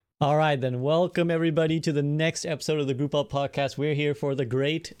All right, then welcome everybody to the next episode of the Group Up Podcast. We're here for the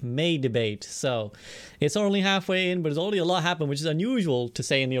Great May Debate. So it's only halfway in, but there's already a lot happened, which is unusual to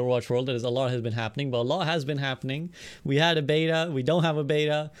say in the Overwatch world. That is, a lot has been happening, but a lot has been happening. We had a beta. We don't have a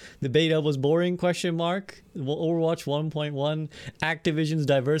beta. The beta was boring, question mark. Overwatch 1.1, Activision's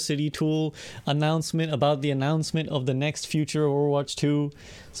diversity tool, announcement about the announcement of the next future Overwatch 2.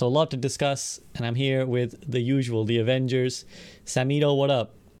 So a lot to discuss, and I'm here with the usual, the Avengers. Samito, what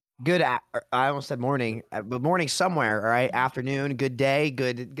up? I almost said morning, but morning somewhere. All right, afternoon, good day,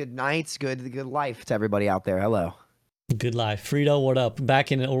 good nights, good life to everybody out there. Hello. Good life. Frito, what up?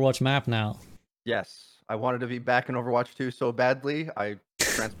 Back in the Overwatch map now. Yes, I wanted to be back in Overwatch 2 so badly. I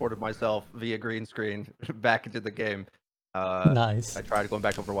transported myself via green screen back into the game. Nice. I tried going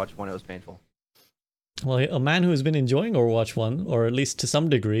back to Overwatch 1. It was painful. Well, a man who's been enjoying Overwatch 1, or at least to some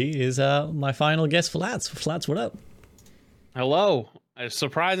degree, is my final guest, Flats. Flats, what up? Hello.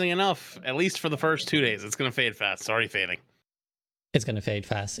 Surprising enough, at least for the first 2 days, it's going to fade fast. It's already fading. It's going to fade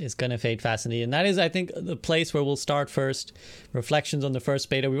fast. It's going to fade fast indeed. And that is, I think, the place where we'll start first. Reflections on the first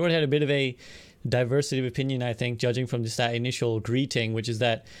beta. We already had a bit of a diversity of opinion, I think, judging from just that initial greeting, which is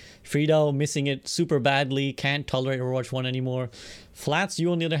that Frito missing it super badly, can't tolerate Overwatch 1 anymore. Flats,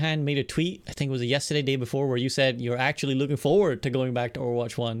 you on the other hand made a tweet, I think it was yesterday, day before, where you said you're actually looking forward to going back to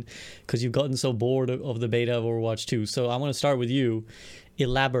Overwatch 1 because you've gotten so bored of the beta of Overwatch 2. So I want to start with you.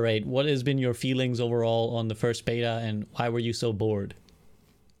 Elaborate. What has been your feelings overall on the first beta, and why were you so bored?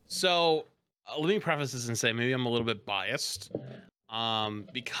 So let me preface this and say maybe I'm a little bit biased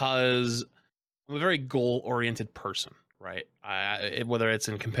because I'm a very goal-oriented person, right? Whether it's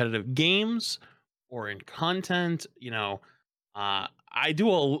in competitive games or in content, I do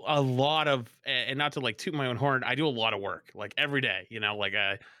a lot of, and not to like toot my own horn, I do a lot of work like every day,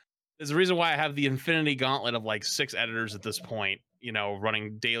 there's a reason why I have the infinity gauntlet of like 6 editors at this point,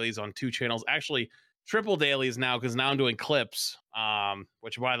 running dailies on 2 channels, actually triple dailies now, because now I'm doing clips,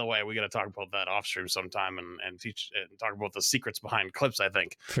 which, by the way, we got to talk about that off stream sometime and teach and talk about the secrets behind clips, I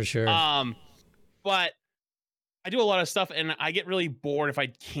think. For sure. But I do a lot of stuff, and I get really bored if I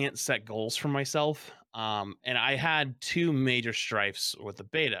can't set goals for myself. And I had 2 major strifes with the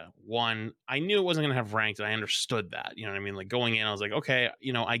beta. One, I knew it wasn't going to have ranked, and I understood that. You know what I mean? Like going in, I was like, okay,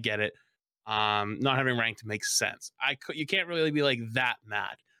 I get it. Not having ranked makes sense. You can't really be like that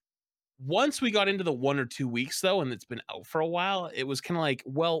mad. Once we got into the 1 or 2 weeks, though, and it's been out for a while, it was kind of like,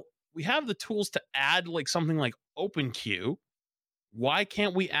 well, we have the tools to add like something like OpenQ. Why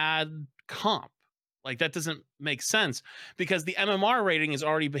can't we add comp? Like, that doesn't make sense, because the MMR rating is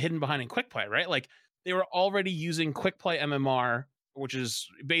already hidden behind in Quick Play, right? Like, they were already using Quick Play MMR, which is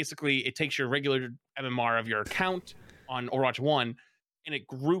basically, it takes your regular MMR of your account on Overwatch 1, and it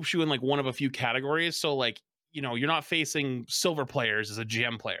groups you in like one of a few categories. So like, you're not facing silver players as a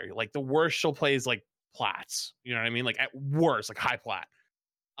GM player. Like, the worst she'll play is like plats. You know what I mean? Like, at worst, like high plat.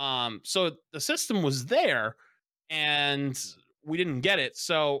 So the system was there, and we didn't get it.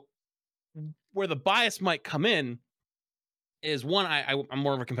 So where the bias might come in is, one, I'm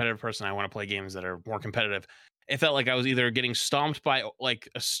more of a competitive person. I want to play games that are more competitive. It felt like I was either getting stomped by like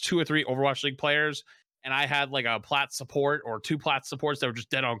 2 or 3 Overwatch League players, and I had like a plat support or 2 plat supports that were just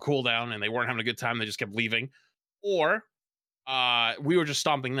dead on cooldown and they weren't having a good time. They just kept leaving. Or we were just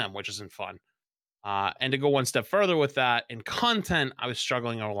stomping them, which isn't fun. And to go one step further with that, in content, I was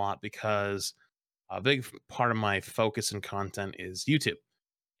struggling a lot because a big part of my focus in content is YouTube.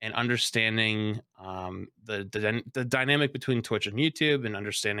 And understanding the dynamic between Twitch and YouTube, and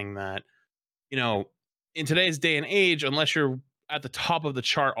understanding that, in today's day and age, unless you're at the top of the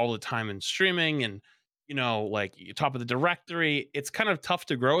chart all the time in streaming and, like top of the directory, it's kind of tough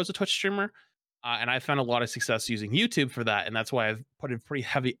to grow as a Twitch streamer. And I found a lot of success using YouTube for that. And that's why I've put a pretty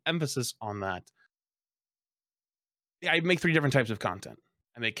heavy emphasis on that. I make 3 different types of content.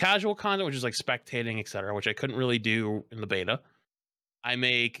 I make casual content, which is like spectating, etc., which I couldn't really do in the beta. I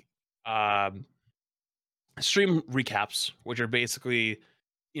make stream recaps, which are basically,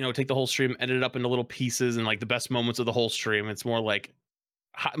 take the whole stream, edit it up into little pieces and like the best moments of the whole stream. It's more like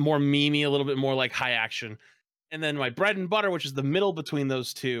more memey, a little bit more like high action. And then my bread and butter, which is the middle between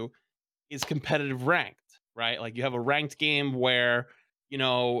those two, is competitive ranked, right? Like, you have a ranked game where,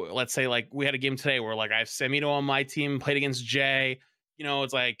 let's say like we had a game today where like I have Samito on my team, played against Jay.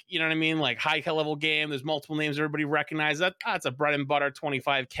 It's like, you know what I mean? Like, high level game. There's multiple names everybody recognizes. That it's a bread and butter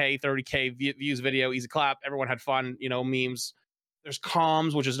 25K, 30K views video, easy clap. Everyone had fun, memes. There's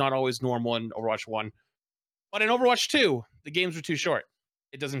comms, which is not always normal in Overwatch 1. But in Overwatch 2, the games are too short.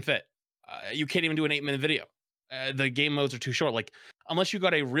 It doesn't fit. You can't even do an 8-minute video. The game modes are too short. Like, unless you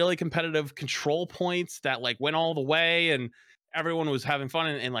got a really competitive control points that like went all the way and everyone was having fun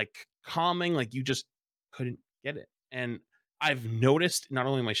and like calming, like you just couldn't get it. And I've noticed not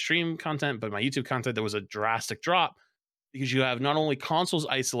only my stream content, but my YouTube content, there was a drastic drop because you have not only consoles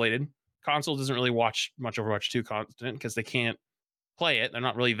isolated, console doesn't really watch much Overwatch 2 content because they can't play it. They're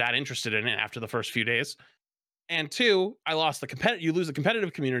not really that interested in it after the first few days. And two, I lost you lose the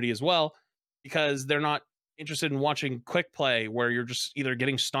competitive community as well because they're not interested in watching quick play where you're just either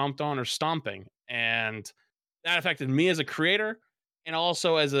getting stomped on or stomping. And that affected me as a creator and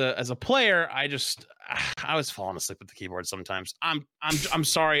also as a player. I was falling asleep with the keyboard sometimes. I'm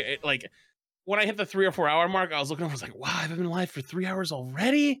sorry. Like when I hit the 3 or 4 hour mark, I was looking over, I was like, wow, I've been live for 3 hours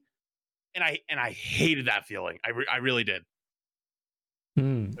already. And I hated that feeling. I really did.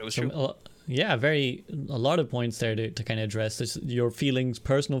 It was true. Yeah, a lot of points there to kind of address this, your feelings,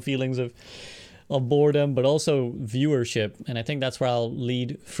 personal feelings of boredom, but also viewership. And I think that's where I'll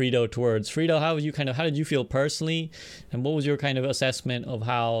lead Frito towards. Frito, how did you feel personally? And what was your kind of assessment of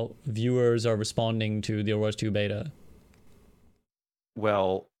how viewers are responding to the Overwatch 2 beta?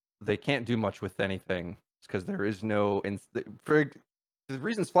 Well, they can't do much with anything because there is no, for the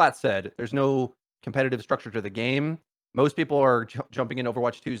reasons Flat said, there's no competitive structure to the game. Most people are jumping in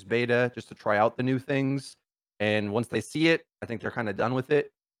Overwatch 2's beta just to try out the new things. And once they see it, I think they're kind of done with it.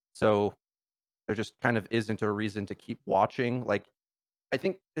 So there just kind of isn't a reason to keep watching. Like, I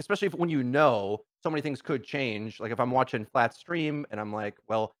think, especially when so many things could change. Like if I'm watching Flat stream and I'm like,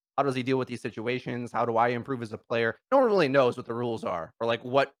 well, how does he deal with these situations? How do I improve as a player? No one really knows what the rules are or like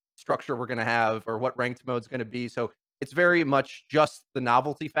what structure we're going to have or what ranked mode's going to be. So it's very much just the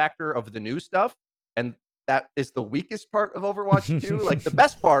novelty factor of the new stuff. And that is the weakest part of Overwatch 2. Like the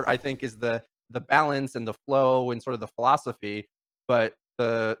best part, I think, is the balance and the flow and sort of the philosophy. But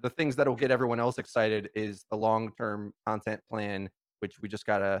the things that will get everyone else excited is the long-term content plan, which we just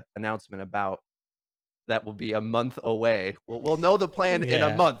got an announcement about. That will be a month away. We'll know the plan in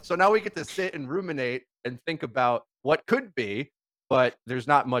a month. So now we get to sit and ruminate and think about what could be, but there's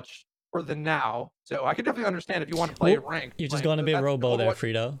not much for the now. So I can definitely understand if you want to play ranked. You're just going a bit robo there,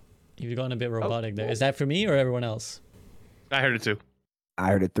 Frito. You've gone a bit robotic there. Is that for me or everyone else? I heard it too. I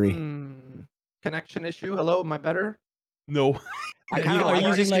heard it 3. Connection issue. Hello, am I better? No. Are you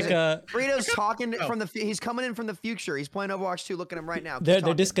using like a... Frito's talking from he's coming in from the future. He's playing Overwatch 2. Look at him right now. They're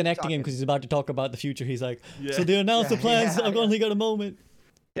disconnecting him because he's about to talk about the future. He's like, so they announced the plans. I've only got a moment.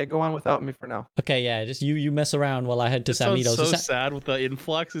 Yeah, go on without me for now. Okay, yeah, just you mess around while I head to Samito. So sad with the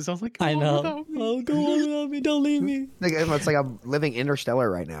influx. It sounds like, I know. Oh, go on without me. Don't leave me. It's like I'm living Interstellar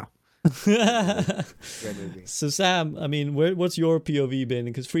right now. So Sam, I mean, what's your POV been?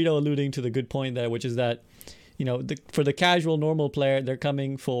 Because Frito alluding to the good point there, which is that, for the casual normal player, they're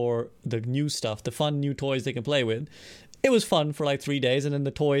coming for the new stuff, the fun new toys they can play with. It was fun for like 3 days, and then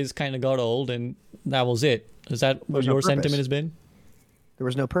the toys kind of got old, and that was it. Is that what your sentiment has been? There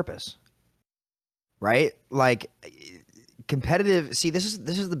was no purpose, right? Like competitive. See, this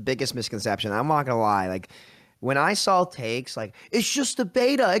is the biggest misconception. I'm not gonna lie. Like when I saw takes like it's just a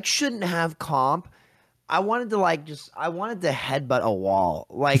beta, it shouldn't have comp. I wanted to headbutt a wall,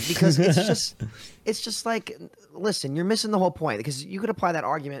 like because it's just like, listen, you're missing the whole point because you could apply that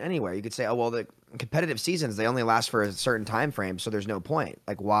argument anywhere. You could say, oh well, the competitive seasons they only last for a certain time frame, so there's no point.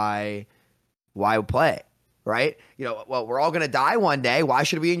 Like why play? Right? Well, we're all gonna die one day. Why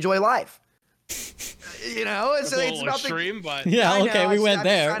should we enjoy life? It's a about extreme, but yeah, okay, we went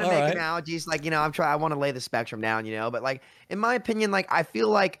there. I'm trying to make analogies, like I want to lay the spectrum down, but like in my opinion, like I feel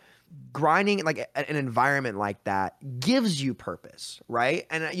like grinding like an environment like that gives you purpose, right?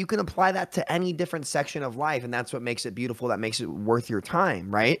 And you can apply that to any different section of life, and that's what makes it beautiful. That makes it worth your time,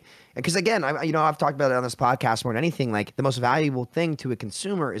 right? Because again, I've talked about it on this podcast more than anything. Like the most valuable thing to a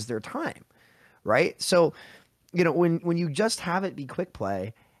consumer is their time. Right? So, when you just have it be quick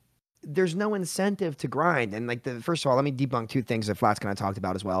play, there's no incentive to grind. And like first of all, let me debunk 2 things that Flat's kind of talked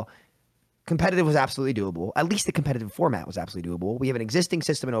about as well. Competitive was absolutely doable. At least the competitive format was absolutely doable. We have an existing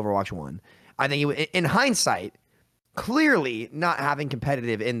system in Overwatch 1. I think in hindsight, clearly not having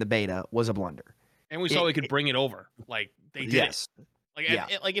competitive in the beta was a blunder. And we saw we could bring it over. Like they did. Yes.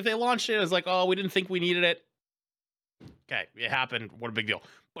 Like if they launched it, it was like, oh, we didn't think we needed it. Okay, it happened. What a big deal.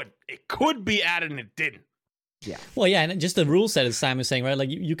 But it could be added and it didn't. Yeah. Well, yeah, and just the rule set, as Sam is saying, right? Like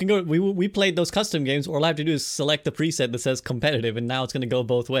you can go. We played those custom games. All I have to do is select the preset that says competitive, and now it's going to go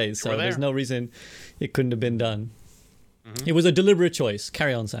both ways. So there's no reason it couldn't have been done. Mm-hmm. It was a deliberate choice.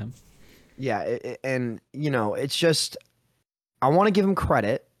 Carry on, Sam. Yeah, it's just I want to give him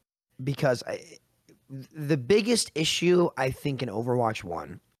credit because the biggest issue I think in Overwatch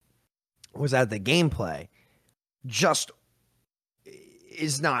 1 was that the gameplay just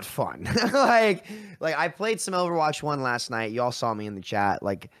is not fun. like I played some Overwatch 1 last night. Y'all saw me in the chat,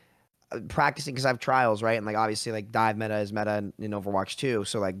 like practicing because I have trials, right? And like obviously like dive meta is meta in Overwatch 2.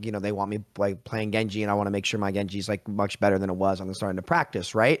 So like, you know, they want me like playing Genji and I want to make sure my Genji is like much better than it was. I'm starting to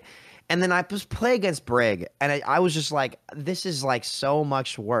practice, right? And then I just play against Brig and I was just like, this is like so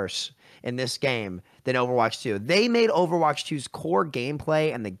much worse in this game than Overwatch 2. They made Overwatch 2's core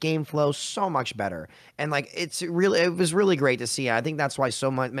gameplay and the game flow so much better. And like it was really great to see. I think that's why so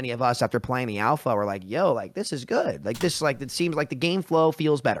many of us after playing the alpha were like, yo, like this is good. Like this, like it seems like the game flow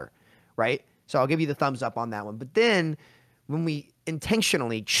feels better. Right? So I'll give you the thumbs up on that one. But then when we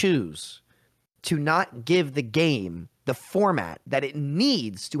intentionally choose to not give the game the format that it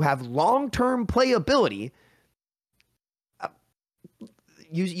needs to have long-term playability,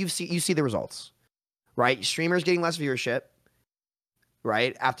 you see the results, right? Streamers getting less viewership,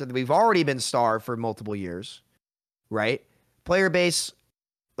 right? After we've already been starved for multiple years, right? Player base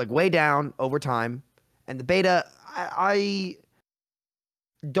like way down over time. And the beta, I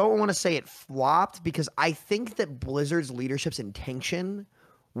don't want to say it flopped because I think that Blizzard's leadership's intention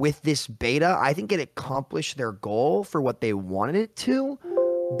with this beta, I think it accomplished their goal for what they wanted it to.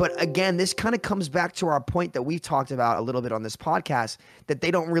 But again, this kind of comes back to our point that we've talked about a little bit on this podcast, that they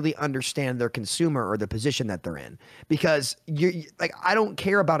don't really understand their consumer or the position that they're in. Because you like, I don't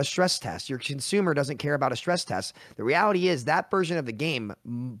care about a stress test. Your consumer doesn't care about a stress test. The reality is that version of the game,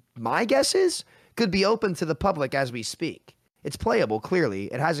 my guess is, could be open to the public as we speak. It's playable, clearly.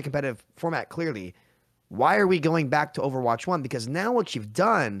 It has a competitive format, clearly. Why are we going back to Overwatch 1? Because now what you've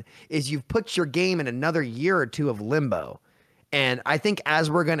done is you've put your game in another year or two of limbo. And I think as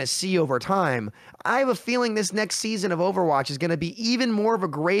we're going to see over time, I have a feeling this next season of Overwatch is going to be even more of a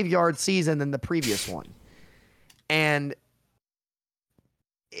graveyard season than the previous one. And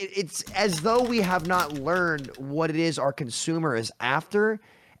it's as though we have not learned what it is our consumer is after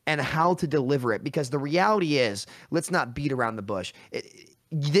and how to deliver it. Because the reality is, let's not beat around the bush.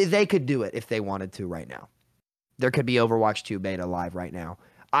 They could do it if they wanted to right now. There could be Overwatch 2 beta live right now.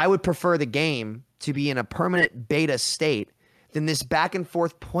 I would prefer the game to be in a permanent beta state than this back and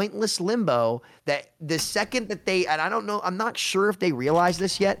forth pointless limbo that the second that they, and I don't know, I'm not sure if they realize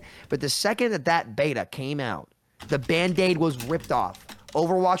this yet, but the second that that beta came out, the Band-Aid was ripped off.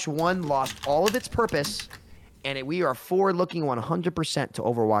 Overwatch 1 lost all of its purpose, and we are forward-looking 100% to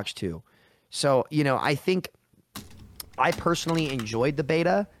Overwatch 2. So, you know, I think I personally enjoyed the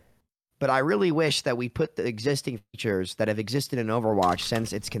beta, but I really wish that we put the existing features that have existed in Overwatch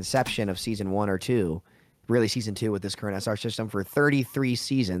since its conception of Season 1 or 2, really Season 2 with this current SR system, for 33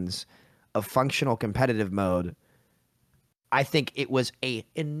 seasons of functional competitive mode. I think it was an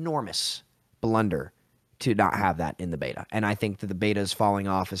enormous blunder to not have that in the beta. And I think that the beta is falling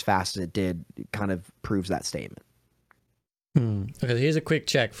off as fast as it did. It kind of proves that statement. Okay, here's a quick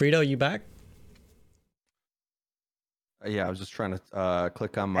check. Frito, are you back? Yeah, I was just trying to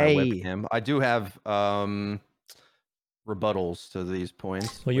click on my webcam. I do have rebuttals to these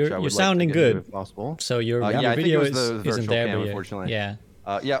points. Well, you're sounding good. If possible. So your video isn't there, cam, but unfortunately. Yeah.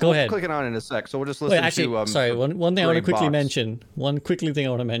 Yeah, Go ahead. Click it on in a sec. So we'll just listen to. Sorry, one thing I want to quickly mention. One quickly thing I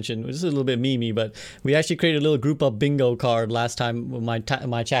want to mention. This is a little bit memey, but we actually created a little group up bingo card last time when my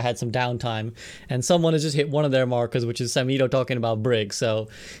chat had some downtime, and someone has just hit one of their markers, which is Samito talking about Brig. So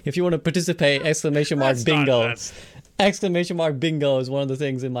if you want to participate, exclamation mark bingo. Exclamation mark bingo is one of the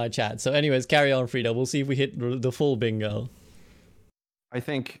things in my chat. So anyways, carry on, Frito. We'll see if we hit the full bingo. I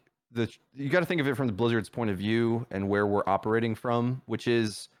think you got to think of it from the Blizzard's point of view and where we're operating from, which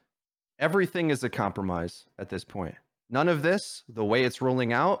is everything is a compromise at this point. None of this, the way it's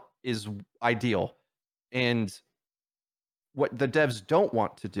rolling out, is ideal. And what the devs don't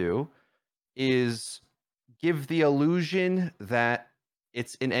want to do is give the illusion that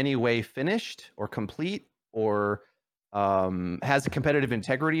it's in any way finished or complete or has a competitive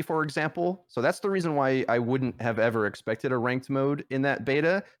integrity, for example. So that's the reason why I wouldn't have ever expected a ranked mode in that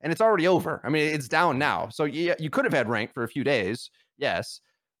beta. And it's already over. I mean, it's down now. So yeah, you could have had ranked for a few days, yes,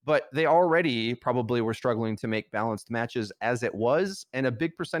 but they already probably were struggling to make balanced matches as it was. And a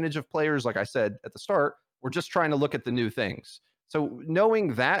big percentage of players, like I said at the start, were just trying to look at the new things. So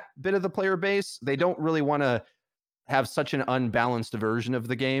knowing that bit of the player base, they don't really want to have such an unbalanced version of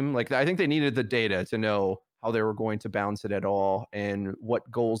the game. Like, I think they needed the data to know how they were going to balance it at all and what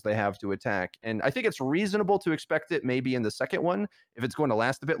goals they have to attack. And I think it's reasonable to expect it maybe in the second one if it's going to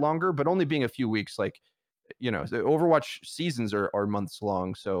last a bit longer, but only being a few weeks. Like, you know, the Overwatch seasons are months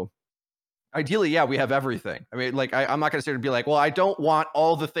long. So ideally, yeah, we have everything. I mean, like, I'm not going to sit here and be like, well, I don't want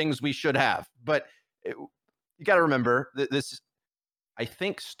all the things we should have. But you got to remember that this, I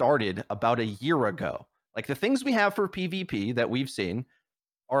think, started about a year ago. Like, the things we have for PvP that we've seen,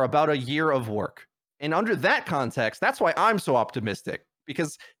 are about a year of work. And under that context, that's why I'm so optimistic,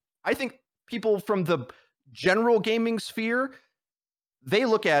 because I think people from the general gaming sphere, they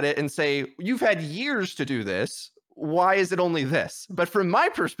look at it and say, you've had years to do this. Why is it only this? But from my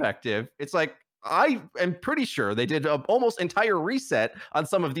perspective, it's like, I am pretty sure they did an almost entire reset on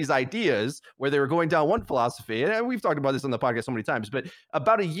some of these ideas where they were going down one philosophy. And we've talked about this on the podcast so many times, but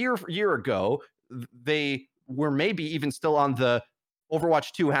about a year ago, they were maybe even still on the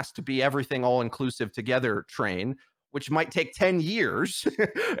Overwatch 2 has to be everything all inclusive together train, which might take 10 years.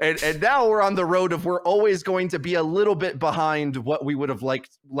 and now we're on the road of we're always going to be a little bit behind what we would have liked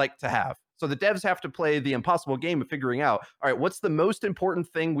to have. So the devs have to play the impossible game of figuring out, all right, what's the most important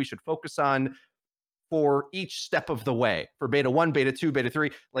thing we should focus on for each step of the way? For beta 1, beta 2, beta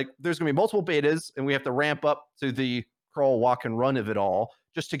 3, like there's going to be multiple betas, and we have to ramp up to the crawl, walk, and run of it all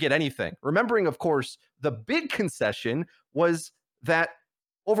just to get anything. Remembering, of course, the big concession was that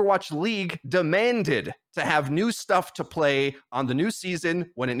Overwatch League demanded to have new stuff to play on the new season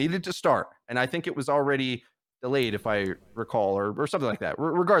when it needed to start. And I think it was already delayed, if I recall, or something like that.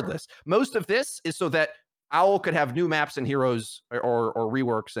 Regardless, most of this is so that Owl could have new maps and heroes or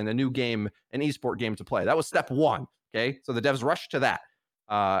reworks and a new game, an esport game to play. That was step one. Okay. So the devs rushed to that.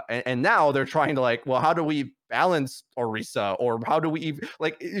 And now they're trying to like, well, how do we balance Orisa, or how do we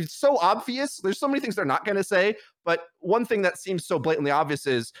like, it's so obvious. There's so many things they're not going to say. But one thing that seems so blatantly obvious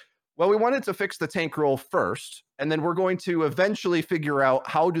is, well, we wanted to fix the tank role first, and then we're going to eventually figure out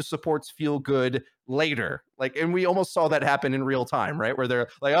how do supports feel good later. Like, and we almost saw that happen in real time, right? Where they're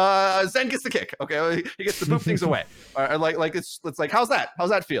like, Zen gets the kick. Okay, he gets to move things away. Like it's like, how's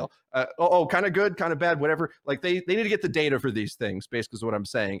that feel? Kind of good, kind of bad, whatever. Like they need to get the data for these things, basically is what I'm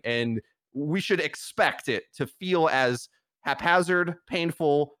saying. And we should expect it to feel as haphazard,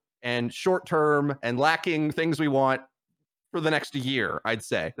 painful, and short-term, and lacking things we want for the next year, I'd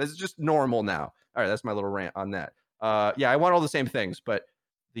say. That's just normal now. All right, that's my little rant on that. Yeah, I want all the same things, but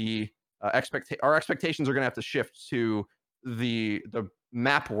the our expectations are going to have to shift to the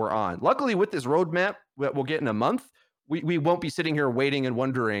map we're on. Luckily, with this roadmap that we'll get in a month, we won't be sitting here waiting and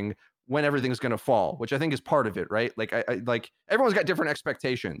wondering when everything's going to fall, which I think is part of it, right? Like, I like everyone's got different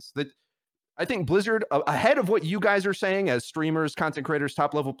expectations. That I think Blizzard, ahead of what you guys are saying as streamers, content creators,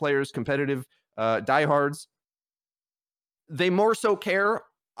 top level players, competitive diehards, they more so care,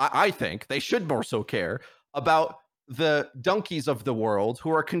 I think they should more so care about the donkeys of the world who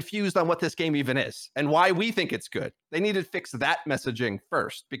are confused on what this game even is and why we think it's good. They need to fix that messaging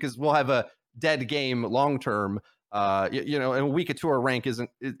first, because we'll have a dead game long term. And a week of tour rank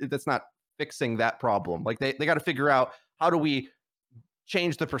that's not fixing that problem. Like they got to figure out, how do we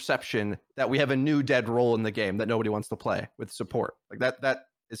change the perception that we have a new dead role in the game that nobody wants to play with support. Like that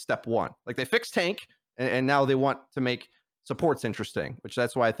is step one. Like they fixed tank, and now they want to make support's interesting, which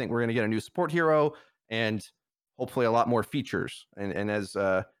that's why I think we're going to get a new support hero and hopefully a lot more features. And as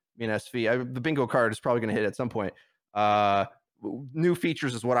me and SV, the bingo card is probably going to hit at some point. New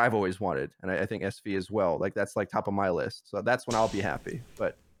features is what I've always wanted, and I think SV as well. Like that's like top of my list, so that's when I'll be happy.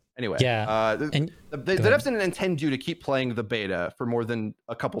 But anyway, yeah. The devs didn't intend you to keep playing the beta for more than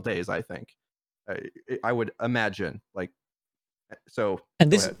a couple days, I think. I would imagine. Like, so.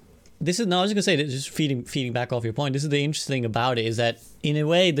 And this is, no, I was going to say, just feeding back off your point, this is the interesting thing about it, is that in a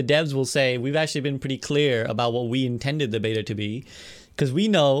way the devs will say, we've actually been pretty clear about what we intended the beta to be, because we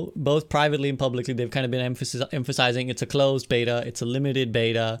know, both privately and publicly, they've kind of been emphasizing it's a closed beta, it's a limited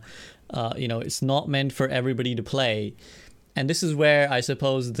beta, it's not meant for everybody to play. And this is where I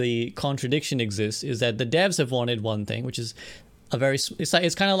suppose the contradiction exists, is that the devs have wanted one thing, which is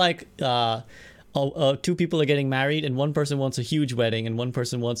it's kind of like two people are getting married, and one person wants a huge wedding and one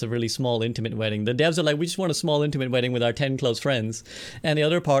person wants a really small intimate wedding. The devs are like, we just want a small intimate wedding with our 10 close friends, and the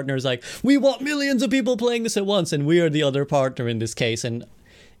other partner is like, we want millions of people playing this at once, and we are the other partner in this case. And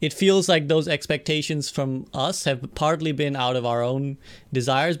it feels like those expectations from us have partly been out of our own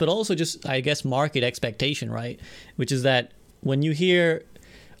desires, but also just, I guess, market expectation, right? Which is that when you hear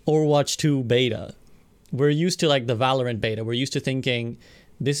Overwatch 2 beta, we're used to like the Valorant beta, we're used to thinking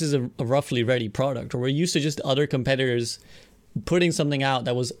this is a roughly ready product, or we're used to just other competitors putting something out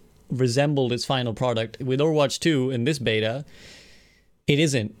that resembled its final product. With Overwatch 2 in this beta, it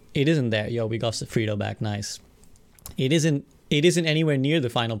isn't there. Yo, we got Frito back, nice. It isn't anywhere near the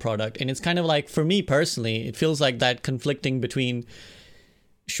final product, and it's kind of like, for me personally, it feels like that conflicting between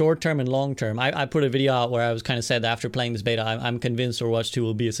short term and long term. I put a video out where I was kind of said that after playing this beta, I'm convinced Overwatch 2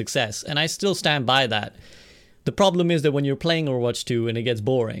 will be a success, and I still stand by that. The problem is that when you're playing Overwatch 2 and it gets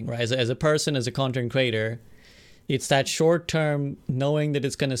boring, right? As a person, as a content creator, It's that short term knowing that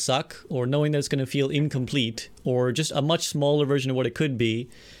it's going to suck, or knowing that it's going to feel incomplete, or just a much smaller version of what it could be,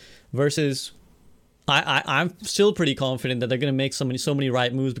 versus I'm still pretty confident that they're going to make so many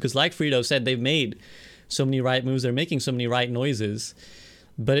right moves, because like Frito said, they've made so many right moves, they're making so many right noises.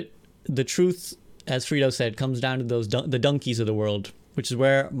 But the truth, as Frito said, comes down to those the donkeys of the world, which is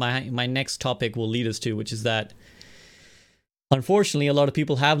where my next topic will lead us to, which is that unfortunately a lot of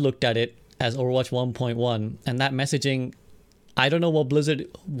people have looked at it as Overwatch 1.1, and that messaging, I don't know what Blizzard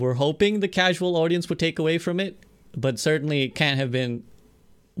were hoping the casual audience would take away from it, but certainly it can't have been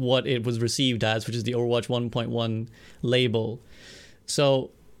what it was received as, which is the Overwatch 1.1 label.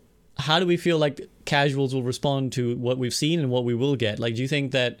 So how do we feel like casuals will respond to what we've seen and what we will get? Like, do you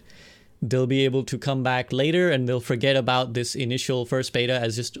think that they'll be able to come back later and they'll forget about this initial first beta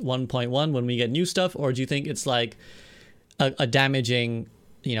as just 1.1 when we get new stuff? Or do you think it's like a damaging,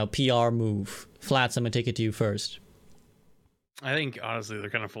 PR move? Flats, I'm gonna take it to you first. I think honestly they're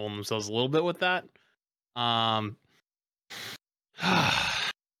kind of fooling themselves a little bit with that. How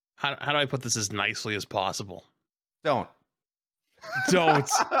do I put this as nicely as possible? Don't. Come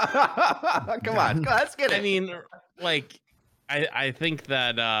on, let's get it. I mean, like, I think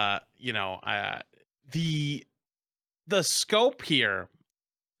that the scope here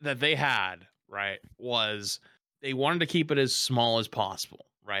that they had, right, was they wanted to keep it as small as possible,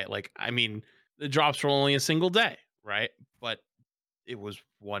 right? Like, I mean, the drops were only a single day, right? But it was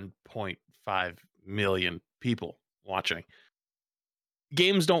 1.5 million people watching.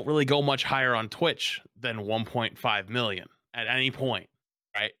 Games don't really go much higher on Twitch than 1.5 million at any point,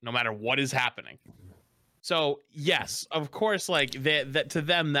 right? No matter what is happening. So yes, of course, like that to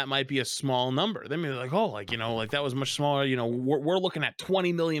them that might be a small number. They may be like, oh, like that was much smaller. We're looking at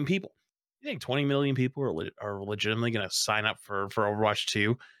 20 million people. You think 20 million people are legitimately going to sign up for Overwatch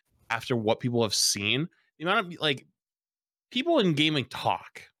 2 after what people have seen? The amount of like people in gaming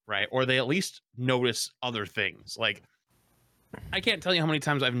talk, right? Or they at least notice other things. Like, I can't tell you how many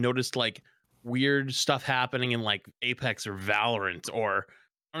times I've noticed like weird stuff happening in like Apex or Valorant or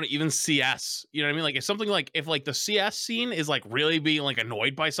I don't know, even CS. You know what I mean? Like if the CS scene is like really being like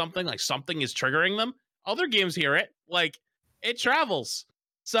annoyed by something, like something is triggering them, other games hear it. Like it travels.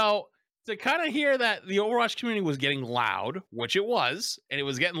 So to kind of hear that the Overwatch community was getting loud, which it was, and it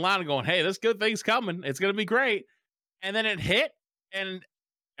was getting loud and going, hey, this good thing's coming. It's going to be great. And then it hit and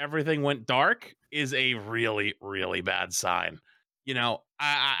everything went dark is a really, really bad sign.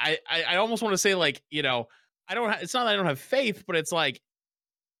 I almost want to say like, it's not that I don't have faith, but it's like,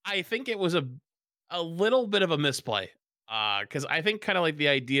 I think it was a little bit of a misplay. Cause I think kind of like the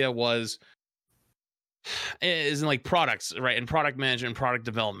idea is in like products, right? And product management and product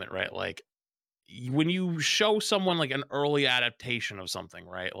development, right? Like when you show someone like an early adaptation of something,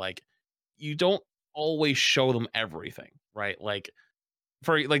 right? Like you don't always show them everything, right? Like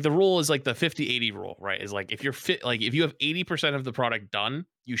for like the rule is like the 50-80 rule, right? Is like if if you have 80% of the product done,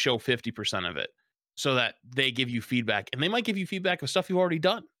 you show 50% of it so that they give you feedback, and they might give you feedback of stuff you've already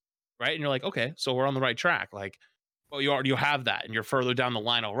done, right? And you're like, okay, so we're on the right track. Like, well, you have that and you're further down the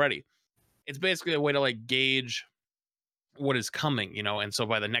line already. It's basically a way to like gauge what is coming, and so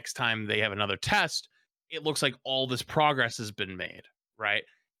by the next time they have another test, it looks like all this progress has been made, right?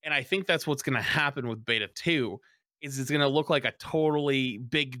 And I think that's what's going to happen with beta 2 is it's going to look like a totally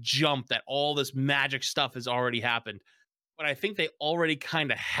big jump that all this magic stuff has already happened. But I think they already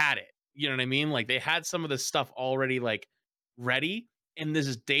kind of had it. You know what I mean? Like they had some of this stuff already like ready, and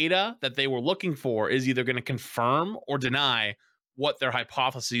this data that they were looking for is either going to confirm or deny what their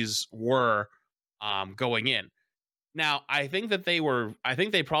hypotheses were going in. Now, I think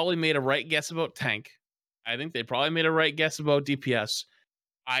they probably made a right guess about tank. I think they probably made a right guess about DPS.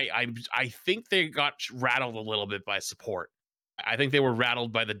 I think they got rattled a little bit by support. I think they were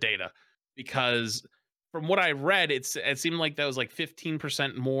rattled by the data because from what I read, it seemed like that was like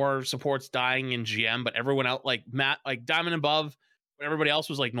 15% more supports dying in GM, but everyone else like Diamond above, but everybody else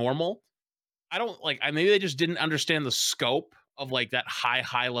was like normal. Maybe they just didn't understand the scope of like that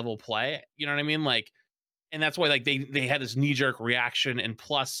high level play. You know what I mean? Like, and that's why like they had this knee jerk reaction, and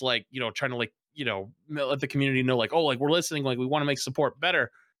plus like, trying to like, let the community know like, oh, like we're listening, like we want to make support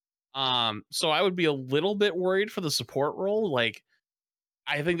better. So I would be a little bit worried for the support role. Like,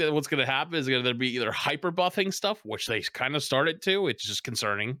 I think that what's going to happen is going to be either hyper buffing stuff, which they kind of started to. It's just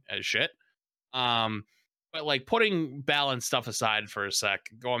concerning as shit. But like putting balance stuff aside for a sec,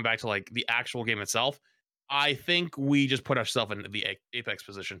 going back to like the actual game itself, I think we just put ourselves in the Apex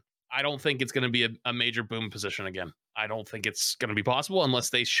position. I don't think it's going to be a major boom position again. I don't think it's going to be possible unless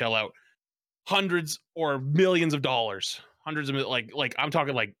they shell out hundreds or millions of dollars hundreds of like I'm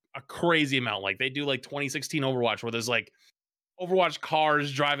talking like a crazy amount. Like they do like 2016 Overwatch where there's like Overwatch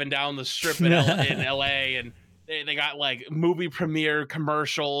cars driving down the strip in LA, and they got like movie premiere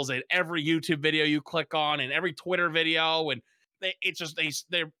commercials and every YouTube video you click on and every Twitter video, and they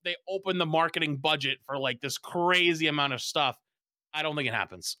open the marketing budget for like this crazy amount of stuff. I don't think it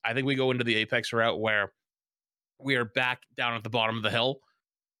happens. I think we go into the Apex route where we are back down at the bottom of the hill,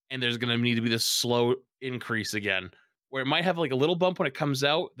 and there's going to need to be this slow increase again, where it might have like a little bump when it comes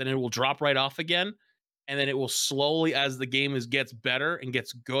out, then it will drop right off again, and then it will slowly, as the game gets better and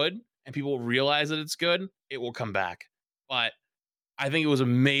gets good, and people realize that it's good, it will come back. But I think it was a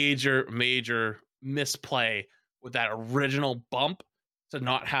major misplay with that original bump to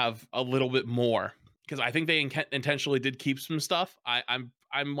not have a little bit more, because I think they intentionally did keep some stuff.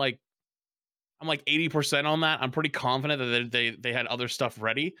 I'm like 80% on that. I'm pretty confident that they had other stuff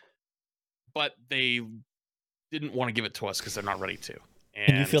ready, but they didn't want to give it to us because they're not ready to.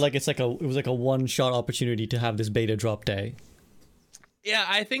 And you feel like it was like a one-shot opportunity to have this beta drop day? Yeah,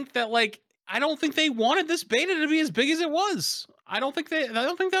 I think that I don't think they wanted this beta to be as big as it was. I don't think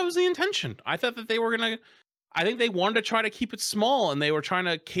that was the intention. I thought that I think they wanted to try to keep it small, and they were trying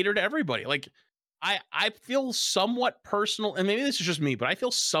to cater to everybody. Like I feel somewhat personal, and maybe this is just me, but I feel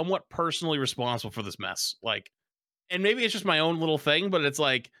somewhat personally responsible for this mess. Like, and maybe it's just my own little thing, but it's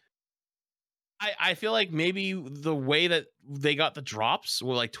like I feel like maybe the way that they got the drops,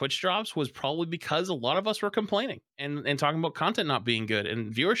 or like Twitch drops, was probably because a lot of us were complaining and talking about content not being good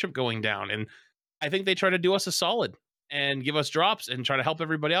and viewership going down. And I think they try to do us a solid and give us drops and try to help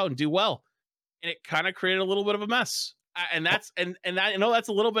everybody out and do well. And it kind of created a little bit of a mess. And that's and that, I know that's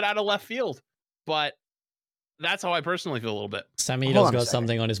a little bit out of left field, but that's how I personally feel a little bit. Sammito's got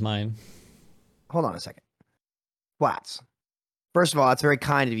something on his mind. Hold on a second. Flats. First of all, it's very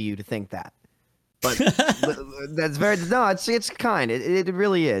kind of you to think that. But that's it's kind. It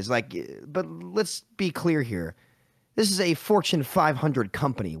really is. Like, but let's be clear here. This is a Fortune 500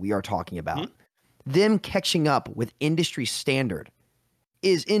 company we are talking about. Mm-hmm. Them catching up with industry standard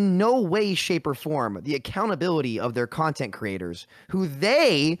is in no way, shape, or form the accountability of their content creators, who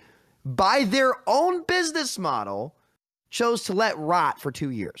they, by their own business model, chose to let rot for 2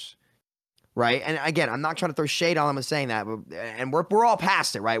 years. Right. And again, I'm not trying to throw shade on them and saying that, and we're all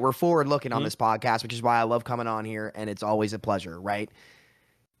past it, right? We're forward looking on this podcast, which is why I love coming on here, and it's always a pleasure, right?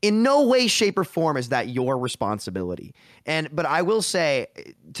 In no way, shape, or form is that your responsibility. But I will say,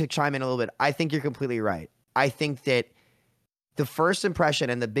 to chime in a little bit, I think you're completely right. I think that the first impression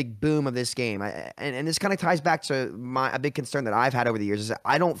and the big boom of this game, and this kind of ties back to a big concern that I've had over the years, is that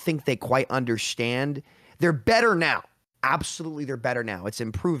I don't think they quite understand. They're better now. Absolutely, they're better now. It's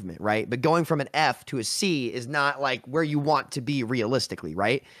improvement, right? But going from an F to a C is not like where you want to be realistically,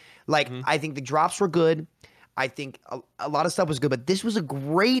 right? Like, I think the drops were good. I think a lot of stuff was good, but this was a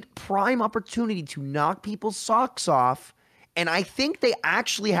great prime opportunity to knock people's socks off. And I think they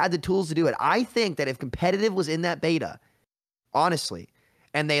actually had the tools to do it. I think that if competitive was in that beta, honestly,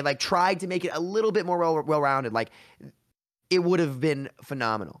 and they like tried to make it a little bit more well-rounded, like, it would have been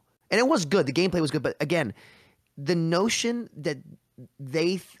phenomenal. And it was good. The gameplay was good, but again, the notion that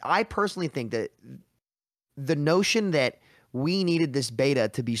I personally think that the notion that we needed this beta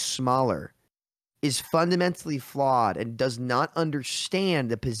to be smaller is fundamentally flawed and does not understand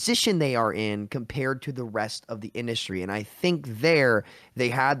the position they are in compared to the rest of the industry. And I think they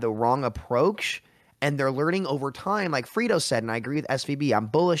had the wrong approach, and they're learning over time. Like Frito said, and I agree with SVB, I'm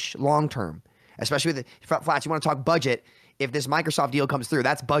bullish long-term, especially with the Flats. You want to talk budget. If this Microsoft deal comes through,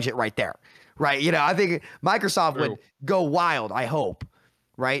 that's budget right there, right? You know, I think Microsoft would go wild, I hope,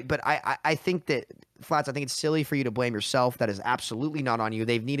 right? But I think that, Flats, I think it's silly for you to blame yourself. That is absolutely not on you.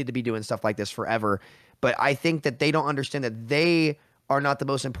 They've needed to be doing stuff like this forever. But I think that they don't understand that they are not the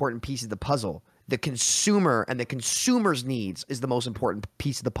most important piece of the puzzle. The consumer and the consumer's needs is the most important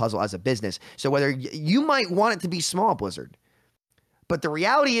piece of the puzzle as a business. So whether you might want it to be small, Blizzard, but the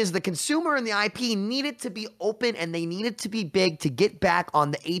reality is the consumer and the IP need it to be open, and they need it to be big to get back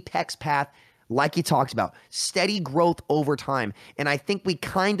on the apex path, like you talked about. Steady growth over time. And I think we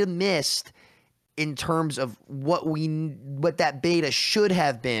kind of missed in terms of what that beta should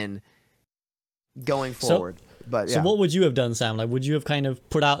have been going forward. So what would you have done, Sam? Like, would you have kind of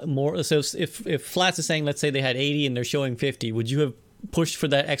put out more? So if Flats is saying, let's say they had 80 and they're showing 50, would you have pushed for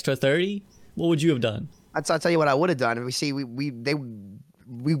that extra 30? What would you have done? I'll tell you what I would have done. We should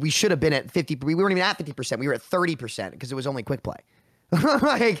have been at 50. We weren't even at 50%. We were at 30% because it was only quick play.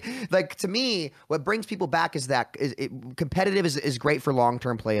 like to me, what brings people back is that competitive is great for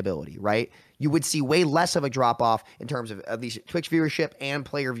long-term playability, right? You would see way less of a drop-off in terms of at least Twitch viewership and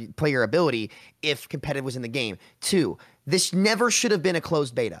player ability if competitive was in the game. 2, this never should have been a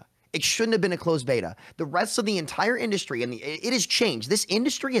closed beta. It shouldn't have been a closed beta. The rest of the entire industry, and it has changed. This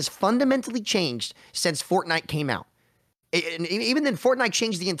industry has fundamentally changed since Fortnite came out. And even then, Fortnite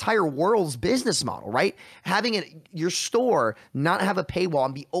changed the entire world's business model, right? Having your store not have a paywall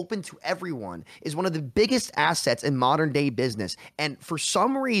and be open to everyone is one of the biggest assets in modern day business. And for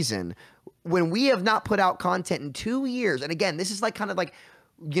some reason, when we have not put out content in 2 years, and again, this is like kind of like,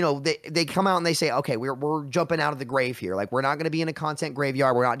 you know, they come out and they say, okay, we're jumping out of the grave here. Like, we're not going to be in a content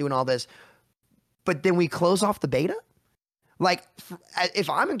graveyard. We're not doing all this. But then we close off the beta? Like,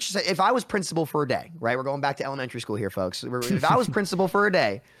 if I was principal for a day, right? We're going back to elementary school here, folks. If I was principal for a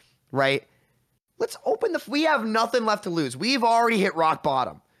day, right? Let's open we have nothing left to lose. We've already hit rock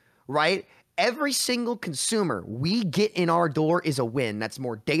bottom, right? Every single consumer we get in our door is a win. That's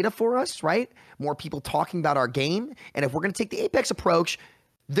more data for us, right? More people talking about our game. And if we're going to take the Apex approach,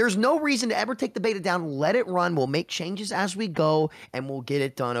 there's no reason to ever take the beta down. Let it run. We'll make changes as we go, and we'll get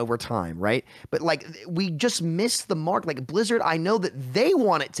it done over time, right? But, like, we just missed the mark. Like, Blizzard, I know that they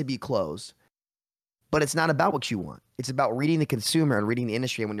want it to be closed, but it's not about what you want. It's about reading the consumer and reading the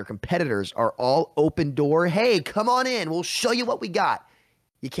industry. And when your competitors are all open door, hey, come on in. We'll show you what we got.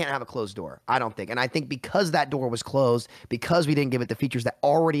 You can't have a closed door, I don't think. And I think because that door was closed, because we didn't give it the features that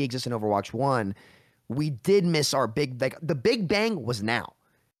already exist in Overwatch 1, we did miss our the big bang was now.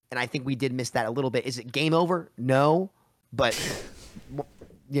 And I think we did miss that a little bit. Is it game over? No. But,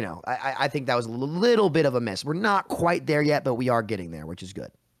 you know, I think that was a little bit of a miss. We're not quite there yet, but we are getting there, which is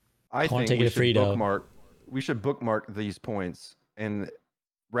good. I think we should bookmark these points. And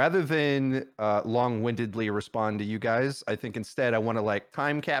rather than long-windedly respond to you guys, I think instead I want to, like,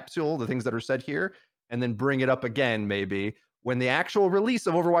 time capsule the things that are said here and then bring it up again maybe when the actual release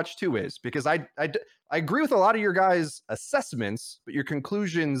of Overwatch 2 is. Because I agree with a lot of your guys' assessments, but your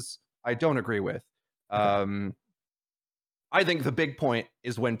conclusions I don't agree with. Okay. I think the big point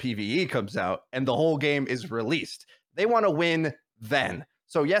is when PvE comes out and the whole game is released. They want to win then.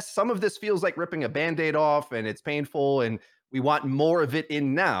 So yes, some of this feels like ripping a Band-Aid off and it's painful and we want more of it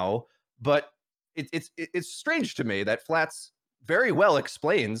in now, but it's strange to me that Flats very well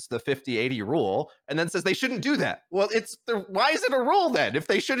explains the 50-80 rule and then says they shouldn't do that. Well, why is it a rule then if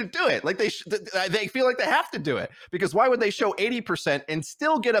they shouldn't do it? Like they feel like they have to do it, because why would they show 80% and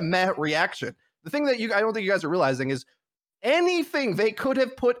still get a meh reaction? The thing that I don't think you guys are realizing is anything they could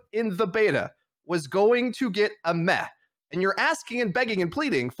have put in the beta was going to get a meh. And you're asking and begging and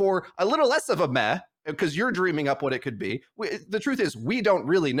pleading for a little less of a meh because you're dreaming up what it could be. The truth is we don't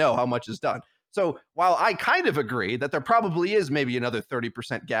really know how much is done. So while I kind of agree that there probably is maybe another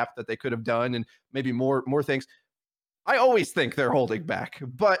 30% gap that they could have done and maybe more things, I always think they're holding back.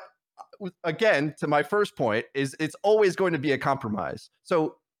 But again, to my first point, is it's always going to be a compromise.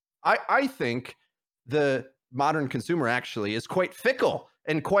 So I think the modern consumer actually is quite fickle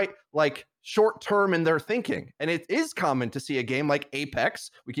and quite like short-term in their thinking. And it is common to see a game like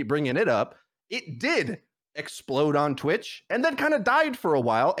Apex, we keep bringing it up, it did explode on Twitch and then kind of died for a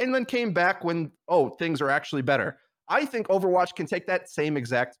while and then came back when, things are actually better. I think Overwatch can take that same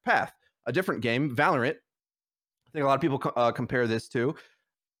exact path. A different game, Valorant, I think a lot of people compare this to,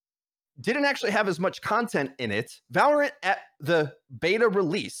 didn't actually have as much content in it. Valorant at the beta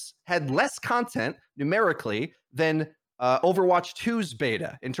release had less content numerically than Overwatch 2's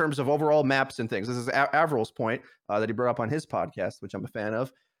beta in terms of overall maps and things. This is Avril's point that he brought up on his podcast, which I'm a fan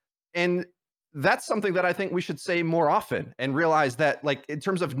of. And that's something that I think we should say more often and realize that, like, in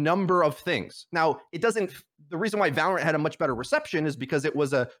terms of number of things. Now, the reason why Valorant had a much better reception is because it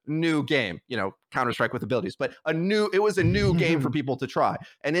was a new game, Counter-Strike with abilities, but it was a new game for people to try.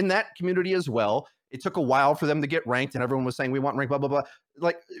 And in that community as well, it took a while for them to get ranked and everyone was saying, we want rank, blah, blah, blah.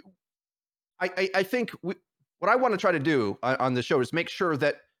 Like, I think what I want to try to do on the show is make sure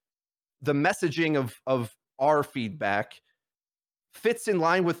that the messaging of our feedback fits in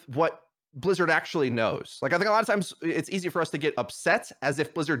line with what Blizzard actually knows. Like, I think a lot of times it's easy for us to get upset as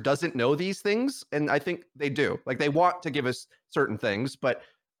if Blizzard doesn't know these things. And I think they do. Like, they want to give us certain things, but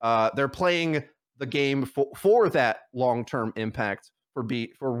they're playing the game for that long-term impact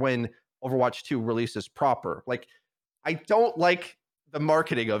for when Overwatch 2 releases proper. Like, I don't like the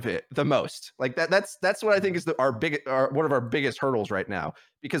marketing of it the most. Like that's what I think is one of our biggest hurdles right now,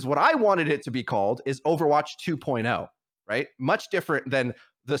 because what I wanted it to be called is Overwatch 2.0, right? Much different than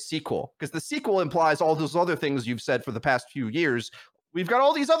the sequel, because the sequel implies all those other things you've said for the past few years. We've got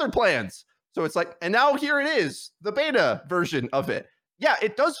all these other plans. So it's like, and now here it is, the beta version of it. yeah,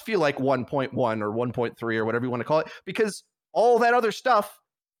 it does feel like 1.1 or 1.3 or whatever you want to call it, because all that other stuff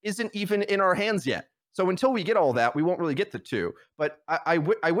isn't even in our hands yet. So until we get all that, we won't really get the 2. But I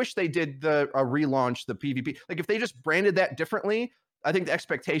wish they did a relaunch, the PvP. Like if they just branded that differently, I think the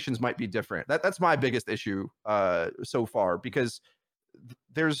expectations might be different. That's my biggest issue so far, because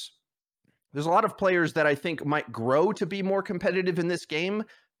there's a lot of players that I think might grow to be more competitive in this game,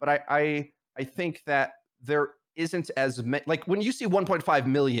 but I think that there isn't as many. Like when you see 1.5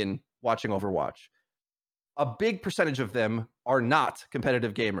 million watching Overwatch, a big percentage of them are not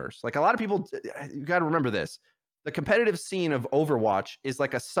competitive gamers. Like a lot of people, you got to remember this. The competitive scene of Overwatch is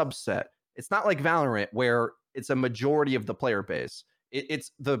like a subset. It's not like Valorant where it's a majority of the player base.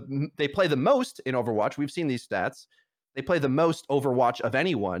 They play the most in Overwatch. We've seen these stats. They play the most Overwatch of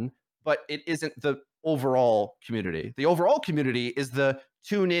anyone, but it isn't the overall community. The overall community is the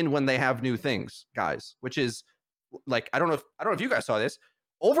tune in when they have new things, guys, which is like, I don't know if you guys saw this.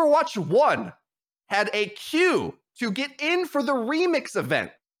 Overwatch 1 had a queue to get in for the remix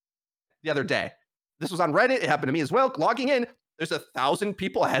event the other day. This was on Reddit. It happened to me as well. Logging in, there's 1,000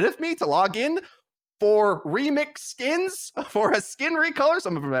 people ahead of me to log in for remix skins, for a skin recolor.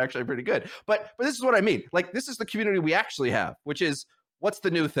 Some of them are actually pretty good. But this is what I mean. Like, this is the community we actually have, which is, what's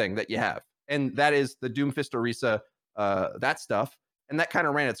the new thing that you have? And that is the Doomfist Orisa, that stuff. And that kind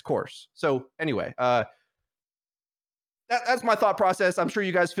of ran its course. So anyway, that's my thought process. I'm sure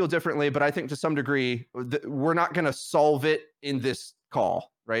you guys feel differently, but I think to some degree, we're not going to solve it in this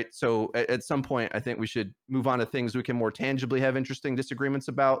call, right? So at some point, I think we should move on to things we can more tangibly have interesting disagreements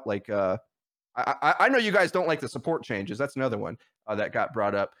about. Like, I know you guys don't like the support changes. That's another one that got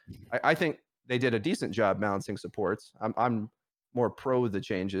brought up. I think they did a decent job balancing supports. I'm more pro the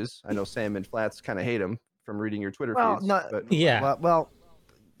changes. I know Sam and Flats kind of hate them from reading your Twitter feeds. But... Yeah. Well,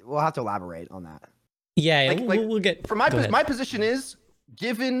 we'll have to elaborate on that. Yeah, we'll get. From my position is,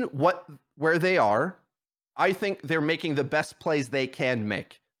 given where they are, I think they're making the best plays they can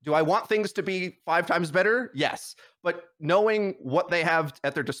make. Do I want things to be 5 times better? Yes. But knowing what they have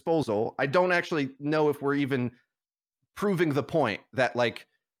at their disposal, I don't actually know if we're even proving the point that like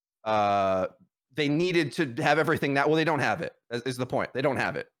they needed to have everything now. Well, they don't have it, is the point. They don't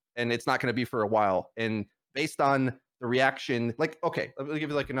have it. And it's not going to be for a while. And based on the reaction, like, okay, let me give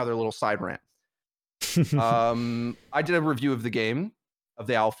you like another little side rant. I did a review of the game, of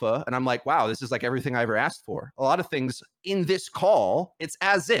the alpha, and I'm like, wow, this is like everything I ever asked for. A lot of things in this call, it's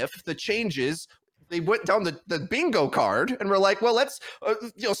as if the changes, they went down the bingo card and we're like, well, let's,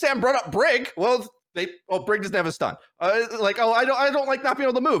 Sam brought up Brig. Well, Brig doesn't have a stun. I don't like not being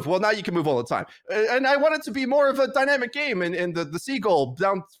able to move. Well, now you can move all the time. And I want it to be more of a dynamic game and the Seagull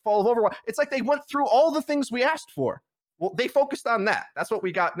downfall of Overwatch. It's like they went through all the things we asked for. Well, they focused on that. That's what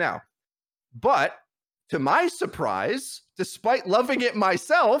we got now. But to my surprise, despite loving it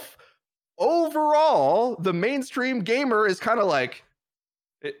myself, overall, the mainstream gamer is kind of like,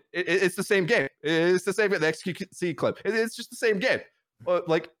 it's the same game. It's the same game. The XQC clip. It's just the same game.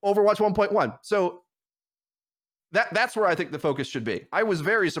 Like Overwatch 1.1. So that's where I think the focus should be. I was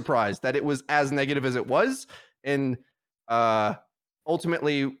very surprised that it was as negative as it was. And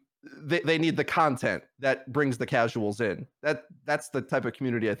ultimately, they need the content that brings the casuals in. That's the type of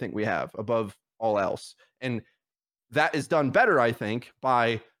community I think we have above all else. And that is done better, I think,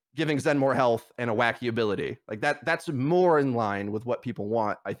 by giving Zen more health and a wacky ability. Like that's more in line with what people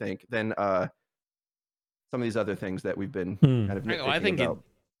want, I think, than some of these other things that we've been kind of nitpicking I think about.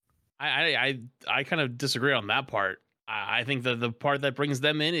 I kind of disagree on that part. I think that the part that brings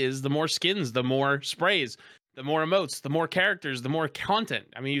them in is the more skins, the more sprays, the more emotes, the more characters, the more content.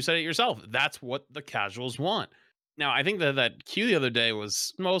 I mean, you said it yourself. That's what the casuals want. Now, I think that queue the other day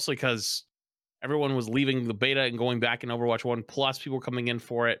was mostly because everyone was leaving the beta and going back in Overwatch 1, plus people were coming in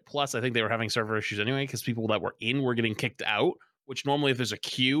for it. Plus, I think they were having server issues anyway because people that were in were getting kicked out, which normally if there's a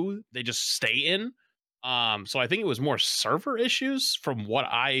queue, they just stay in. So I think it was more server issues from what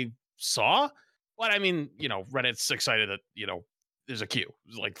I saw. But I mean, Reddit's excited that, there's a queue. It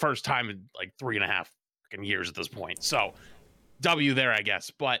was like first time in like 3.5 years at this point. So W there, I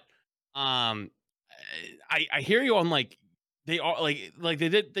guess. But I hear you on like they are like they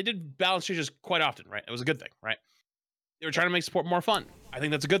did balance changes quite often, right? It was a good thing, right? They were trying to make support more fun. I think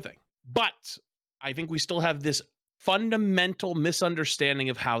that's a good thing. But I think we still have this fundamental misunderstanding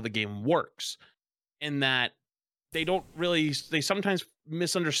of how the game works, in that they sometimes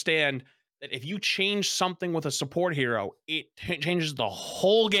misunderstand that if you change something with a support hero, it changes the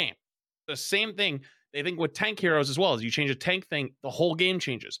whole game. The same thing they think with tank heroes as well. As you change a tank thing, the whole game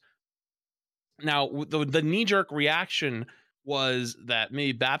changes. Now, the knee-jerk reaction was that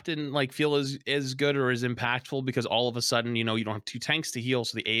maybe BAP didn't like feel as good or as impactful because all of a sudden, you don't have 2 tanks to heal,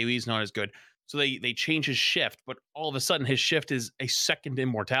 so the AoE is not as good. So they change his shift, but all of a sudden his shift is a second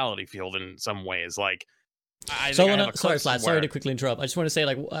immortality field in some ways. Like So sorry, Flat. Sorry to quickly interrupt. I just want to say,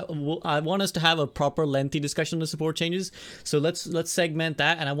 like, I want us to have a proper, lengthy discussion on the support changes. So let's segment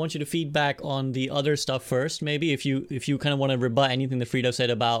that, and I want you to feedback on the other stuff first. Maybe if you kind of want to rebut anything that Frito said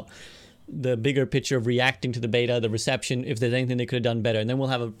about the bigger picture of reacting to the beta, the reception, if there's anything they could have done better, and then we'll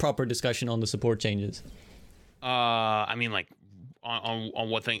have a proper discussion on the support changes. I mean, like on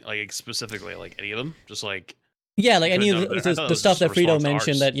what thing, like specifically, like any of them, just like. Yeah, like any of the stuff that Frito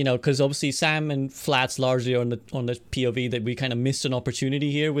mentioned that, because obviously Sam and Flats largely on the POV that we kind of missed an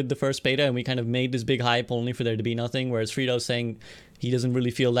opportunity here with the first beta, and we kind of made this big hype only for there to be nothing, whereas Frito's saying he doesn't really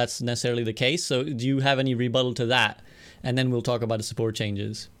feel that's necessarily the case. So do you have any rebuttal to that? And then we'll talk about the support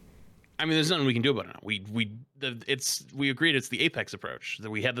changes. I mean, there's nothing we can do about it now. We agreed it's the Apex approach, that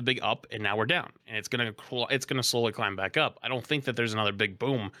we had the big up and now we're down, and it's gonna slowly climb back up. I don't think that there's another big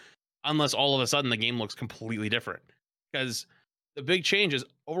boom unless all of a sudden the game looks completely different. Because the big change is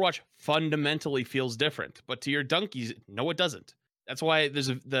Overwatch fundamentally feels different. But to your Dunkies, no, it doesn't. That's why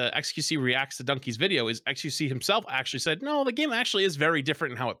the XQC reacts to Dunky's video is XQC himself actually said, no, the game actually is very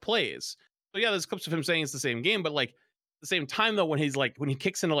different in how it plays. So yeah, there's clips of him saying it's the same game, but like at the same time though, when he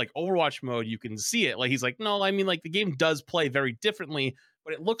kicks into like Overwatch mode, you can see it. Like he's like, no, I mean like the game does play very differently,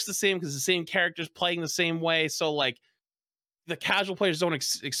 but it looks the same because the same characters playing the same way. So like, the casual players don't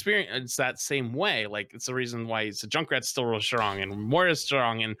experience that same way. Like it's the reason why Junkrat's still real strong and Moira's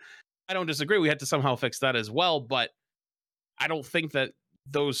strong, and I don't disagree. We had to somehow fix that as well, but I don't think that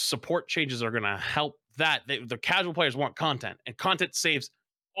those support changes are going to help that. The casual players want content, and content saves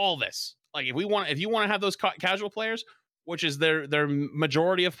all this. Like if you want to have those casual players, which is their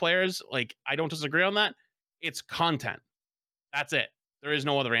majority of players, like I don't disagree on that. It's content. That's it. There is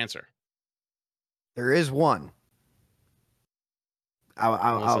no other answer. There is one.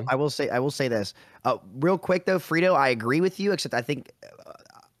 I will say this real quick though, Frito. I agree with you, except I think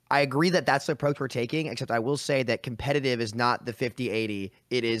I agree that that's the approach we're taking. Except I will say that competitive is not the 50-80.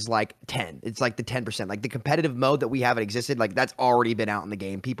 It is like 10. It's like the 10%. Like the competitive mode that we haven't existed. Like that's already been out in the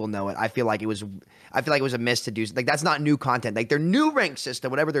game. People know it. I feel like it was a miss to do. Like that's not new content. Like their new rank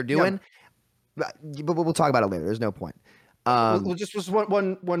system, whatever they're doing. Yeah. But we'll talk about it later. There's no point. Well, just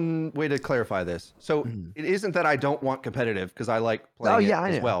one way to clarify this. So it isn't that I don't want competitive because I like playing it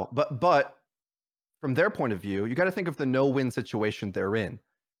as well. But from their point of view, you got to think of the no-win situation they're in.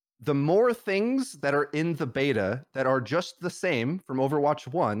 The more things that are in the beta that are just the same from Overwatch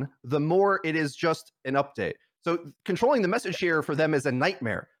 1, the more it is just an update. So controlling the message here for them is a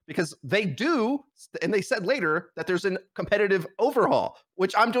nightmare because they do, and they said later that there's a competitive overhaul,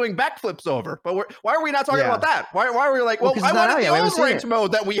 which I'm doing backflips over. But why are we not talking about that? Why are we like, well I wanted the old ranked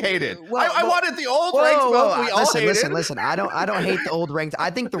mode that we hated. I wanted the old ranked mode we all hated. Listen. I don't hate the old ranked. I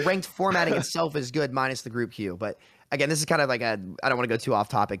think the ranked formatting itself is good, minus the group queue. But again, this is kind of like I don't want to go too off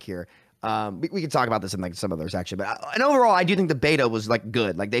topic here. We can talk about this in like some others actually, but and overall, I do think the beta was like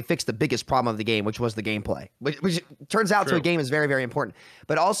good. Like they fixed the biggest problem of the game, which was the gameplay, which turns out to a game is very, very important.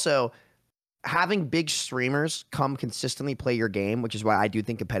 But also having big streamers come consistently play your game, which is why I do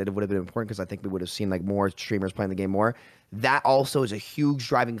think competitive would have been important because I think we would have seen like more streamers playing the game more. That also is a huge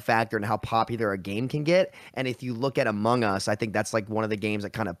driving factor in how popular a game can get. And if you look at Among Us, I think that's like one of the games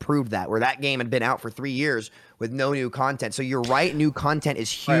that kind of proved that, where that game had been out for 3 years with no new content. So you're right, new content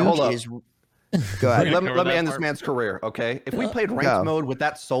is huge. Right, hold up. Go ahead. Let me end this man's career, okay? If we played ranked mode with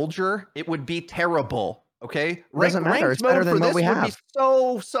that soldier, it would be terrible. Okay, doesn't matter. It's better than what we have.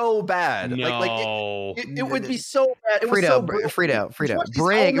 Would be so bad. No. It would be so bad. Frito.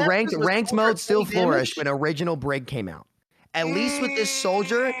 Brig ranked mode still flourished when original Brig came out. At least with this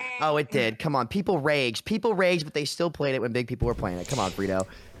soldier, it did. Come on, people raged, but they still played it when big people were playing it. Come on, Frito.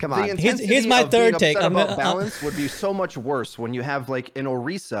 Come on. Here's my third take. Balance would be so much worse when you have like an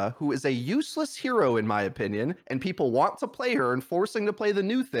Orisa, who is a useless hero in my opinion, and people want to play her and forcing to play the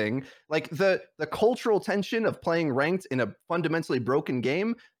new thing. Like the cultural tension of playing ranked in a fundamentally broken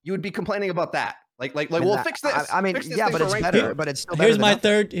game, you would be complaining about that. Like, we'll fix this. I mean, yeah, but it's better. But it's still better.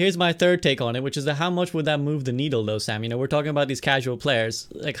 Here's my third take on it, which is that how much would that move the needle, though, Sam? We're talking about these casual players.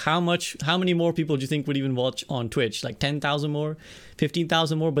 Like, how many more people do you think would even watch on Twitch? Like 10,000 more,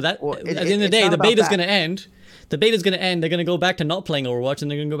 15,000 more. But at the end of the day, the beta's gonna end. The beta's gonna end. They're gonna go back to not playing Overwatch,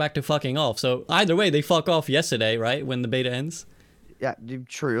 and they're gonna go back to fucking off. So either way, they fuck off yesterday, right? When the beta ends. Yeah,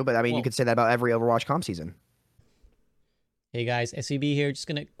 true. But I mean, you could say that about every Overwatch comp season. Hey guys, SVB here. Just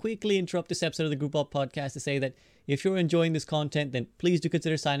gonna quickly interrupt this episode of the Group Up podcast to say that if you're enjoying this content, then please do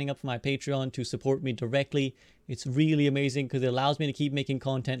consider signing up for my Patreon to support me directly. It's really amazing because it allows me to keep making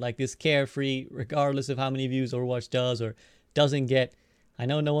content like this carefree, regardless of how many views Overwatch does or doesn't get. I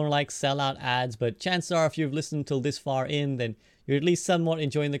know no one likes sellout ads, but chances are if you've listened till this far in, then you're at least somewhat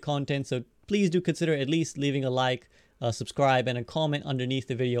enjoying the content. So please do consider at least leaving a like, subscribe, and a comment underneath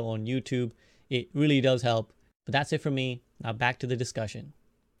the video on YouTube. It really does help. But that's it for me. Now back to the discussion.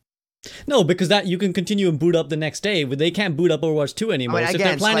 No, because that you can continue and boot up the next day, but they can't boot up Overwatch 2 anymore. I mean, so again,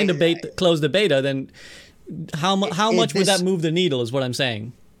 if they're planning like, to close the beta, then how much would that move the needle is what I'm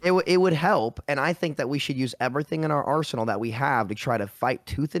saying. It would help, and I think that we should use everything in our arsenal that we have to try to fight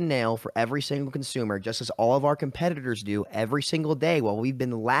tooth and nail for every single consumer, just as all of our competitors do every single day while we've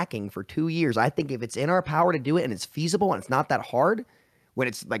been lacking for 2 years. I think if it's in our power to do it and it's feasible and it's not that hard, when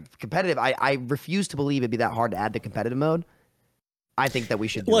it's like competitive, I refuse to believe it'd be that hard to add the competitive mode. I think that we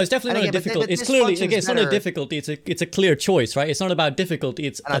should do Well, it. it's definitely And not again, difficult. but It's clearly, dysfunction's again, it's not a better. difficulty. It's a clear choice, right? It's not about difficulty.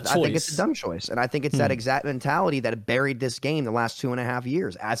 It's a And choice. I think it's a dumb choice. And I think it's that exact mentality that buried this game the last 2.5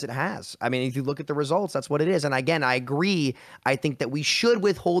 years, as it has. I mean, if you look at the results, that's what it is. And again, I agree. I think that we should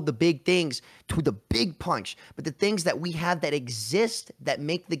withhold the big things to the big punch. But the things that we have that exist that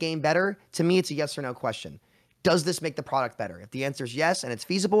make the game better, to me, it's a yes or no question. Does this make the product better? If the answer is yes, and it's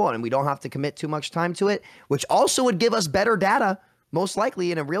feasible, and we don't have to commit too much time to it, which also would give us better data, most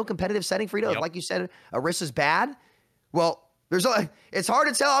likely in a real competitive setting, Frito. Yep. Like you said, Orisa's bad. Well, it's hard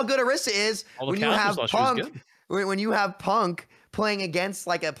to tell how good Orisa is when you have Punk. When you have Punk playing against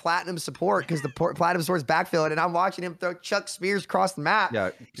like a platinum support because the platinum support's backfilled, and I'm watching him throw Chuck Spears across the map. Yeah,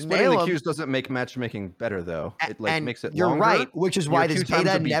 splitting the queues doesn't make matchmaking better though. It makes it you're longer. right, which is why Your this queue times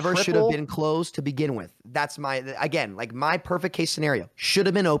beta would be never should triple. have been closed to begin with. That's my perfect case scenario. Should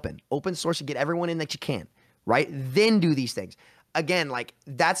have been open source, and get everyone in that you can, right? Then do these things. Again, like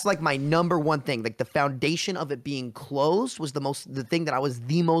that's like my number one thing. Like the foundation of it being closed was the thing that I was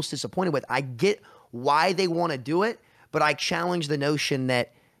the most disappointed with. I get why they want to do it, but I challenge the notion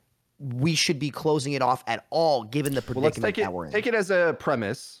that we should be closing it off at all, given the Well, let's predicament that we're in. take it as a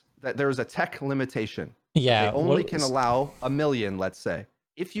premise that there is a tech limitation. Yeah, They only can allow 1 million, let's say.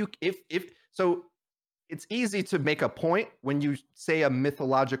 If so, it's easy to make a point when you say a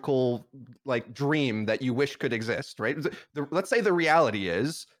mythological like dream that you wish could exist, right? Let's say the reality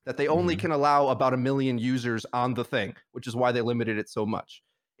is that they only can allow about 1 million users on the thing, which is why they limited it so much.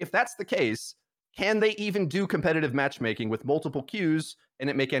 If that's the case, can they even do competitive matchmaking with multiple queues and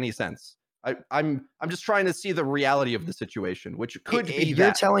it make any sense? I'm just trying to see the reality of the situation, which could be You're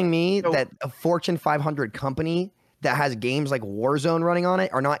that. telling me So- that a Fortune 500 company that has games like Warzone running on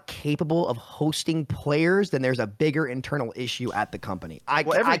it are not capable of hosting players, then there's a bigger internal issue at the company. I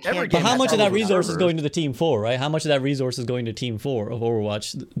Well, every can't game But get how has much of all that those resource is servers. going to the Team 4, right? How much of that resource is going to Team 4 of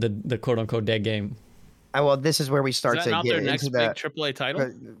Overwatch, the quote-unquote dead game? Well, this is where we Is start that to not get their next into big that. AAA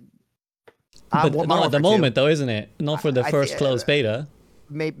title? But Modern not at the Warfare 2. moment, though, isn't it? Not for the I first thi- closed beta.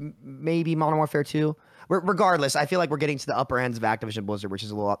 Maybe Modern Warfare 2. Regardless, I feel like we're getting to the upper ends of Activision Blizzard, which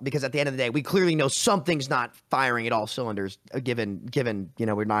is a little, because at the end of the day, we clearly know something's not firing at all cylinders. Given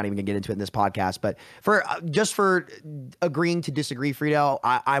we're not even gonna get into it in this podcast, but for agreeing to disagree, Frito,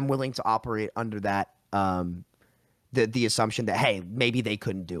 I'm willing to operate under that the assumption that hey, maybe they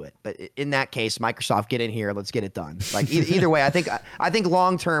couldn't do it, but in that case, Microsoft, get in here, let's get it done. Like either way, I think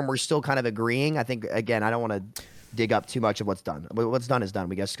long term we're still kind of agreeing. I think again, I don't want to dig up too much of what's done. But what's done is done.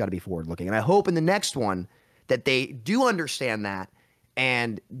 We just got to be forward looking. And I hope in the next one that they do understand that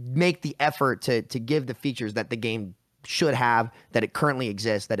and make the effort to give the features that the game should have, that it currently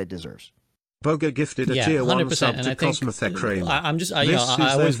exists, that it deserves. Boga gifted a Yeah, tier 1 100%. sub And to I think Cosmotech Kramer. I'm just, This is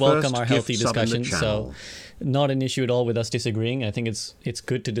I always their welcome first our healthy gift sub in the discussion. So channel. not an issue at all with us disagreeing. I think it's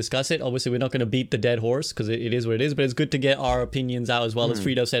good to discuss it. Obviously, we're not going to beat the dead horse because it is what it is, but it's good to get our opinions out as well. As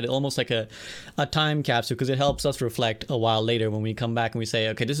Frito said, almost like a time capsule, because it helps us reflect a while later when we come back and we say,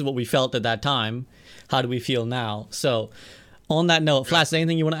 okay, this is what we felt at that time. How do we feel now? So on that note, Flash,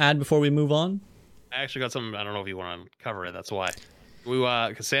 anything you want to add before we move on? I actually got something. I don't know if you want to cover it. That's why.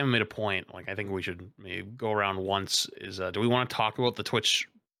 Because Sam made a point. Like I think we should maybe go around once. Do we want to talk about the Twitch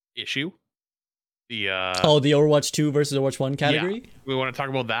issue? The The Overwatch 2 versus Overwatch 1 category? Yeah. We want to talk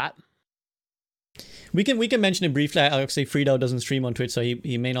about that. We can mention it briefly. Obviously, Frito doesn't stream on Twitch, so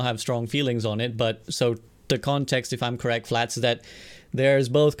he may not have strong feelings on it. But so the context, if I'm correct, Flats, is that there's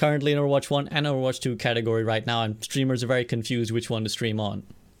both currently an Overwatch 1 and Overwatch 2 category right now, and streamers are very confused which one to stream on.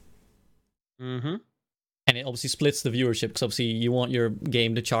 Mm-hmm. And it obviously splits the viewership, because obviously you want your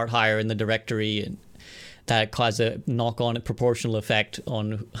game to chart higher in the directory, and that causes a knock-on proportional effect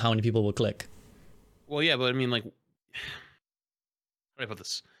on how many people will click. Well, yeah, but I mean, like, do I put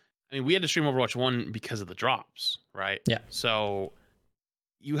this? I mean, we had to stream Overwatch 1 because of the drops, right? Yeah. So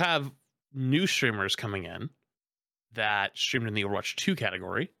you have new streamers coming in that streamed in the Overwatch 2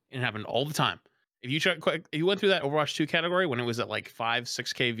 category, and it happened all the time. If you went through that Overwatch 2 category when it was at like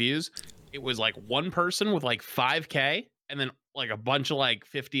 5-6K views, it was like one person with like 5K and then like a bunch of like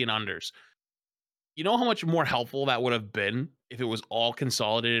 50 and unders. You know how much more helpful that would have been if it was all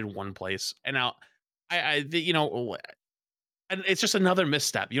consolidated in one place. And now and it's just another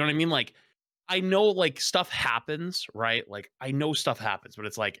misstep. You know what I mean? Like, I know like stuff happens, right? Like I know stuff happens, but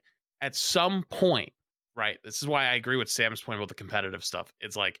it's like at some point, right? This is why I agree with Sam's point about the competitive stuff.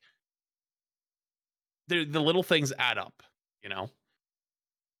 It's like the little things add up, you know?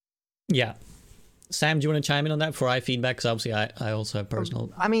 Yeah. Sam, do you want to chime in on that before I feedback? Because obviously I also have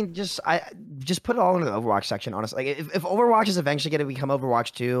personal. I mean, just put it all into the Overwatch section. Honestly, like if Overwatch is eventually going to become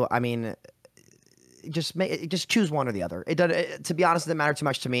Overwatch 2, I mean, just choose one or the other. It doesn't. To be honest, it doesn't matter too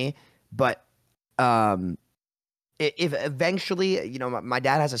much to me. But if eventually, you know, my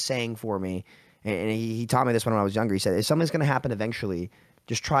dad has a saying for me, and he taught me this when I was younger. He said, if something's going to happen eventually,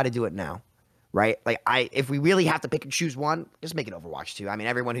 just try to do it now. Right? Like if we really have to pick and choose one, just make it Overwatch 2. I mean,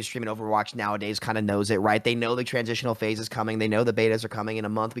 everyone who's streaming Overwatch nowadays kind of knows it, right? They know the transitional phase is coming. They know the betas are coming in a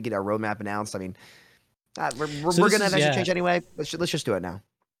month. We get our roadmap announced. I mean, we're going to eventually change anyway. Let's just do it now.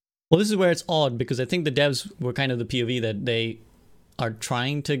 Well, this is where it's odd because I think the devs were kind of the POV that they are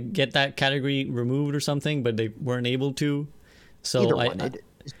trying to get that category removed or something, but they weren't able to. So either one.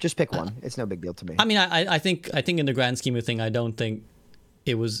 Just pick one. It's no big deal to me. I mean, I think in the grand scheme of thing, I don't think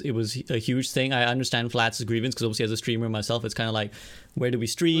it was a huge thing. I understand Flats' grievance because obviously as a streamer myself, it's kind of like, where do we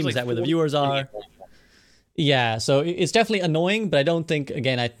stream? Is that where the viewers are? Yeah, so it's definitely annoying, but I don't think,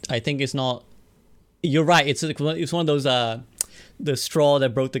 again, I think it's not. You're right. It's one of those the straw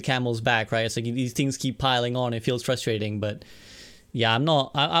that broke the camel's back, right? It's like these things keep piling on. It feels frustrating, but yeah,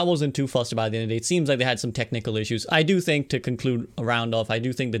 I wasn't too fussed about it at the end of the day. It seems like they had some technical issues. I do think, to conclude a round off, I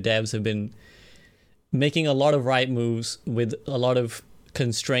do think the devs have been making a lot of right moves with a lot of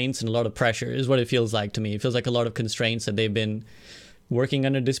constraints and a lot of pressure is what it feels like to me. It feels like a lot of constraints that they've been working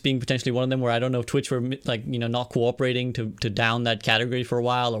under, this being potentially one of them, where I don't know if Twitch were like, you know, not cooperating to down that category for a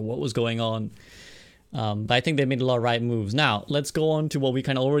while or what was going on. But I think they made a lot of right moves. Now, let's go on to what we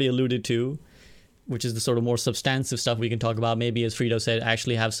kind of already alluded to, which is the sort of more substantive stuff we can talk about. Maybe, as Frito said,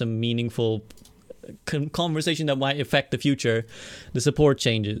 actually have some meaningful conversation that might affect the future, the support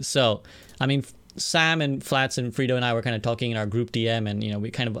changes. So, I mean, Sam and Flats and Frito and I were kind of talking in our group DM, and, you know, we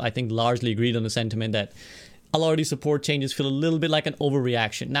kind of, I think, largely agreed on the sentiment that a lot of these support changes feel a little bit like an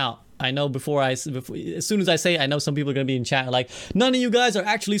overreaction. Now, I know as soon as I say it, I know some people are going to be in chat like, none of you guys are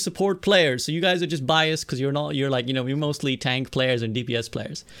actually support players, so you guys are just biased because you're like, you know, you're mostly tank players and DPS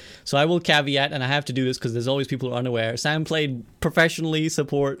players. So I will caveat, and I have to do this because there's always people who are unaware. Sam played professionally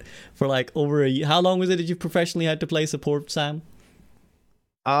support for like over a year. How long was it that you professionally had to play support, Sam?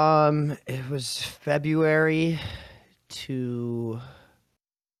 It was February to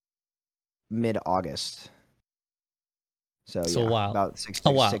mid-August. So yeah, wow. About 6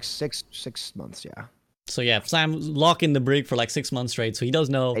 months, yeah. So yeah, Sam locking the brig for like 6 months straight, so he does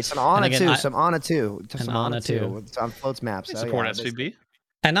know. It's an Ana too, some Ana too. An Ana too. It's on Floats maps. Support SVB.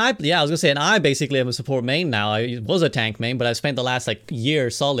 And I was gonna say, and I basically am a support main now. I was a tank main, but I've spent the last like year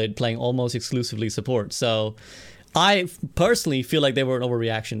solid playing almost exclusively support. So I personally feel like they were an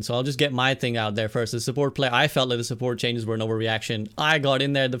overreaction. So I'll just get my thing out there first. The support player, I felt like the support changes were an overreaction. I got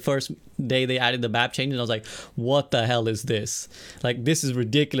in there the first day they added the BAP changes, and I was like, what the hell is this? Like, this is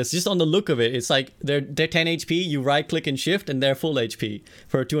ridiculous. Just on the look of it, it's like they're 10 HP, you right click and shift, and they're full HP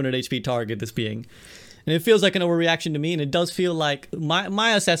for a 200 HP target, this being. And it feels like an overreaction to me, and it does feel like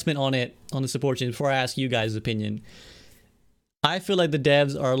my assessment on it, on the support change, before I ask you guys' opinion, I feel like the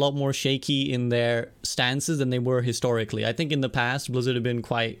devs are a lot more shaky in their stances than they were historically. I think in the past, Blizzard have been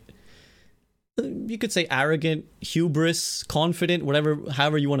quite, you could say, arrogant, hubris, confident,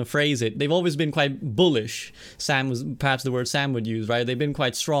 however you want to phrase it. They've always been quite bullish. Sam was perhaps the word Sam would use, right? They've been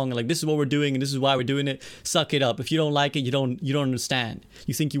quite strong, like, this is what we're doing and this is why we're doing it. Suck it up. If you don't like it, you don't understand.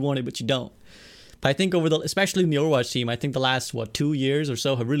 You think you want it, but you don't. But I think especially in the Overwatch team, I think the last, 2 years or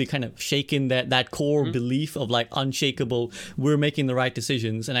so have really kind of shaken that core belief of like unshakable, we're making the right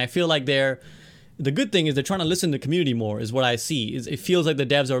decisions. And I feel like the good thing is they're trying to listen to the community more, is what I see. It feels like the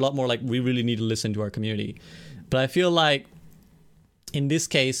devs are a lot more like, we really need to listen to our community. But I feel like in this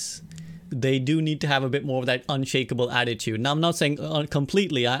case, they do need to have a bit more of that unshakable attitude. Now, I'm not saying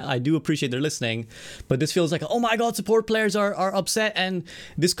completely, I do appreciate their listening, but this feels like, oh my god, support players are upset, and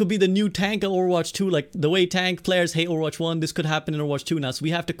this could be the new tank of Overwatch 2, like the way tank players hate Overwatch 1, this could happen in Overwatch 2 now, so we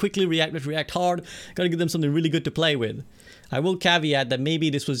have to quickly react hard, gotta give them something really good to play with. I will caveat that maybe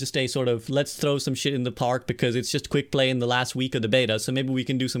this was just a sort of let's throw some shit in the park because it's just quick play in the last week of the beta. So maybe we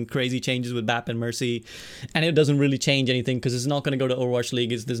can do some crazy changes with BAP and Mercy, and it doesn't really change anything because it's not going to go to Overwatch League.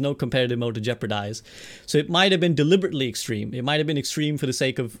 There's no competitive mode to jeopardize. So it might have been deliberately extreme. It might have been extreme for the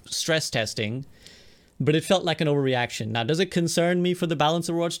sake of stress testing, but it felt like an overreaction. Now, does it concern me for the balance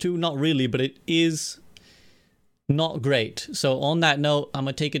of Overwatch 2? Not really, but it is not great. So on that note, I'm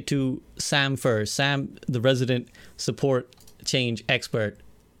going to take it to Sam first. Sam, the resident support change expert.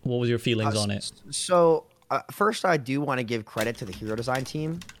 What was your feelings on it? So first, I do want to give credit to the hero design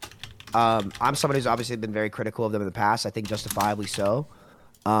team. I'm somebody who's obviously been very critical of them in the past. I think justifiably so.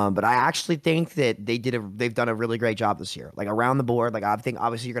 But I actually think that they've done a really great job this year, like around the board. Like I think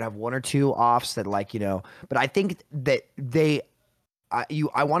obviously you're gonna have one or two offs that but I think that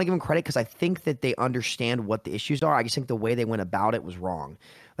I want to give them credit because I think that they understand what the issues are. I just think the way they went about it was wrong.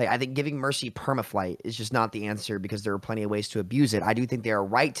 Like I think giving Mercy permaflight is just not the answer because there are plenty of ways to abuse it. I do think they are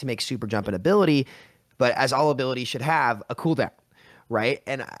right to make super jump an ability, but as all abilities should have a cooldown, right?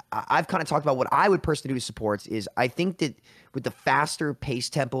 And I've kind of talked about what I would personally do with supports is I think that with the faster pace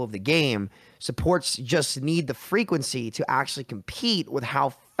tempo of the game, supports just need the frequency to actually compete with how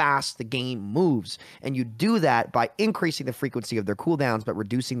fast the game moves. And you do that by increasing the frequency of their cooldowns, but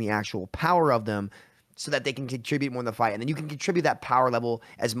reducing the actual power of them so that they can contribute more in the fight. And then you can contribute that power level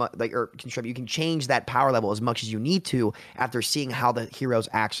as much, you can change that power level as much as you need to after seeing how the heroes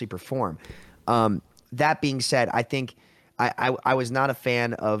actually perform. That being said, I think I was not a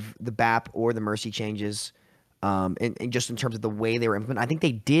fan of the BAP or the Mercy changes. And just in terms of the way they were implemented, I think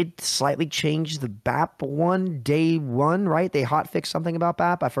they did slightly change the BAP day one, right? They hotfixed something about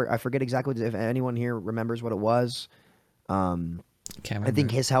BAP. I forget exactly if anyone here remembers what it was. I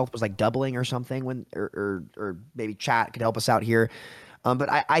think his health was like doubling or something or maybe chat could help us out here. But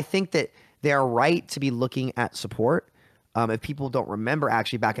I think that they are right to be looking at support. If people don't remember,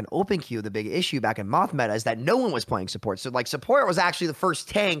 actually back in OpenQ, the big issue back in Moth meta is that no one was playing support. So like support was actually the first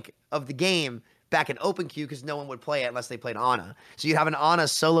tank of the game back in OpenQ because no one would play it unless they played Ana. So you'd have an Ana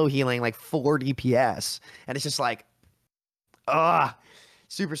solo healing like 4 DPS. And it's just like,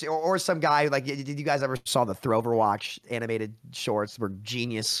 super. Or some guy, like, did you guys ever saw the Throverwatch animated shorts? Were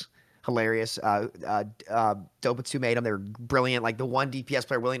genius, hilarious. Dopatsu made them. They were brilliant. Like the one DPS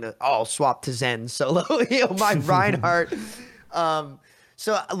player willing to swap to Zen solo heal my Reinhardt.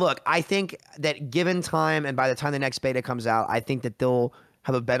 So look, I think that given time and by the time the next beta comes out, I think that they'll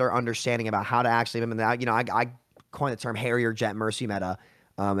have a better understanding about how to actually implement that. I coined the term Harrier Jet Mercy meta.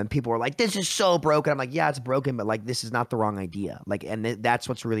 And people were like, this is so broken. I'm like, yeah, it's broken, but like, this is not the wrong idea. Like, and that's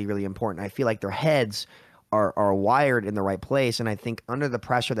what's really, really important. I feel like their heads are wired in the right place. And I think under the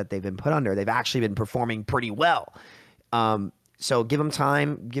pressure that they've been put under, they've actually been performing pretty well. So give them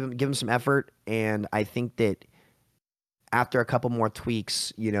time, give them some effort. And I think that after a couple more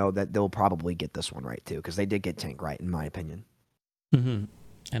tweaks, that they'll probably get this one right too. Cause they did get Tank right, in my opinion. Mm-hmm.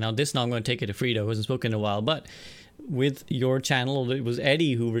 And now I'm going to take it to Frito, who hasn't spoken in a while, but with your channel, it was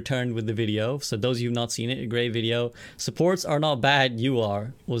Eddie who returned with the video. So those of you who've not seen it, a great video. Supports are not bad, you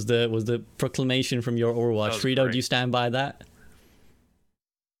are, was the proclamation from your Overwatch. Frito, great. Do you stand by that?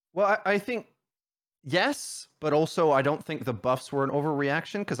 Well, I think yes, but also I don't think the buffs were an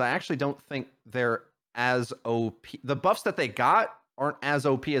overreaction because I actually don't think they're as OP. The buffs that they got aren't as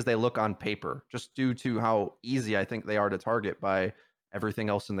OP as they look on paper, just due to how easy I think they are to target by everything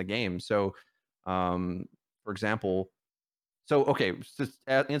else in the game. So, for example, okay, to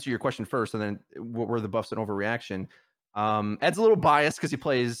answer your question first, and then what were the buffs and overreaction? Ed's a little biased because he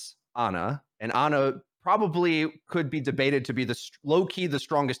plays Ana, and Ana probably could be debated to be low-key the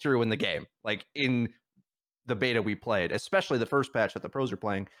strongest hero in the game, like in the beta we played, especially the first patch that the pros are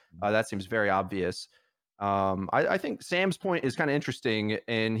playing. That seems very obvious. I think Sam's point is kind of interesting,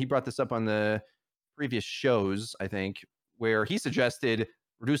 and he brought this up on the previous shows, I think, where he suggested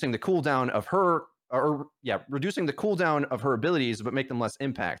reducing the cooldown of her, reducing the cooldown of her abilities, but make them less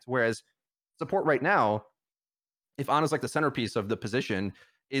impact. Whereas support right now, if Ana's like the centerpiece of the position,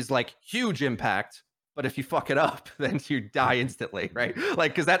 is like huge impact, but if you fuck it up, then you die instantly, right?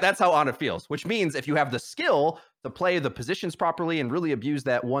 Like, because that's how Ana feels, which means if you have the skill to play the positions properly and really abuse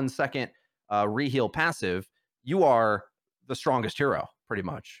that 1 second reheal passive, you are the strongest hero, pretty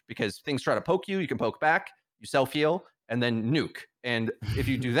much, because things try to poke you, you can poke back, you self-heal, and then nuke. And if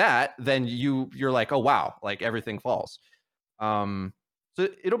you do that, then you're like, oh, wow, like everything falls. So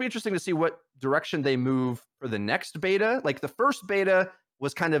it'll be interesting to see what direction they move for the next beta. Like the first beta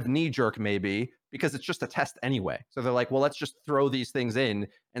was kind of knee-jerk maybe, because it's just a test anyway. So they're like, well, let's just throw these things in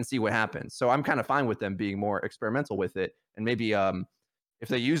and see what happens. So I'm kind of fine with them being more experimental with it. And maybe if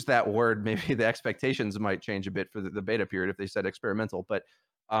they use that word, maybe the expectations might change a bit for the beta period if they said experimental, but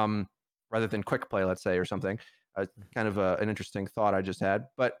rather than quick play, let's say, or something. Kind of an interesting thought I just had.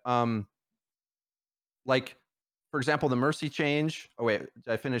 But like, for example, the Mercy change. Oh, wait,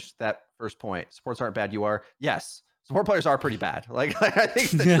 I finished that first point. Supports aren't bad, you are. Yes. Support players are pretty bad. Like, I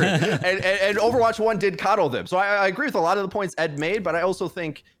think that's true. and Overwatch 1 did coddle them. So I agree with a lot of the points Ed made, but I also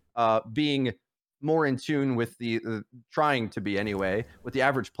think being more in tune with the trying to be anyway, with the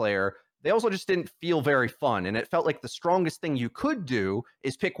average player, they also just didn't feel very fun. And it felt like the strongest thing you could do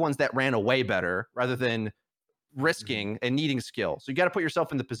is pick ones that ran away better rather than risking and needing skill. So you got to put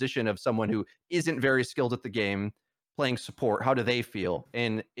yourself in the position of someone who isn't very skilled at the game playing support. How do they feel?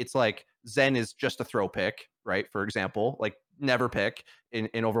 And it's like Zen is just a throw pick, right? For example, like never pick in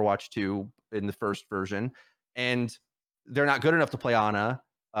Overwatch 2 in the first version. And they're not good enough to play Ana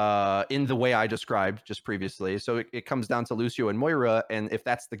in the way I described just previously. So it comes down to Lucio and Moira. And if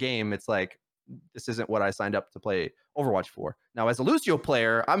that's the game, it's like, this isn't what I signed up to play Overwatch for. Now, as a Lucio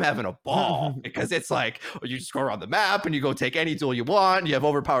player, I'm having a ball because it's like, you just go around the map and you go take any tool you want. You have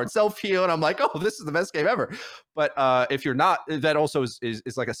overpowered self-heal. And I'm like, oh, this is the best game ever. But if you're not, that also is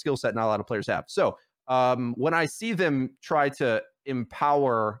like a skill set not a lot of players have. So when I see them try to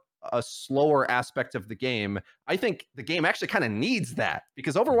empower a slower aspect of the game, I think the game actually kind of needs that,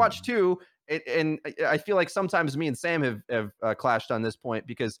 because Overwatch 2, and I feel like sometimes me and Sam have clashed on this point,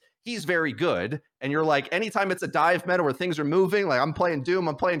 because he's very good, and you're like, anytime it's a dive meta where things are moving, like I'm playing Doom,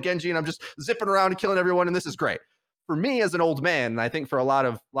 I'm playing Genji, and I'm just zipping around and killing everyone, and this is great. For me as an old man, and I think for a lot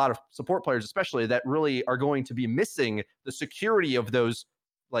of support players especially, that really are going to be missing the security of those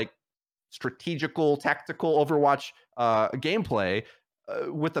like strategical, tactical Overwatch gameplay,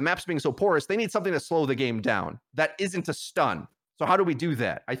 with the maps being so porous, they need something to slow the game down. That isn't a stun. So how do we do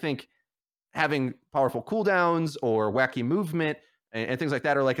that? I think having powerful cooldowns or wacky movement and things like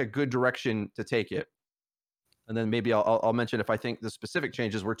that are like a good direction to take it. And then maybe I'll mention if I think the specific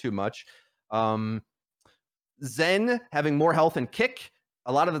changes were too much. Zen having more health and kick.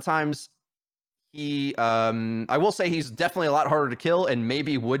 A lot of the times he, I will say he's definitely a lot harder to kill and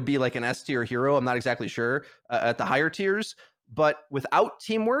maybe would be like an S tier hero. I'm not exactly sure at the higher tiers, but without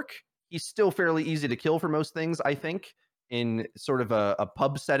teamwork, he's still fairly easy to kill for most things, I think, in sort of a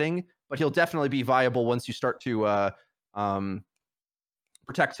pub setting. But he'll definitely be viable once you start to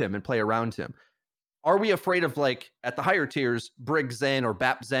protect him and play around him. Are we afraid of, like, at the higher tiers, Brig Zen or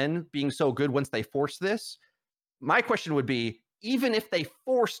Bap Zen being so good once they force this? My question would be, even if they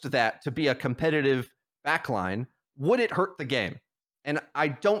forced that to be a competitive backline, would it hurt the game? And I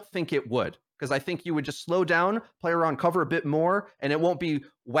don't think it would, because I think you would just slow down, play around cover a bit more, and it won't be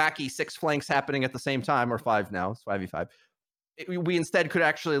wacky 6 flanks happening at the same time, or 5 now, it's 5v5. We instead could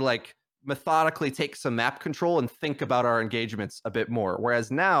actually, like, methodically take some map control and think about our engagements a bit more. Whereas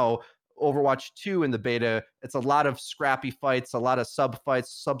now, Overwatch 2 in the beta, it's a lot of scrappy fights, a lot of sub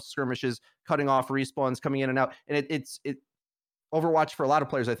fights, sub skirmishes, cutting off respawns, coming in and out. And it Overwatch, for a lot of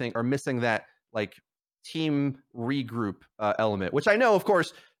players, I think, are missing that, like, team regroup element, which I know, of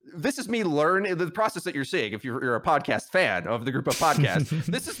course, this is me learning the process that you're seeing. If you're a podcast fan of the group of podcasts,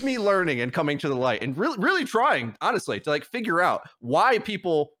 this is me learning and coming to the light and really trying, honestly, to like figure out why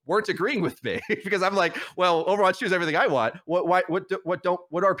people weren't agreeing with me. Because I'm like, well, Overwatch 2 is everything I want.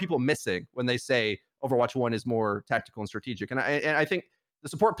 What are people missing when they say Overwatch 1 is more tactical and strategic? And I think the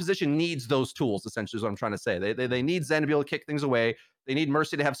support position needs those tools, essentially, is what I'm trying to say. They need Zen to be able to kick things away. They need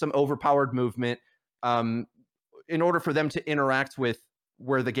Mercy to have some overpowered movement in order for them to interact with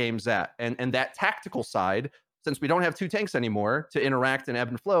where the game's at. And that tactical side, since we don't have 2 tanks anymore to interact and ebb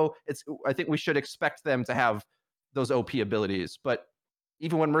and flow, I think we should expect them to have those OP abilities. But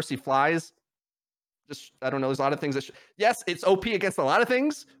even when Mercy flies, just, I don't know, there's a lot of things that yes, it's OP against a lot of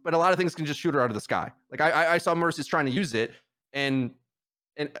things, but a lot of things can just shoot her out of the sky. Like I saw Mercy's trying to use it, and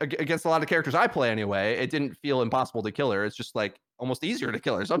against a lot of characters I play anyway, it didn't feel impossible to kill her. It's just like almost easier to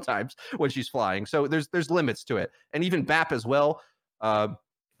kill her sometimes when she's flying. So there's limits to it. And even BAP as well,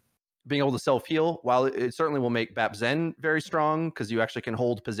 being able to self-heal, while it certainly will make BAP Zen very strong because you actually can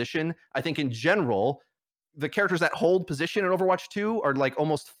hold position, I think in general, the characters that hold position in Overwatch 2 are like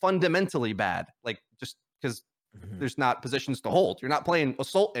almost fundamentally bad. Like, just because there's not positions to hold. You're not playing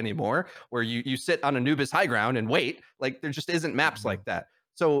Assault anymore, where you sit on Anubis high ground and wait. Like, there just isn't maps like that.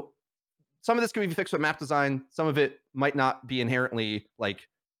 So some of this can be fixed with map design. Some of it might not be inherently like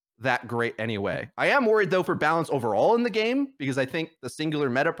that great anyway. I am worried though for balance overall in the game, because I think the singular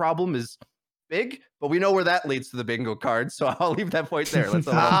meta problem is big, but we know where that leads to the bingo card, so I'll leave that point there. Let's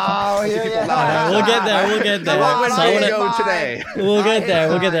Oh, let yeah, people yeah. know. Alright, we'll get there. We'll get there. What went So I wanna- bingo today? We'll get there.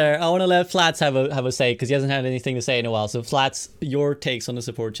 We'll get fine. there. I want to let Flats have a say because he hasn't had anything to say in a while. So Flats, your takes on the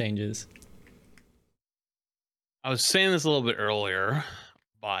support changes. I was saying this a little bit earlier,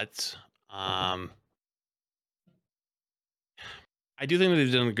 but I do think that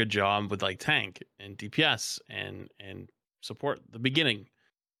they've done a good job with like tank and DPS and support at the beginning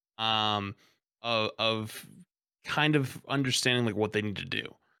of kind of understanding like what they need to do.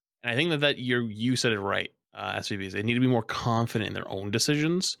 And I think that you said it right, SVBs. They need to be more confident in their own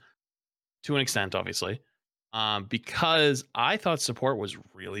decisions to an extent, obviously. Because I thought support was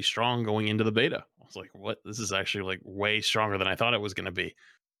really strong going into the beta. I was like, what? This is actually like way stronger than I thought it was going to be.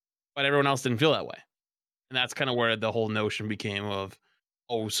 But everyone else didn't feel that way. And that's kind of where the whole notion became of,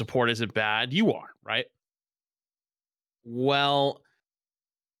 oh, support isn't bad. You are, right? Well,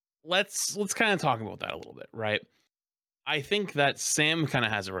 let's kind of talk about that a little bit, right? I think that Sam kind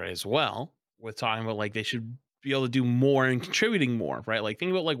of has it right as well with talking about like they should be able to do more and contributing more, right? Like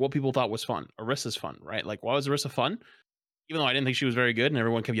think about like what people thought was fun. Orissa's fun, right? Like why was Orisa fun? Even though I didn't think she was very good and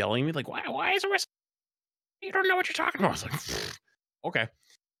everyone kept yelling at me like, why is Orisa? You don't know what you're talking about. I was like, okay.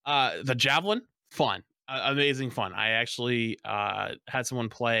 The Javelin, fun. Amazing fun. I actually had someone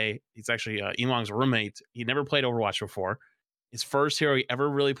play. He's actually Emong's roommate. He never played Overwatch before. His first hero he ever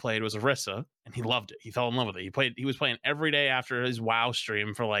really played was Orisa, and he loved it. He fell in love with it. He was playing every day after his WoW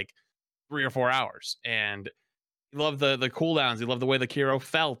stream for like 3 or 4 hours, and he loved the cooldowns. He loved the way the hero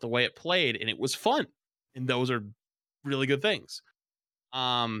felt, the way it played, and it was fun. And those are really good things.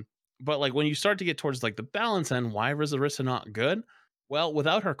 But like when you start to get towards like the balance end, why was Orisa not good? Well,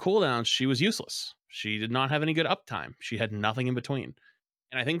 without her cooldowns, she was useless. She did not have any good uptime. She had nothing in between.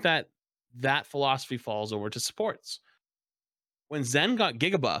 And I think that philosophy falls over to supports. When Zen got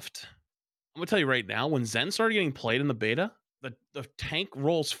gigabuffed, I'm going to tell you right now, when Zen started getting played in the beta, the tank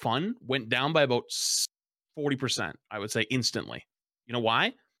rolls fun went down by about 40%, I would say instantly. You know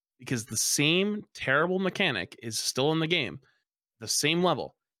why? Because the same terrible mechanic is still in the game, the same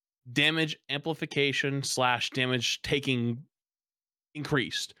level. Damage amplification / damage taking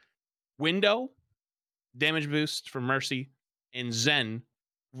increased. Window, damage boost from Mercy, and Zen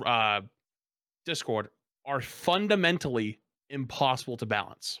Discord are fundamentally impossible to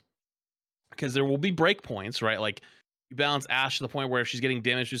balance. Because there will be breakpoints, right? Like you balance Ashe to the point where if she's getting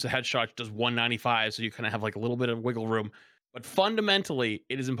damage boost, a headshot does 195, so you kind of have like a little bit of wiggle room. But fundamentally,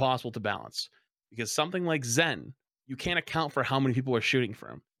 it is impossible to balance. Because something like Zen, you can't account for how many people are shooting for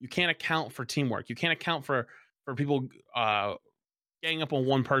him. You can't account for teamwork. You can't account for people ganging up on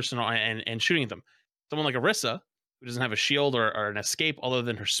one person and shooting at them. Someone like Orisa, who doesn't have a shield or an escape other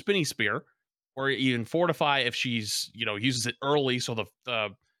than her spinny spear, or even fortify if she's uses it early, so the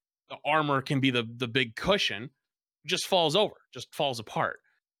armor can be the big cushion, just falls over, just falls apart,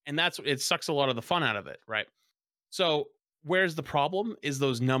 and it sucks a lot of the fun out of it, right? So where's the problem is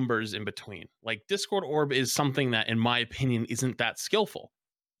those numbers in between. Like Discord Orb is something that, in my opinion, isn't that skillful.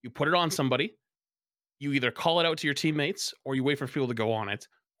 You put it on somebody, you either call it out to your teammates or you wait for people to go on it.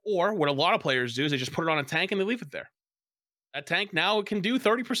 Or what a lot of players do is they just put it on a tank and they leave it there. That tank now can do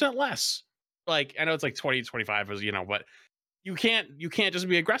 30% less. Like, I know it's like 20, 25, but you can't just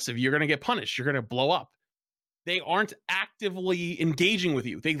be aggressive. You're going to get punished. You're going to blow up. They aren't actively engaging with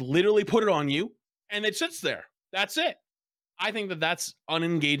you. They literally put it on you and it sits there. That's it. I think that that's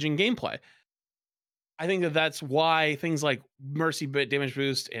unengaging gameplay. I think that that's why things like Mercy damage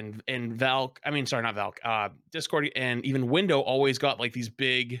boost and Valk, not Valk, Discord and even Window always got like these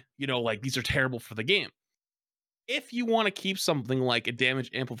big, like these are terrible for the game. If you want to keep something like a damage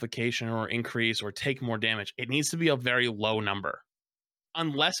amplification or increase or take more damage, it needs to be a very low number.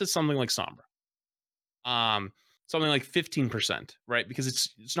 Unless it's something like Sombra. Something like 15%, right? Because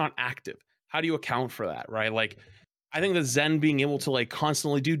it's not active. How do you account for that, right? Like, I think the Zen being able to like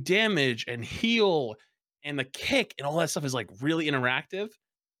constantly do damage and heal and the kick and all that stuff is like really interactive,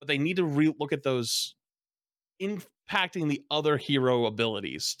 but they need to look at those impacting the other hero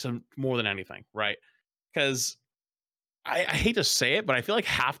abilities to more than anything, right? Because I hate to say it, but I feel like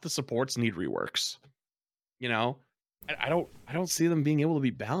half the supports need reworks. I don't see them being able to be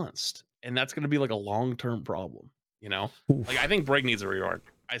balanced, and that's going to be like a long-term problem. Like I think Brig needs a rework.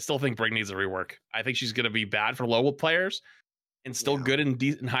 I still think Brig needs a rework. I think she's going to be bad for low players and still good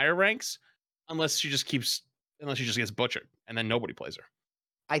in higher ranks, unless she just gets butchered and then nobody plays her.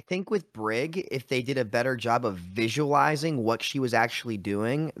 I think with Brig, if they did a better job of visualizing what she was actually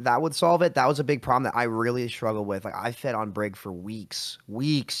doing, that would solve it. That was a big problem that I really struggled with. Like I fed on Brig for weeks,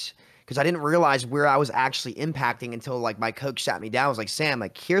 because because I didn't realize where I was actually impacting until like my coach sat me down. I was like, Sam,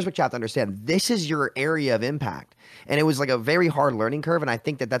 like, here's what you have to understand. This is your area of impact. And it was like a very hard learning curve. And I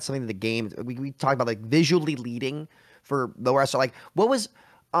think that that's something that the game, we talked about like visually leading for the rest. So like, what was,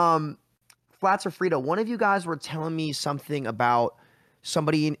 Flats or Frito, one of you guys were telling me something about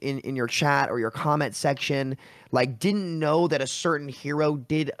somebody in your chat or your comment section, like, didn't know that a certain hero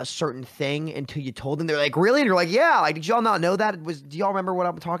did a certain thing until you told them. They're like, really? And you're like, yeah. Like, did y'all not know that? Do y'all remember what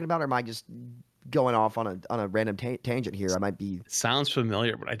I'm talking about? Or am I just going off on a random tangent here? I might be. Sounds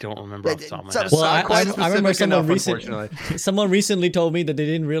familiar, but I don't remember off the top of my head. Well, I remember someone recently told me that they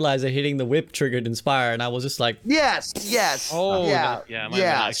didn't realize that hitting the whip triggered Inspire, and I was just like, yes. Oh,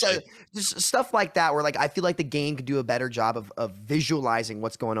 yeah. So just stuff like that, where like I feel like the game could do a better job of visualizing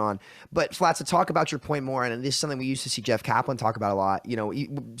what's going on. But Flats, to talk about your point more, and this is something we used to see Jeff Kaplan talk about a lot. You know,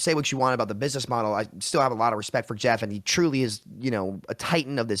 say what you want about the business model. I still have a lot of respect for Jeff, and he truly is, you know, a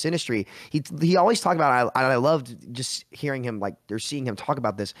titan of this industry. He always talked about, and I loved just hearing him, like, they're seeing him talk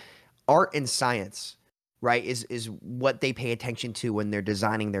about this. Art and science, right, is what they pay attention to when they're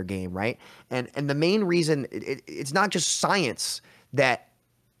designing their game, right? And the main reason, it's not just science that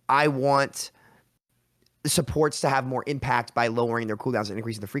I want the supports to have more impact by lowering their cooldowns and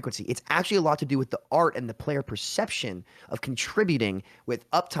increasing the frequency. It's actually a lot to do with the art and the player perception of contributing with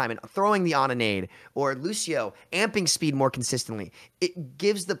uptime and throwing the on-a-nade, or Lucio amping speed more consistently. It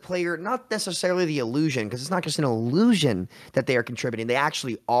gives the player not necessarily the illusion, because it's not just an illusion that they are contributing. They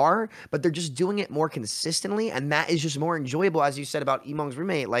actually are, but they're just doing it more consistently, and that is just more enjoyable, as you said about Emong's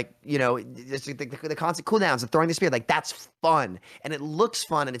roommate. Like, you know, it's the constant cooldowns, the throwing the spear, like, that's fun, and it looks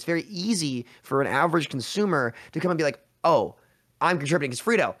fun, and it's very easy for an average consumer to come and be like, oh, I'm contributing. Because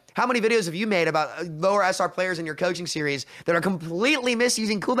Frito, how many videos have you made about lower SR players in your coaching series that are completely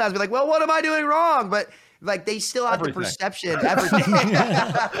misusing cooldowns? Be like, well, what am I doing wrong? But like, they still have the perception, everything.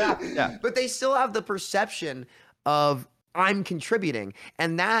 Yeah. But they still have the perception of, I'm contributing.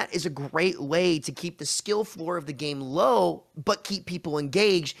 And that is a great way to keep the skill floor of the game low, but keep people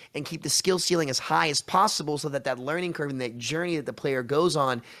engaged and keep the skill ceiling as high as possible, so that that learning curve and that journey that the player goes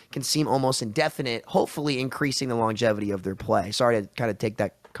on can seem almost indefinite, hopefully increasing the longevity of their play. Sorry to kind of take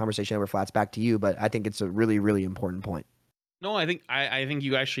that conversation over, Flats, back to you, but I think it's a really, really important point. No, I think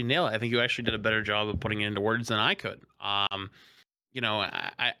you actually nail it. I think you actually did a better job of putting it into words than I could. You know,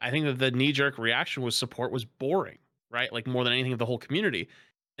 I think that the knee-jerk reaction was support was boring, right? Like, more than anything of the whole community.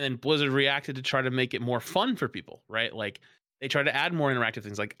 And then Blizzard reacted to try to make it more fun for people, right? Like, they tried to add more interactive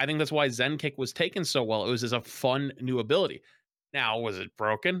things. Like, I think that's why Zen Kick was taken so well. It was as a fun new ability. Now, was it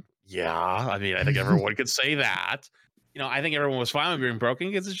broken? Yeah. I mean, I think everyone could say that. You know, I think everyone was fine with being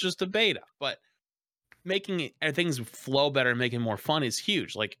broken because it's just a beta. But making things flow better and making it more fun is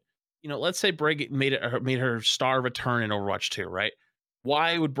huge. Like, you know, let's say Brig made her star return in Overwatch 2, right?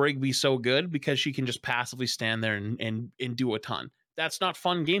 Why would Brig be so good? Because she can just passively stand there and do a ton. That's not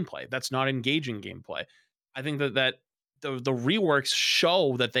fun gameplay. That's not engaging gameplay. I think that the reworks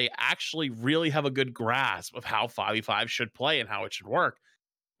show that they actually really have a good grasp of how 5v5 should play and how it should work.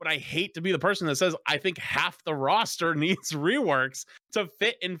 But I hate to be the person that says I think half the roster needs reworks to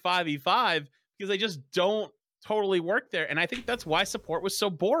fit in 5v5, because they just don't totally work there. And I think that's why support was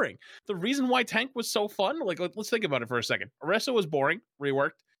so boring. The reason why tank was so fun, like, let's think about it for a second. Orisa was boring,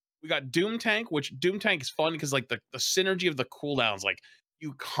 reworked. We got Doom Tank, which Doom Tank is fun because, like, the synergy of the cooldowns, like,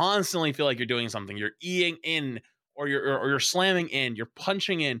 you constantly feel like you're doing something. You're Eing in, or you're slamming in, you're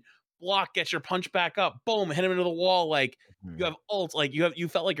punching in, block, gets your punch back up, boom, hit him into the wall. Like, you have ult, like, you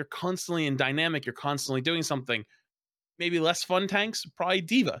felt like you're constantly in dynamic, you're constantly doing something. Maybe less fun tanks, probably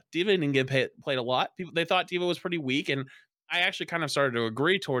D.Va. D.Va didn't get played a lot. People, they thought D.Va was pretty weak, and I actually kind of started to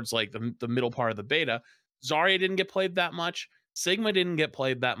agree towards, like, the middle part of the beta. Zarya didn't get played that much. Sigma didn't get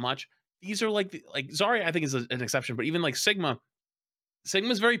played that much. These are like Zarya, I think, is an exception, but even like Sigma's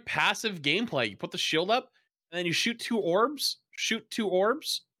very passive gameplay. You put the shield up, and then you shoot two orbs, throw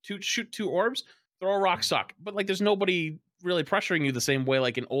a rock sock. But, like, there's nobody really pressuring you the same way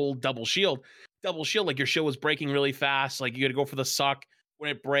like an old double shield. Like, your shield was breaking really fast. Like, you got to go for the suck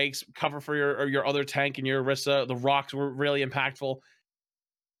when it breaks, cover for your other tank and your Orisa. The rocks were really impactful.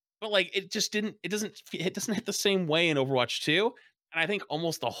 But, like, it doesn't hit the same way in Overwatch 2. And I think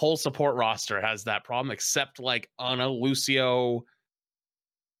almost the whole support roster has that problem, except, like, Ana, Lucio.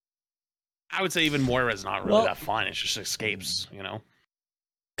 I would say even Moira is not really that fun. It just escapes, you know?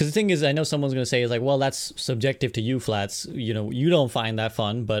 Because the thing is, I know someone's going to say, is like, well, that's subjective to you, Flats. You know, you don't find that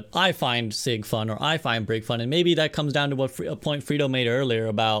fun, but I find Sig fun, or I find Brig fun. And maybe that comes down to what a point Frito made earlier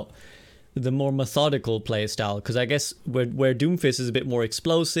about the more methodical play style, because I guess where Doomfist is a bit more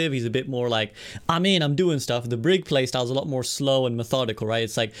explosive, he's a bit more like, I'm doing stuff. The Brig play style is a lot more slow and methodical, right?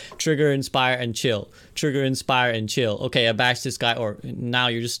 It's like trigger, inspire, and chill. Trigger, inspire, and chill. Okay, I bash this guy, or now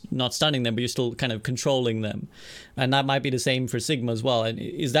you're just not stunning them, but you're still kind of controlling them. And that might be the same for Sigma as well. And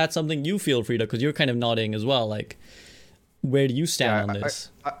is that something you feel, Frida? Because you're kind of nodding as well. Like, where do you stand on this?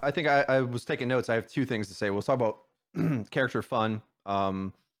 I think I was taking notes. I have two things to say. We'll talk about character fun.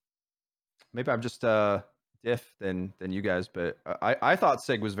 Maybe I'm just diff than you guys, but I thought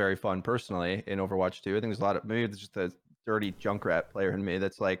Sig was very fun personally in Overwatch 2. I think there's a lot of, maybe it's just a dirty Junkrat player in me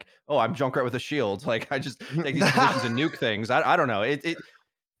that's like, oh, I'm Junkrat with a shield. Like I just take these positions and nuke things. I don't know.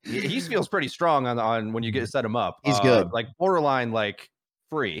 He feels pretty strong on when you get set him up. He's good. Like borderline, like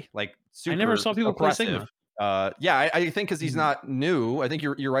free, like super. I never saw people play Sigma. Yeah, I think because he's not new. I think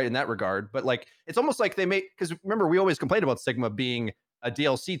you're right in that regard. But like, it's almost like they make, because remember we always complained about Sigma being a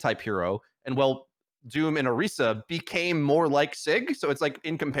DLC type hero, and well, Doom and Orisa became more like Sig. So it's like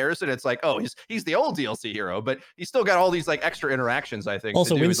in comparison, it's like, oh, he's the old DLC hero, but he's still got all these like extra interactions. I think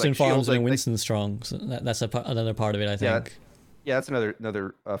also Winston like farms and Winston strong. So that's another part of it. I think. Yeah, that's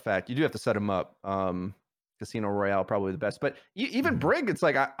another fact. You do have to set him up. Casino Royale probably the best, but even Brig, it's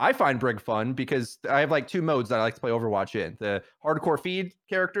like I find Brig fun because I have like two modes that I like to play Overwatch in: the hardcore feed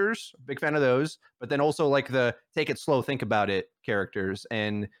characters, big fan of those, but then also like the take it slow, think about it characters.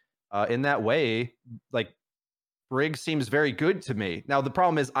 And in that way, like Brig seems very good to me. Now the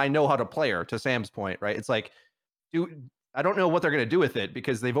problem is I know how to play her. To Sam's point, right? It's like, I don't know what they're going to do with it,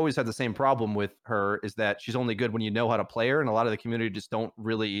 because they've always had the same problem with her, is that she's only good when you know how to play her, and a lot of the community just don't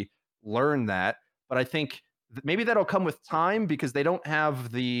really learn that. But I think maybe that'll come with time, because they don't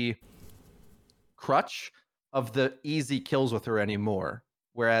have the crutch of the easy kills with her anymore.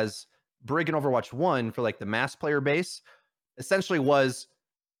 Whereas Brig in Overwatch 1, for like the mass player base, essentially was,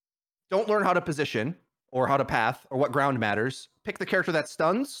 don't learn how to position or how to path or what ground matters. Pick the character that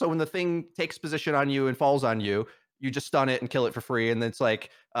stuns, so when the thing takes position on you and falls on you, you just stun it and kill it for free, and then it's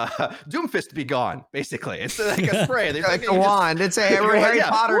like Doomfist be gone. Basically, it's like a spray. They like a wand. It's a Harry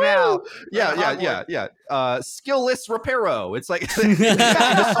Potter now. Yeah. Skillless Reparo. It's like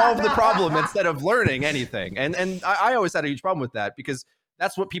to solve the problem instead of learning anything. And I always had a huge problem with that, because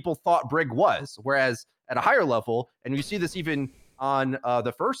that's what people thought Brig was. Whereas at a higher level, and you see this even on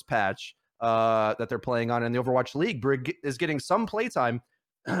the first patch that they're playing on in the Overwatch League, Brig is getting some playtime.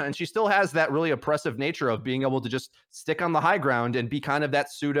 And she still has that really oppressive nature of being able to just stick on the high ground and be kind of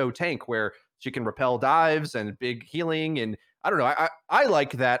that pseudo tank where she can repel dives and big healing. And I don't know, I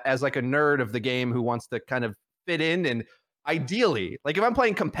like that as like a nerd of the game who wants to kind of fit in. And ideally, like if I'm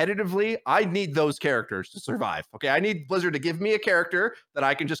playing competitively, I need those characters to survive. Okay, I need Blizzard to give me a character that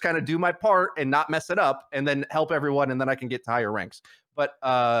I can just kind of do my part and not mess it up, and then help everyone, and then I can get to higher ranks. But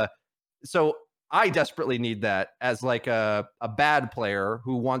so I desperately need that as like a bad player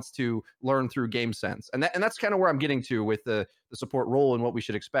who wants to learn through game sense. And that's kind of where I'm getting to with the support role and what we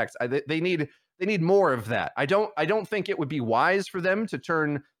should expect. They need more of that. I don't think it would be wise for them to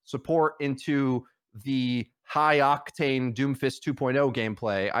turn support into the high octane Doomfist 2.0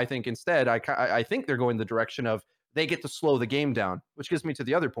 gameplay. I think instead, I think they're going the direction of they get to slow the game down, which gives me to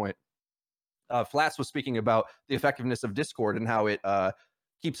the other point. Flats was speaking about the effectiveness of Discord and how it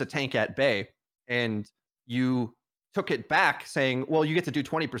keeps a tank at bay. And you took it back saying, well, you get to do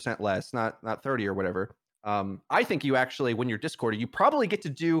 20% less, not 30 or whatever. I think you actually, when you're Discorded, you probably get to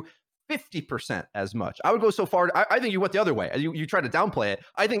do 50% as much. I would go so far. I think you went the other way. You try to downplay it.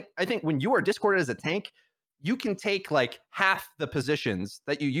 I think when you are Discorded as a tank, you can take like half the positions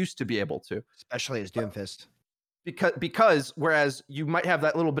that you used to be able to. Especially as Doomfist. Because whereas you might have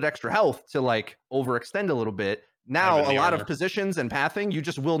that little bit extra health to like overextend a little bit, now a lot of positions and pathing, you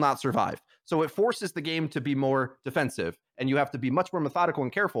just will not survive. So it forces the game to be more defensive, and you have to be much more methodical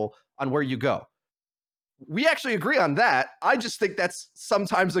and careful on where you go. We actually agree on that. I just think that's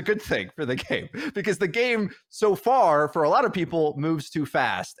sometimes a good thing for the game, because the game so far for a lot of people moves too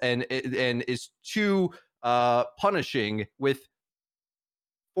fast and is too punishing with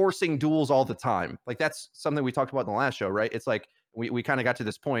forcing duels all the time. Like that's something we talked about in the last show, right? It's like we kind of got to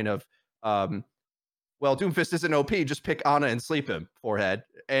this point of well, Doomfist isn't OP, just pick Ana and sleep him, forehead.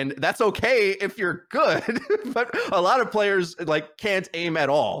 And that's okay if you're good, but a lot of players like can't aim at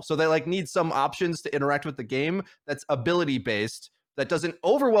all. So they like need some options to interact with the game that's ability based, that doesn't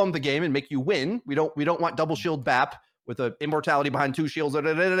overwhelm the game and make you win. We don't want double shield BAP with an immortality behind two shields.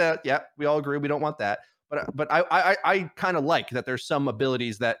 Yeah, we all agree we don't want that. But I kind of like that there's some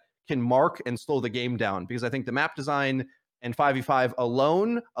abilities that can mark and slow the game down, because I think the map design and 5v5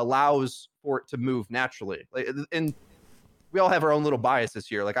 alone allows for it to move naturally. And we all have our own little biases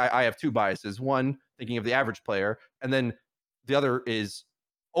here. Like I have two biases. One, thinking of the average player, and then the other is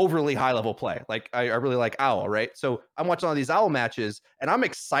overly high level play. Like I really like Owl, right? So I'm watching all these Owl matches and I'm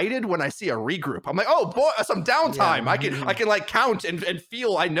excited when I see a regroup. I'm like, oh boy, some downtime. Yeah. I can like count and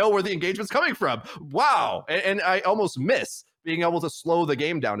feel I know where the engagement's coming from. Wow. And I almost miss being able to slow the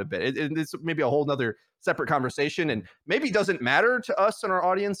game down a bit. It's maybe a whole nother separate conversation, and maybe doesn't matter to us and our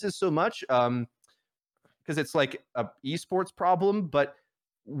audiences so much. Because it's like a esports problem, but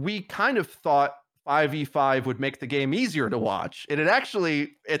we kind of thought 5v5 would make the game easier to watch. And it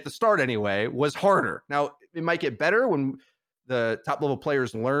actually, at the start anyway, was harder. Now, it might get better when the top level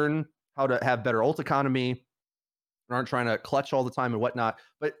players learn how to have better ult economy and aren't trying to clutch all the time and whatnot.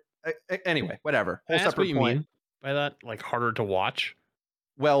 But anyway, whatever. Whole separate what you point. mean by that? Like harder to watch?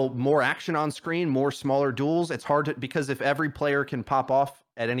 Well, more action on screen, more smaller duels. It's hard to, because if every player can pop off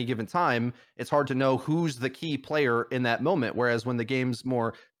at any given time, it's hard to know who's the key player in that moment. Whereas when the game's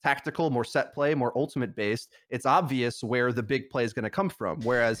more tactical, more set play, more ultimate based, it's obvious where the big play is going to come from.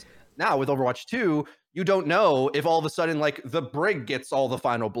 Whereas now with Overwatch 2, you don't know if all of a sudden like the Brig gets all the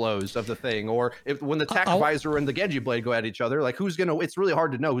final blows of the thing, or if when the Tac Visor and the Genji Blade go at each other, like who's gonna, it's really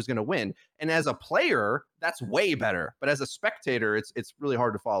hard to know who's gonna win. And as a player, that's way better. But as a spectator, it's really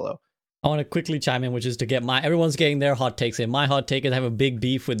hard to follow. I want to quickly chime in, which is to get everyone's getting their hot takes in. My hot take is I have a big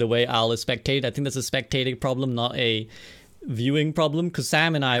beef with the way Owl is spectated. I think that's a spectating problem, not a viewing problem, because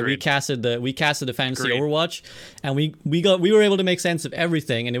Sam and I we casted the fantasy Overwatch, and we were able to make sense of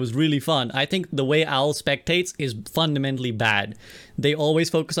everything, and it was really fun. I think the way Owl spectates is fundamentally bad. They always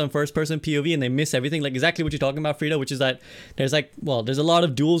focus on first person POV and they miss everything, like exactly what you're talking about, Frida, which is that there's a lot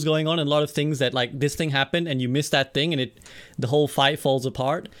of duels going on and a lot of things that like this thing happened and you miss that thing and the whole fight falls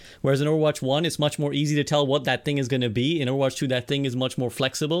apart. Whereas in Overwatch 1 it's much more easy to tell what that thing is going to be. In Overwatch 2 that thing is much more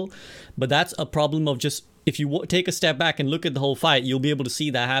flexible, but that's a problem of just, if you take a step back and look at the whole fight, you'll be able to see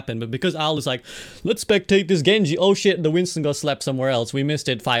that happen. But because Owl is like, let's spectate this Genji, oh shit, the Winston got slept somewhere else, we missed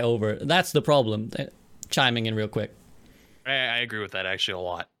it, fight over. That's the problem. Chiming in real quick. I agree with that actually a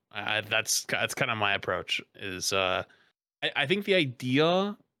lot. That's kind of my approach. Is I think the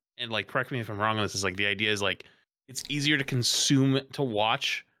idea, and like correct me if I'm wrong on this, is like the idea is like it's easier to consume to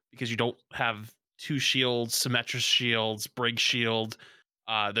watch because you don't have two shields, Symmetra shields, Brig shield.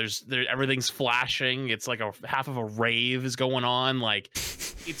 Everything's flashing. It's like half of a rave is going on. Like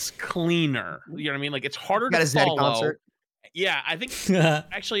it's cleaner. You know what I mean? Like it's harder to follow. Concert. Yeah, I think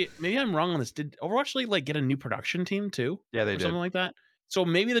actually maybe I'm wrong on this. Did Overwatch like get a new production team too? Yeah, they did something like that. So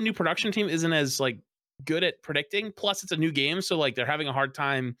maybe the new production team isn't as like good at predicting. Plus, it's a new game, so like they're having a hard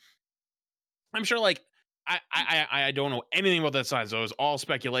time. I'm sure like I don't know anything about that side, so it was all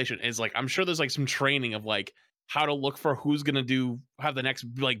speculation. Is like I'm sure there's like some training of like how to look for who's gonna have the next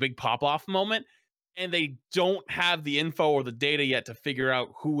like big pop off moment, and they don't have the info or the data yet to figure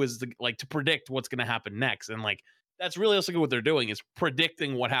out who is to predict what's gonna happen next, and like. That's realistically what they're doing is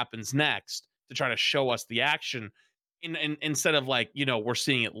predicting what happens next to try to show us the action instead of like, we're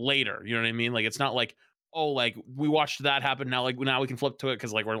seeing it later. You know what I mean? Like, it's not like, oh, like we watched that happen. Now, like now we can flip to it.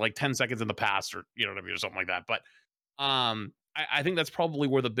 Cause like, we're like 10 seconds in the past or you know what I mean? Or something like that. But, I think that's probably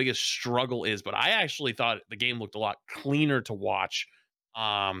where the biggest struggle is, but I actually thought the game looked a lot cleaner to watch,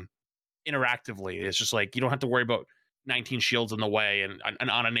 interactively. It's just like, you don't have to worry about 19 shields in the way and an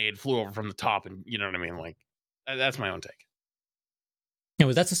Onanade flew over from the top and you know what I mean? Like, that's my own take.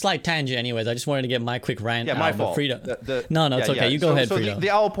 Anyways, that's a slight tangent. Anyways, I just wanted to get my quick rant. Yeah, my fault. Frida. No, it's okay. You go ahead, Frida. The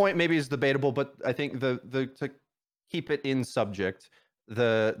Owl point maybe is debatable, but I think the to keep it in subject,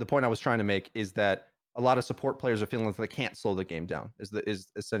 the point I was trying to make is that a lot of support players are feeling like they can't slow the game down. Is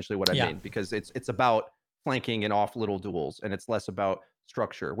essentially what I mean, because it's about flanking and off little duels, and it's less about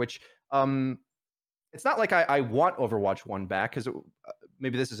structure. Which it's not like I want Overwatch 1 back, because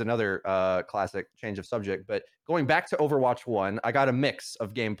maybe this is another classic change of subject, but going back to Overwatch 1, I got a mix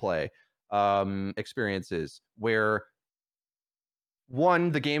of gameplay experiences where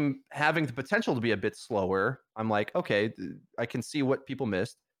one, the game having the potential to be a bit slower, I'm like, okay, I can see what people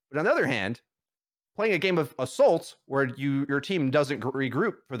missed. But on the other hand, playing a game of Assault where your team doesn't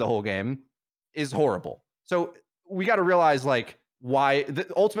regroup for the whole game is horrible. So we got to realize like, why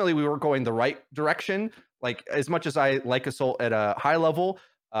ultimately we were going the right direction. Like as much as I like Assault at a high level,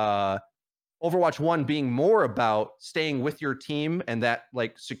 Overwatch 1 being more about staying with your team and that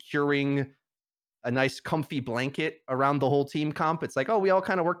like securing a nice comfy blanket around the whole team comp. It's like, oh, we all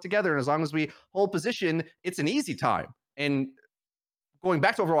kind of work together, and as long as we hold position, it's an easy time. And going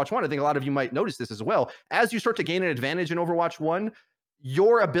back to Overwatch 1, I think a lot of you might notice this as well. As you start to gain an advantage in Overwatch 1,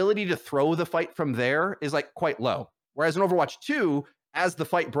 your ability to throw the fight from there is like quite low. Whereas in Overwatch 2, as the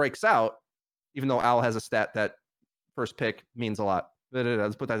fight breaks out, even though Al has a stat that first pick means a lot.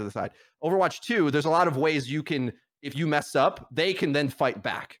 Let's put that to the side. Overwatch 2, there's a lot of ways you can, if you mess up, they can then fight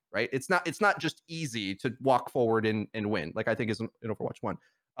back, right? It's not just easy to walk forward and win, like I think is in Overwatch 1.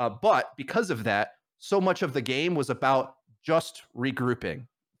 But because of that, so much of the game was about just regrouping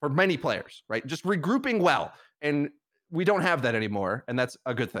for many players, right? Just regrouping well. And we don't have that anymore, and that's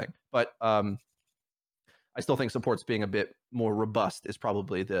a good thing. But I still think supports being a bit more robust is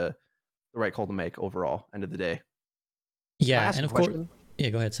probably the right call to make overall, end of the day. Yeah, and of course... Yeah,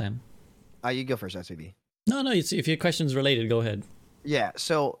 go ahead, Sam. You go first, SVB. No, if your question's related, go ahead. Yeah,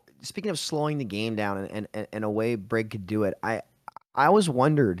 so speaking of slowing the game down and a way Brig could do it, I always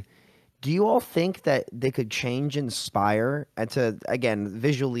wondered, do you all think that they could change Inspire and to, again,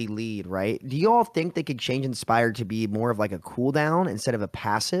 visually lead, right? Do you all think they could change Inspire to be more of like a cooldown instead of a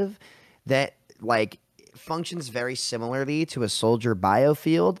passive that like functions very similarly to a soldier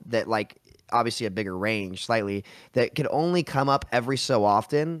biofield that like obviously a bigger range slightly that could only come up every so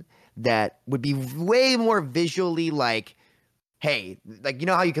often that would be way more visually like, hey, like, you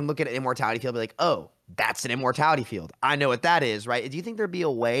know how you can look at an immortality field and be like, oh, that's an immortality field. I know what that is, right? Do you think there'd be a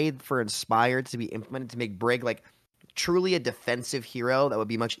way for Inspired to be implemented to make Brig like truly a defensive hero that would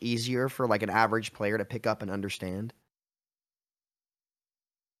be much easier for like an average player to pick up and understand?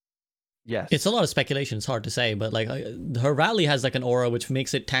 Yes. It's a lot of speculation. It's hard to say, but like her rally has like an aura which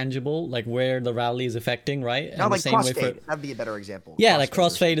makes it tangible, like where the rally is affecting, right? Not like Crossfade. That'd be a better example. Yeah, like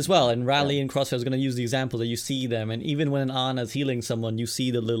Crossfade as well. And Rally and Crossfade, I was going to use the example that you see them. And even when Ana's healing someone, you see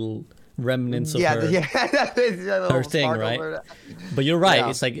the little remnants of her thing, right? But you're right. Yeah.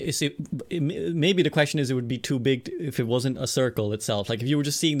 It's like maybe the question is it would be too big if it wasn't a circle itself. Like if you were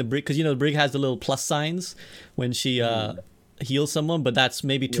just seeing the Brig, because the Brig has the little plus signs when she heal someone, but that's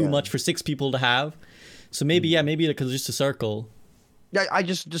maybe too much for 6 people to have. So maybe maybe because it's just a circle. Yeah, I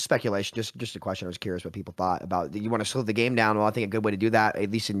just speculation, just a question. I was curious what people thought about. You want to slow the game down? Well, I think a good way to do that,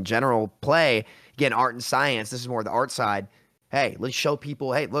 at least in general play, again, art and science. This is more the art side. Hey, let's show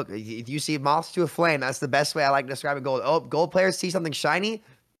people. Hey, look, if you see moths to a flame, that's the best way I like describing gold. Oh, gold players see something shiny,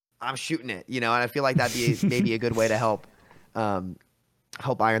 I'm shooting it. And I feel like that'd be maybe a good way to help iron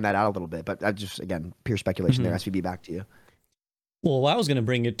that out a little bit. But I just again pure speculation there. SVB, back to you. Well, what I was going to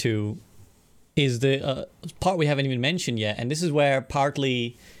bring it to is the part we haven't even mentioned yet, and this is where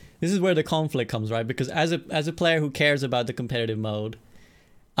the conflict comes, right? Because as a player who cares about the competitive mode,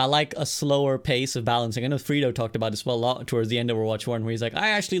 I like a slower pace of balancing. I know Frito talked about this a lot towards the end of Overwatch 1, where he's like, I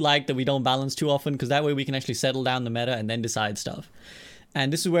actually like that we don't balance too often, because that way we can actually settle down the meta and then decide stuff.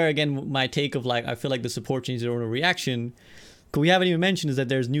 And this is where, again, my take of like, I feel like the support changes their own reaction, because we haven't even mentioned is that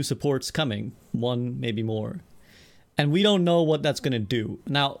there's new supports coming, 1, maybe more. And we don't know what that's going to do.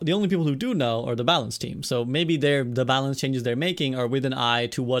 Now, the only people who do know are the balance team. So maybe the balance changes they're making are with an eye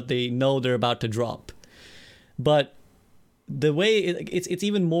to what they know they're about to drop. But the way it's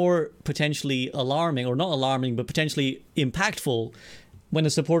even more potentially alarming, or not alarming, but potentially impactful when a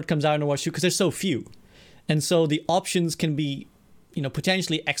support comes out in Overwatch 2, because there's so few. And so the options can be,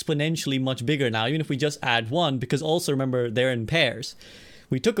 potentially exponentially much bigger now, even if we just add 1, because also remember, they're in pairs.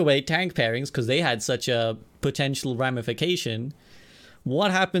 We took away tank pairings because they had such a potential ramification. What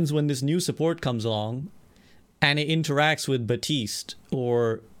happens when this new support comes along and it interacts with Baptiste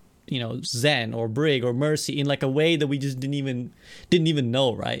or Zen or Brig or Mercy in like a way that we just didn't even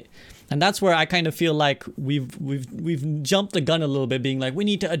know, right? And that's where I kind of feel like we've jumped the gun a little bit, being like, we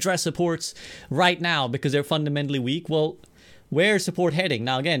need to address supports right now because they're fundamentally weak. Well, where's support heading?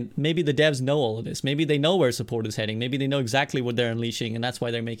 Now, again, maybe the devs know all of this. Maybe they know where support is heading. Maybe they know exactly what they're unleashing, and that's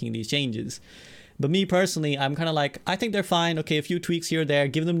why they're making these changes. But me personally, I'm kind of like, I think they're fine. Okay, a few tweaks here or there.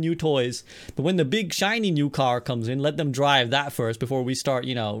 Give them new toys. But when the big shiny new car comes in, let them drive that first before we start,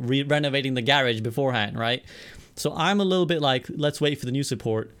 renovating the garage beforehand, right? So I'm a little bit like, let's wait for the new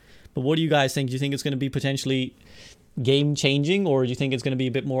support. But what do you guys think? Do you think it's going to be potentially game-changing, or do you think it's going to be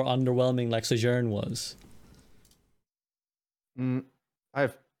a bit more underwhelming like Sojourn was? I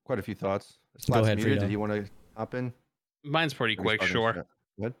have quite a few thoughts. Go ahead, Frito. Did you want to hop in? Mine's pretty quick, sure.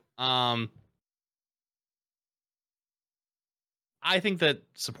 Good. I think that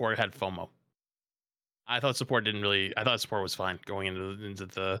support had FOMO. I thought support was fine going into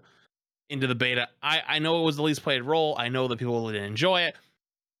the beta. I know it was the least played role. I know that people didn't enjoy it,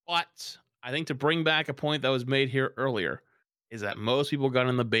 but I think to bring back a point that was made here earlier is that most people got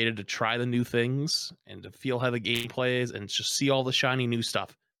in the beta to try the new things and to feel how the game plays and just see all the shiny new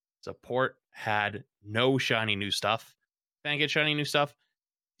stuff. Support had no shiny new stuff. Can't get shiny new stuff.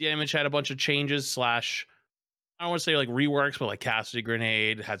 The image had a bunch of changes / I don't want to say like reworks, but like Cassidy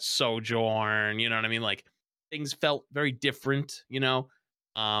Grenade had Sojourn, you know what I mean? Like things felt very different,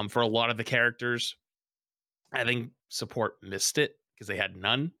 for a lot of the characters. I think support missed it because they had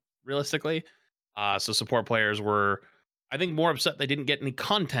none realistically. So support players were, I think, more upset they didn't get any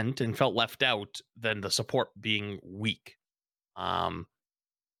content and felt left out than the support being weak.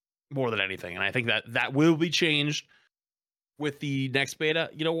 More than anything. And I think that will be changed with the next beta.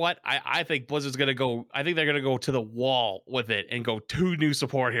 You know what? I think Blizzard's going to go, I think they're going to go to the wall with it and go 2 new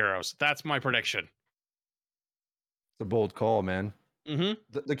support heroes. That's my prediction. It's a bold call, man.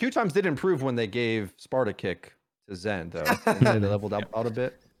 Mm-hmm. The queue times did improve when they gave Sparta Kick to Zen, though. They leveled up out a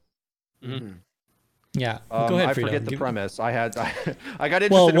bit. Mm-hmm. Yeah, go ahead. I Frito. forget the premise. I got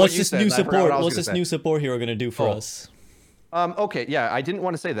interested Well, in what's what you this said, new and I forgot what support? I was What's gonna this say. new support hero going to do for us? Okay, yeah, I didn't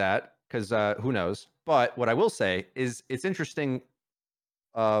want to say that because who knows? But what I will say is it's interesting.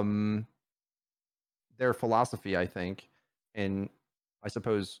 Their philosophy, I think, and I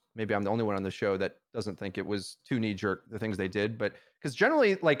suppose maybe I'm the only one on the show that doesn't think it was too knee-jerk the things they did, but because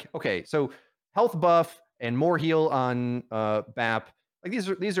generally, like, okay, so health buff and more heal on BAP, like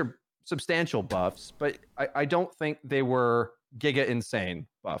these are substantial buffs, but I don't think they were giga insane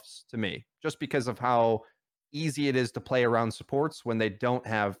buffs to me, just because of how easy it is to play around supports when they don't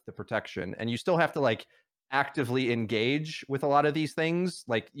have the protection, and you still have to like actively engage with a lot of these things.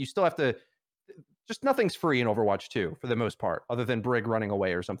 Like you still have to, just nothing's free in Overwatch 2 for the most part, other than Brig running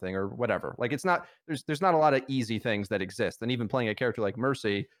away or something or whatever. Like it's not, there's not a lot of easy things that exist, and even playing a character like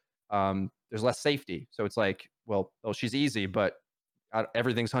Mercy, there's less safety. So it's like, well, she's easy, but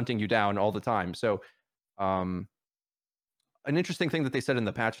everything's hunting you down all the time. So an interesting thing that they said in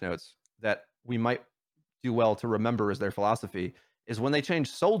the patch notes that we might do well to remember as their philosophy is when they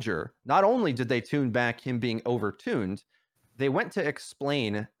changed Soldier, not only did they tune back him being overtuned, they went to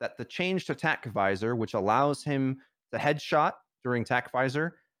explain that the changed attack visor, which allows him to headshot during attack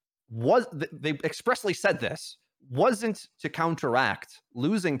visor, they expressly said this, wasn't to counteract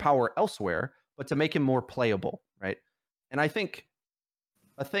losing power elsewhere, but to make him more playable, right? And I think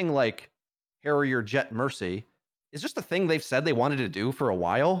a thing like Harrier Jet Mercy is just a thing they've said they wanted to do for a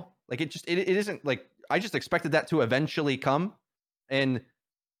while. Like it isn't like, I just expected that to eventually come. And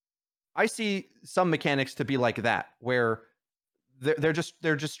I see some mechanics to be like that, where they're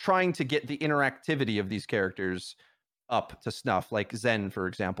just trying to get the interactivity of these characters up to snuff, like Zen, for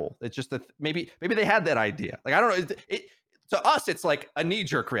example. It's just that maybe they had that idea. Like, I don't know. To us, it's like a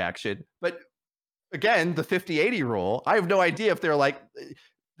knee-jerk reaction. But again, the 50-80 rule, I have no idea if they're like,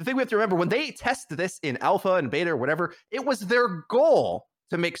 the thing we have to remember, when they test this in alpha and beta or whatever, it was their goal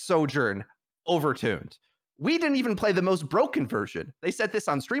to make Sojourn overtuned. We didn't even play the most broken version. They said this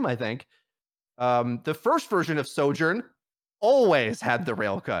on stream, I think. The first version of Sojourn always had the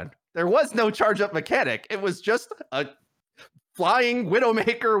railgun. There was no charge up mechanic. It was just a flying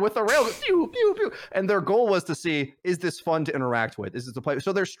Widowmaker with a rail. Pew, pew, pew. And their goal was to see, is this fun to interact with? Is this a play?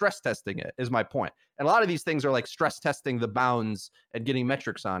 So they're stress testing it, is my point. And a lot of these things are like stress testing the bounds and getting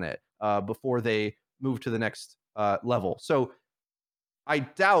metrics on it before they move to the next level. So I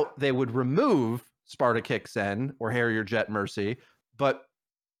doubt they would remove Sparta Kick Zen or Harrier Jet Mercy, but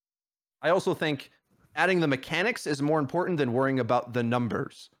I also think adding the mechanics is more important than worrying about the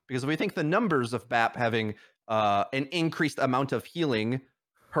numbers. Because if we think the numbers of BAP having an increased amount of healing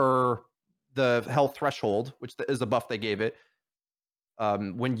per the health threshold, which is a buff they gave it,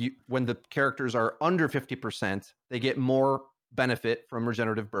 when the characters are under 50%, they get more benefit from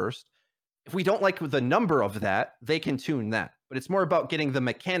regenerative burst. If we don't like the number of that, they can tune that. But it's more about getting the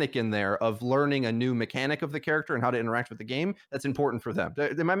mechanic in there of learning a new mechanic of the character and how to interact with the game. That's important for them.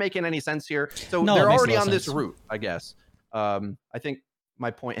 Am I making any sense here? So No, they're it makes already a lot on of this sense. route, I guess. I think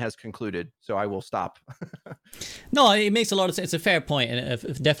my point has concluded, so I will stop. No, it makes a lot of sense. It's a fair point, and if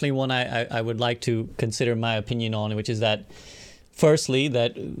definitely one I would like to consider my opinion on, which is that, firstly,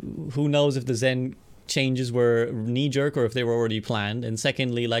 that who knows if the Zen changes were knee-jerk or if they were already planned, and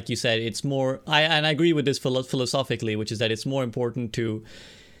secondly, like you said, it's more, I agree with this philosophically, which is that it's more important to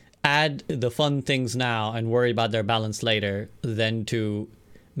add the fun things now and worry about their balance later than to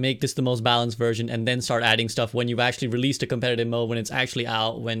make this the most balanced version and then start adding stuff when you've actually released a competitive mode, when it's actually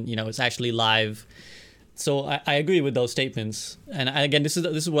out, when it's actually live. So I agree with those statements, and again, this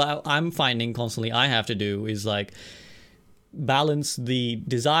is what I'm finding constantly I have to do is like balance the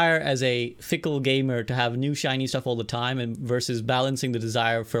desire as a fickle gamer to have new shiny stuff all the time, and versus balancing the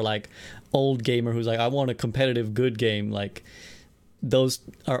desire for like old gamer who's like, I want a competitive good game. Like those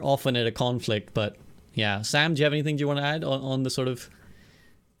are often at a conflict. But yeah, Sam, do you have anything you want to add on the sort of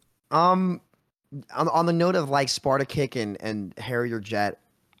on the note of like Sparta Kick and Harrier Jet,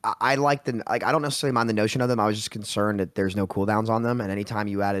 I like I don't necessarily mind the notion of them. I was just concerned that there's no cooldowns on them, and anytime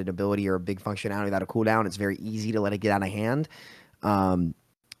you add an ability or a big functionality without a cooldown, it's very easy to let it get out of hand.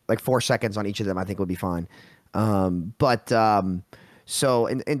 Like 4 seconds on each of them, I think would be fine. So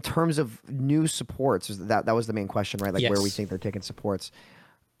in terms of new supports, that was the main question, right? Like where we Yes. think they're taking supports.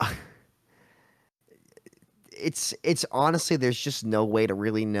 It's honestly, there's just no way to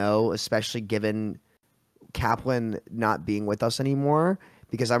really know, especially given Kaplan not being with us anymore.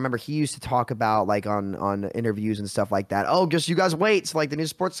 Because I remember he used to talk about like on interviews and stuff like that. Oh, just you guys wait. So like the new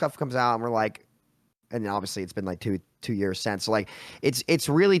sports stuff comes out, and we're like, and obviously it's been like two years since. So like it's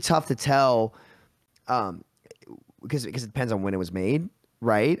really tough to tell, um, because it depends on when it was made.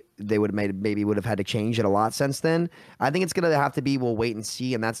 Right, they would have maybe would have had to change it a lot since then. I think it's gonna have to be we'll wait and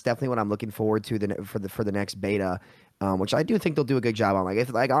see, and that's definitely what I'm looking forward to for the next beta, which I do think they'll do a good job on.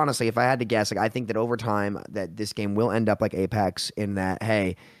 Like honestly, if I had to guess, like I think that over time that this game will end up like Apex in that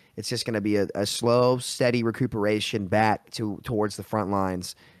hey, it's just gonna be a slow, steady recuperation back towards the front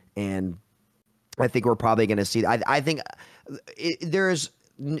lines, and I think we're probably gonna see. I think there's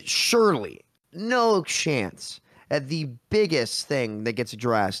surely no chance that the biggest thing that gets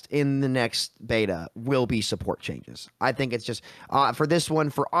addressed in the next beta will be support changes. I think it's just for this one,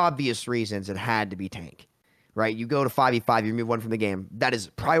 for obvious reasons, it had to be tank, right? You go to 5v5, you remove one from the game. That is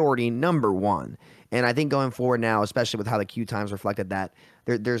priority number one. And I think going forward now, especially with how the queue times reflected that,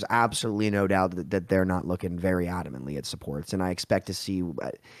 there's absolutely no doubt that they're not looking very adamantly at supports. And I expect to see,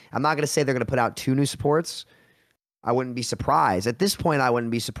 I'm not going to say they're going to put out 2 new supports. I wouldn't be surprised. At this point, I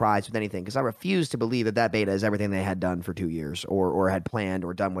wouldn't be surprised with anything because I refuse to believe that beta is everything they had done for 2 years or had planned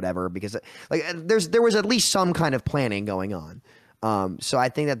or done whatever because like there was at least some kind of planning going on. So I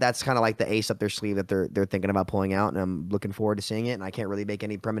think that's kind of like the ace up their sleeve that they're thinking about pulling out, and I'm looking forward to seeing it. And I can't really make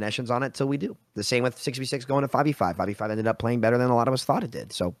any premonitions on it till we do. The same with 6v6 going to 5v5. 5v5 ended up playing better than a lot of us thought it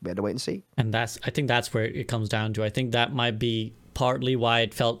did. So we had to wait and see. And I think that's where it comes down to. I think that might be partly why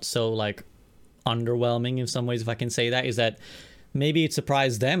it felt so like underwhelming in some ways, if I can say that, is that maybe it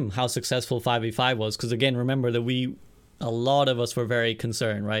surprised them how successful 5v5 was. Because again, remember that a lot of us were very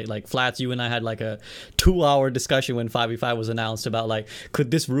concerned, right? Like Flats, you and I had like a 2-hour discussion when 5v5 was announced about like,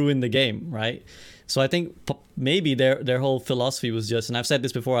 could this ruin the game, right? So I think maybe their whole philosophy was just, and I've said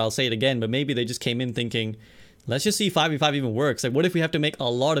this before, I'll say it again, but maybe they just came in thinking, let's just see if 5v5 even works. Like what if we have to make a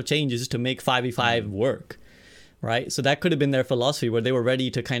lot of changes to make 5v5 work? Right, so that could have been their philosophy, where they were ready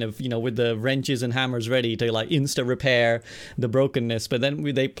to kind of, with the wrenches and hammers ready to like insta repair the brokenness. But then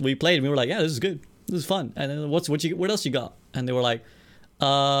we played and we were like, yeah, this is good, this is fun. And then what else you got? And they were like,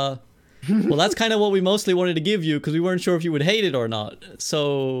 well, that's kind of what we mostly wanted to give you because we weren't sure if you would hate it or not.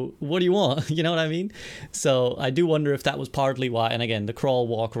 So what do you want? You know what I mean? So I do wonder if that was partly why. And again, the crawl,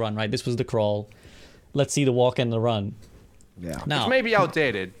 walk, run. Right, this was the crawl. Let's see the walk and the run. Yeah, now, which may be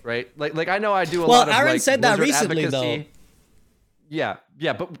outdated, right? Like I know I do a well, lot of Aaron like, said that Blizzard recently, advocacy. though.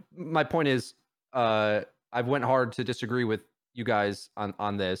 Yeah, but my point is, I went hard to disagree with you guys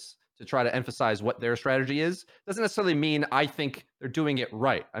on this to try to emphasize what their strategy is. Doesn't necessarily mean I think they're doing it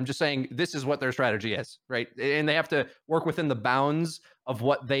right. I'm just saying this is what their strategy is, right? And they have to work within the bounds of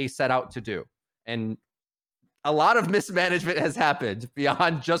what they set out to do. And a lot of mismanagement has happened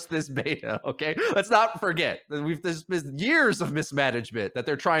beyond just this beta. Okay, let's not forget that there's been years of mismanagement that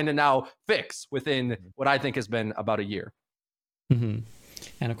they're trying to now fix within what I think has been about a year. Mm-hmm.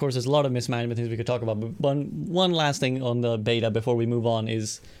 And of course, there's a lot of mismanagement things we could talk about. But one last thing on the beta before we move on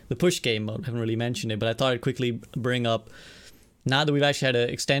is the push game mode. I haven't really mentioned it, but I thought I'd quickly bring up. Now that we've actually had an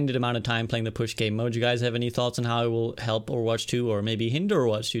extended amount of time playing the push game mode, do you guys have any thoughts on how it will help Overwatch 2 or maybe hinder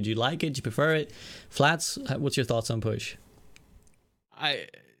Overwatch 2? Do you like it? Do you prefer it? Flats, what's your thoughts on push?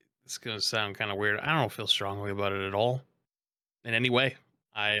 It's going to sound kind of weird. I don't feel strongly about it at all in any way.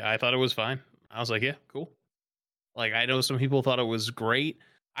 I thought it was fine. I was like, yeah, cool. Like, I know some people thought it was great.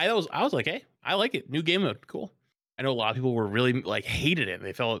 I was like, hey, I like it. New game mode, cool. I know a lot of people were really like hated it.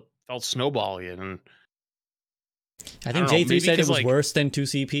 They felt snowbally, and I think J3 said it was worse than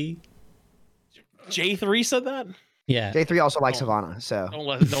 2CP. J3 said that? Yeah. J3 also likes Savannah, so don't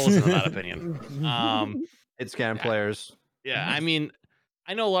listen to that opinion. It's scam players. Yeah, I mean,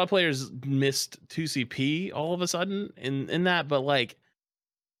 I know a lot of players missed 2CP all of a sudden in that, but like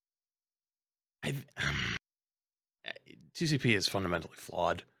 2CP is fundamentally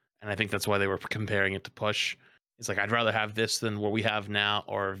flawed, and I think that's why they were comparing it to push. It's like, I'd rather have this than what we have now,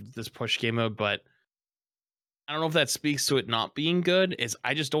 or this push game mode, but I don't know if that speaks to it not being good.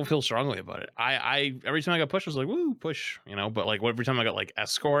 I just don't feel strongly about it. I every time I got push, I was like, woo, push, but like every time I got like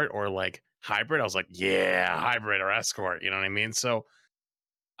escort or like hybrid, I was like, yeah, hybrid or escort, you know what I mean? So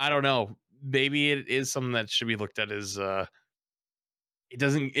I don't know. Maybe it is something that should be looked at as it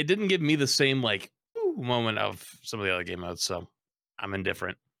didn't give me the same like moment of some of the other game modes, so I'm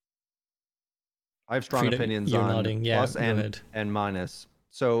indifferent. I have strong opinions on plus and minus.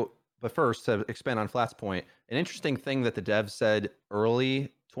 So but first, to expand on Flat's point, an interesting thing that the devs said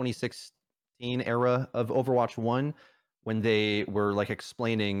early 2016 era of Overwatch 1, when they were like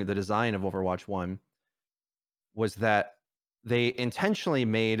explaining the design of Overwatch 1, was that they intentionally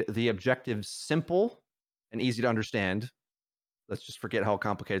made the objectives simple and easy to understand. Let's just forget how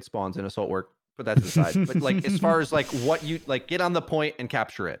complicated spawns in Assault work. Put that to the side. But like, as far as like what you like, get on the point and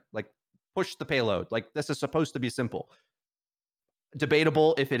capture it. Like, push the payload. Like, this is supposed to be simple.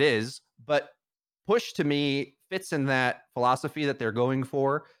 Debatable if it is, but push to me fits in that philosophy that they're going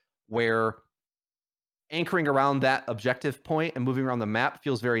for, where anchoring around that objective point and moving around the map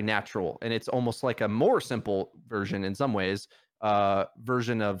feels very natural, and it's almost like a more simple version in some ways,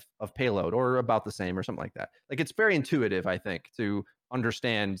 version of payload, or about the same or something like that. Like, it's very intuitive, I think, to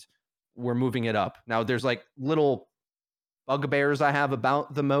understand we're moving it up. Now there's like little bugbears I have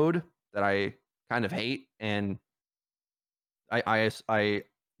about the mode that I kind of hate, and I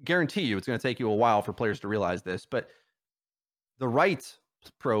guarantee you it's going to take you a while for players to realize this, but the right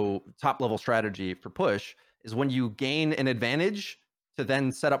top level strategy for push is when you gain an advantage to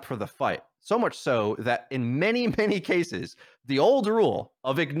then set up for the fight. So much so that in many, many cases, the old rule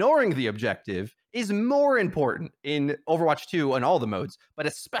of ignoring the objective is more important in Overwatch 2 and all the modes, but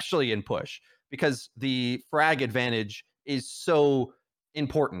especially in push, because the frag advantage is so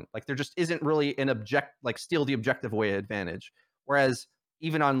important. Like, there just isn't really an steal the objective away advantage. Whereas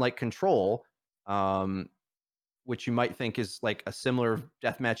even on like Control, which you might think is like a similar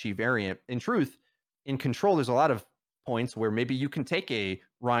deathmatchy variant, in truth, in Control, there's a lot of points where maybe you can take a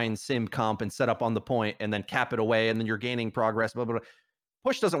Ryan Sim comp and set up on the point and then cap it away, and then you're gaining progress, blah, blah, blah.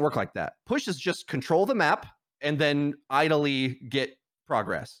 Push doesn't work like that. Push is just control the map and then idly get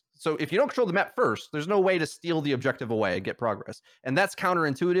progress. So if you don't control the map first, there's no way to steal the objective away and get progress. And that's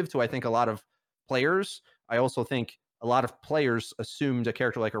counterintuitive to, I think, a lot of players. I also think a lot of players assumed a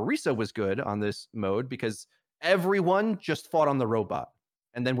character like Orisa was good on this mode because everyone just fought on the robot.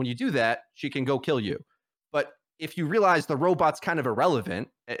 And then when you do that, she can go kill you. But if you realize the robot's kind of irrelevant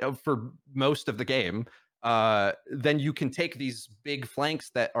for most of the game, then you can take these big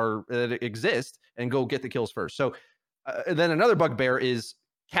flanks that exist and go get the kills first. So then another bugbear is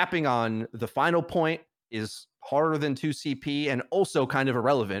capping on the final point is harder than 2 CP and also kind of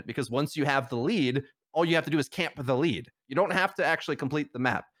irrelevant, because once you have the lead, all you have to do is camp the lead. You don't have to actually complete the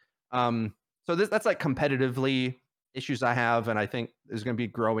map. So that's like competitively issues I have, and I think there's going to be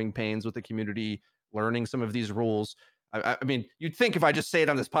growing pains with the community learning some of these rules. I mean, you'd think if I just say it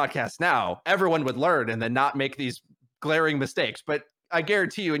on this podcast now, everyone would learn and then not make these glaring mistakes. But I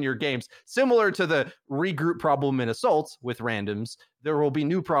guarantee you, in your games, similar to the regroup problem in Assault with randoms, there will be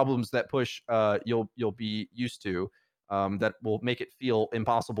new problems that push you'll be used to that will make it feel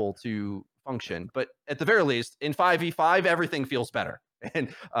impossible to function. But at the very least, in 5v5, everything feels better.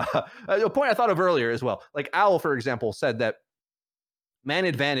 And a point I thought of earlier as well, like Owl, for example, said that man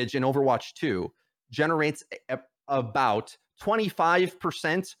advantage in Overwatch 2 generates about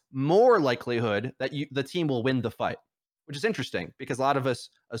 25% more likelihood that the team will win the fight, which is interesting because a lot of us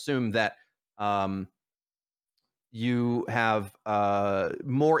assume that you have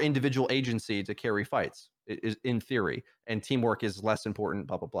more individual agency to carry fights, in theory, and teamwork is less important,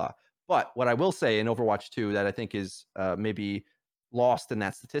 blah, blah, blah. But what I will say in Overwatch 2 that I think is maybe lost in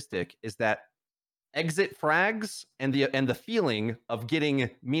that statistic is that exit frags and the feeling of getting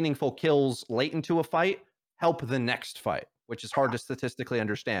meaningful kills late into a fight help the next fight, which is hard to statistically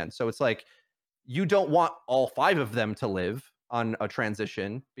understand. So it's like, you don't want all 5 of them to live on a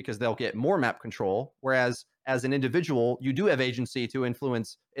transition because they'll get more map control. Whereas as an individual, you do have agency to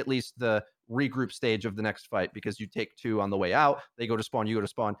influence at least the regroup stage of the next fight, because you take 2 on the way out, they go to spawn, you go to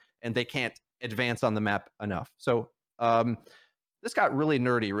spawn, and they can't advance on the map enough. So this got really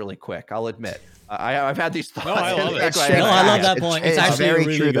nerdy really quick, I'll admit. I've had these thoughts. No, I love it. I love that point. It's actually very a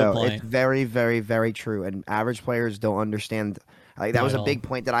really true, good though. point. It's very, very, very true. And average players don't understand. Like, that Not was at a all. big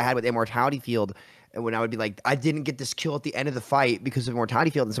point that I had with Immortality Field. And when I would be like, I didn't get this kill at the end of the fight because of Immortality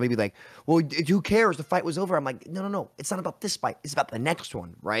Field. And somebody would be like, well, who cares? The fight was over. I'm like, no. It's not about this fight. It's about the next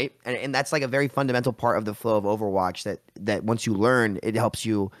one, right? And that's like a very fundamental part of the flow of Overwatch that once you learn, it helps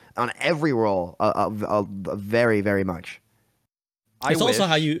you on every role very, very much. It's also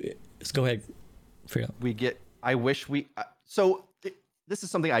how you go ahead. This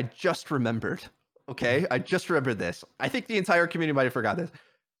is something I just remembered. Okay, I just remembered this. I think the entire community might have forgot this.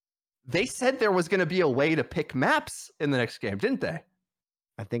 They said there was going to be a way to pick maps in the next game, didn't they?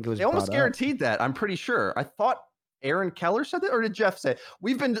 I think it was. They almost guaranteed that. I'm pretty sure. I thought Aaron Keller said that, or did Jeff say it?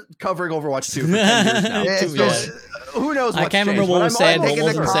 We've been covering Overwatch 2 for 10 years now. Yeah, So, who knows what's I can't remember changed, what but was I'm said, almost what Taking the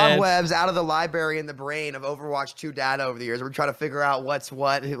wasn't said. cobwebs out of the library in the brain of Overwatch 2 data over the years. We're trying to figure out what's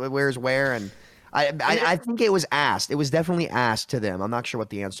what, where's where, and I think it was asked. It was definitely asked to them. I'm not sure what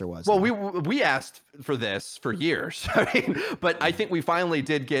the answer was. Well, we asked for this for years. I mean, but I think we finally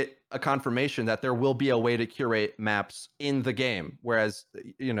did get a confirmation that there will be a way to curate maps in the game. Whereas,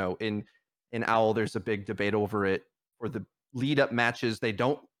 you know, in OWL, there's a big debate over it. For the lead up matches,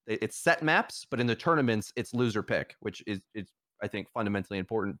 it's set maps, but in the tournaments, it's loser pick, which is I think fundamentally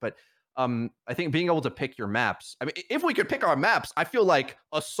important. But I think being able to pick your maps. I mean, if we could pick our maps, I feel like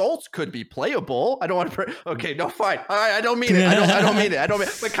Assault could be playable. I don't want to. Okay, no, fine. I don't mean it. I don't mean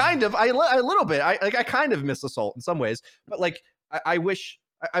it. But kind of. A little bit. I kind of miss Assault in some ways. But like, I wish.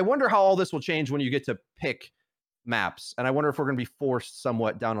 I wonder how all this will change when you get to pick maps, and I wonder if we're going to be forced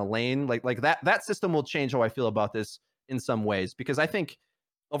somewhat down a lane. Like that system will change how I feel about this in some ways, because I think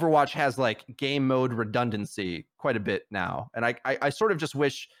Overwatch has like game mode redundancy quite a bit now, and I sort of just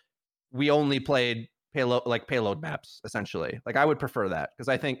wish we only played payload maps essentially. Like I would prefer that, because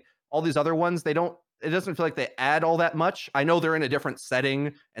I think all these other ones, it doesn't feel like they add all that much. I know they're in a different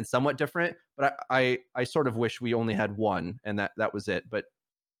setting and somewhat different, but I sort of wish we only had one and that was it. But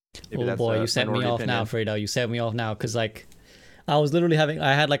oh boy, you set me off now, Fredo. You set me off now, because like I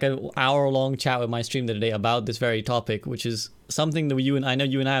had like an hour-long chat with my stream the other day about this very topic, which is something that I know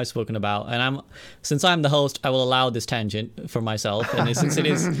you and I have spoken about. And since I'm the host, I will allow this tangent for myself. And since it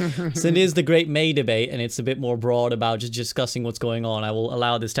is the Great May debate, and it's a bit more broad about just discussing what's going on, I will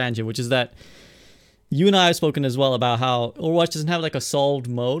allow this tangent, which is that you and I have spoken as well about how Overwatch doesn't have like a solved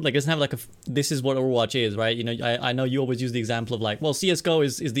mode. Like it doesn't have like this is what Overwatch is, right? You know, I know you always use the example of like, well, CS:GO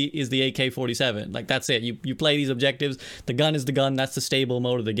is the AK-47. Like that's it. You play these objectives. The gun is the gun. That's the stable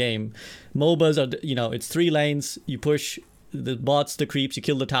mode of the game. MOBAs are, you know, it's 3 lanes. You push the bots, the creeps. You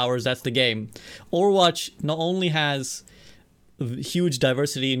kill the towers. That's the game. Overwatch not only has huge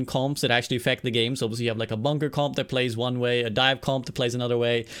diversity in comps that actually affect the game. So obviously you have like a bunker comp that plays one way, a dive comp that plays another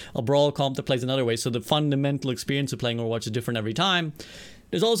way, a brawl comp that plays another way. So the fundamental experience of playing Overwatch is different every time.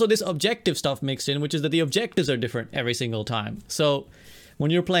 There's also this objective stuff mixed in, which is that the objectives are different every single time. So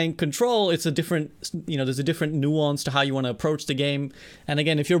when you're playing Control, it's a different, you know, there's a different nuance to how you want to approach the game. And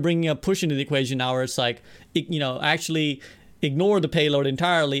again, if you're bringing a push into the equation now, where it's like, you know, actually ignore the payload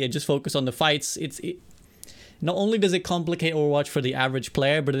entirely and just focus on the fights, not only does it complicate Overwatch for the average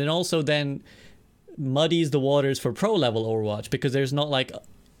player, but it also then muddies the waters for pro level Overwatch, because there's not like,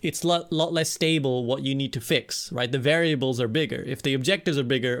 it's a lot less stable what you need to fix, right? The variables are bigger. If the objectives are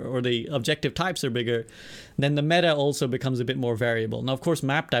bigger, or the objective types are bigger, then the meta also becomes a bit more variable. Now, of course,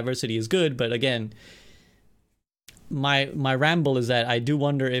 map diversity is good, but again, my ramble is that I do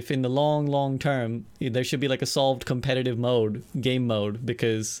wonder if in the long term, there should be like a solved competitive game mode,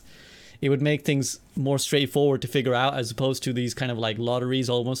 because it would make things more straightforward to figure out, as opposed to these kind of like lotteries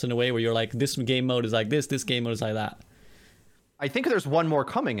almost, in a way where you're like, this game mode is like this game mode is like that. I think there's one more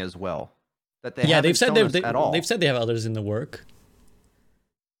coming as well. That they've said they have others in the work.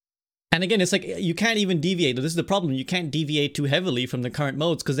 And again, it's like you can't even deviate. This is the problem. You can't deviate too heavily from the current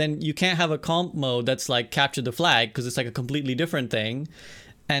modes, because then you can't have a comp mode that's like capture the flag, because it's like a completely different thing.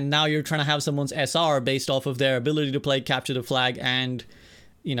 And now you're trying to have someone's SR based off of their ability to play capture the flag and,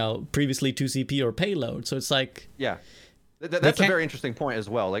 you know, previously 2CP or payload. So it's like, yeah, that's a very interesting point as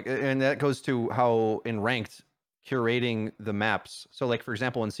well. Like, and that goes to how in ranked curating the maps. So like, for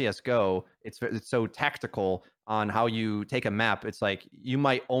example, in CS:GO, it's so tactical on how you take a map. It's like you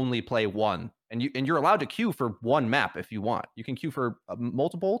might only play one, and you're allowed to queue for one map if you want. You can queue for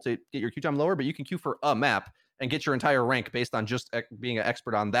multiple to get your queue time lower, but you can queue for a map and get your entire rank based on just being an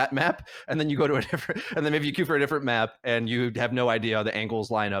expert on that map. And then you go to a different, and then maybe you queue for a different map and you have no idea how the angles,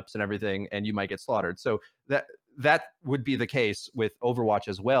 lineups, and everything, and you might get slaughtered. So that would be the case with Overwatch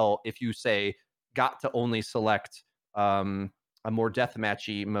as well. If you say got to only select a more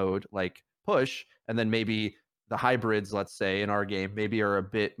deathmatchy mode like push, and then maybe the hybrids, let's say in our game, maybe are a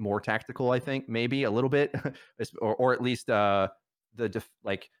bit more tactical. I think maybe a little bit, or at least the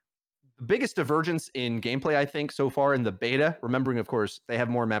biggest divergence in gameplay, I think, so far in the beta, remembering, of course, they have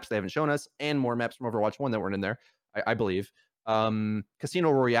more maps they haven't shown us and more maps from Overwatch 1 that weren't in there, I believe.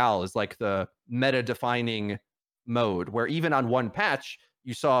 Casino Royale is like the meta-defining mode, where even on one patch,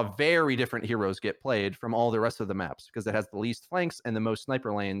 you saw very different heroes get played from all the rest of the maps, because it has the least flanks and the most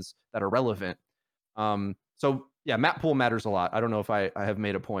sniper lanes that are relevant. So yeah, map pool matters a lot. I don't know if I have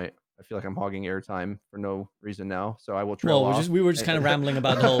made a point. I feel like I'm hogging airtime for no reason now, so I will trail off. We were just kind of rambling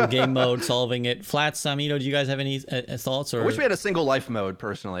about the whole game mode, solving it. Flats, Samito, do you guys have any thoughts? Or I wish we had a single life mode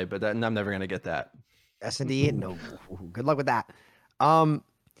personally, but I'm never going to get that. S&D, no, good luck with that.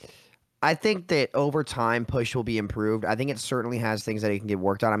 I think that over time, push will be improved. I think it certainly has things that it can get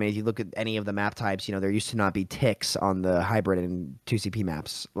worked on. I mean, if you look at any of the map types, there used to not be ticks on the hybrid and 2CP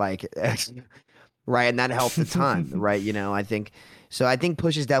maps, like, right, and that helped a ton, right? I think so. I think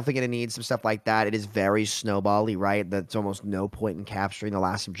push is definitely going to need some stuff like that. It is very snowbally, right? That's almost no point in capturing the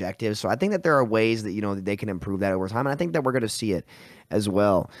last objective. So I think that there are ways that that they can improve that over time, and I think that we're going to see it as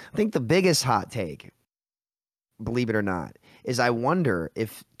well. I think the biggest hot take, believe it or not, is I wonder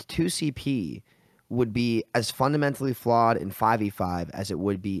if 2CP would be as fundamentally flawed in 5v5 as it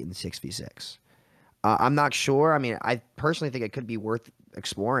would be in 6v6. I'm not sure. I mean, I personally think it could be worth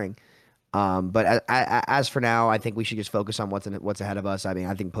exploring. But as for now, I think we should just focus on what's ahead of us. I mean,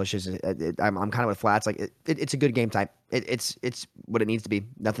 I think push is. I'm kind of with flats. Like it's a good game type. It's what it needs to be.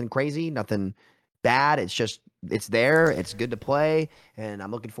 Nothing crazy. Nothing bad. It's there. It's good to play, and I'm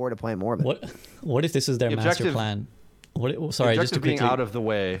looking forward to playing more of it. What if this is their master plan? Sorry, just to being quickly out of the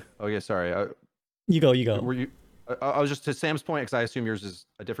way. Oh yeah, sorry. You go. Were you? I was just to Sam's point because I assume yours is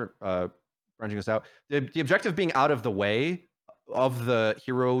a different. Branching us out. The objective being out of the way of the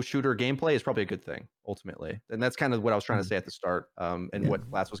hero shooter gameplay is probably a good thing ultimately, and that's kind of what I was trying to say at the start. And what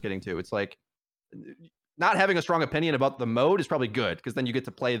Flats was getting to. It's like not having a strong opinion about the mode is probably good because then you get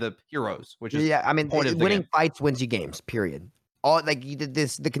to play the heroes, which is I mean, point of the winning game. fights wins you games. Period. All like you did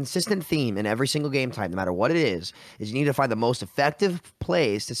this. The consistent theme in every single game type, no matter what it is you need to find the most effective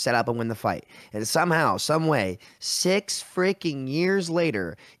plays to set up and win the fight. And somehow, some way, 6 freaking years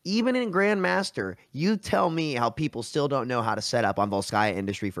later, even in Grandmaster, you tell me how people still don't know how to set up on Volskaya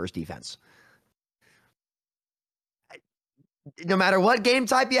Industry First Defense. No matter what game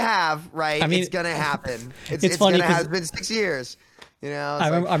type you have, right? I mean, it's gonna happen. It's funny because it's been 6 years. I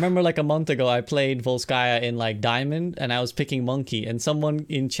remember like a month ago, I played Volskaya in like Diamond, and I was picking Monkey, and someone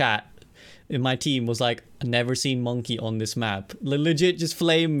in chat in my team was like, never seen Monkey on this map. Legit just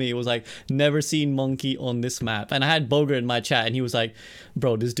flamed me. It was like, never seen Monkey on this map. And I had Boger in my chat, and he was like,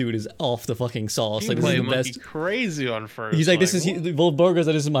 bro, this dude is off the fucking sauce. Like, this is the best. Crazy on first. He's like, Wolf Boger's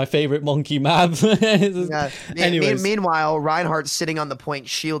like, this is my favorite Monkey map. Anyways. Meanwhile, Reinhardt's sitting on the point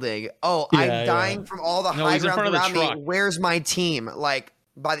shielding. Oh, I'm dying from all the high ground around me. Where's my team? Like,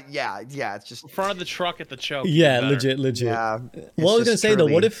 but it's just in front of the truck at the choke. Yeah, legit. Yeah. What I was gonna say though,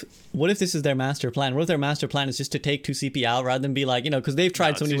 what if this is their master plan? What if their master plan is just to take 2CP out rather than be like, because they've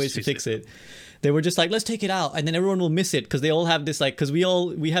tried so many ways to fix it. They were just like, let's take it out, and then everyone will miss it because they all have this like, because we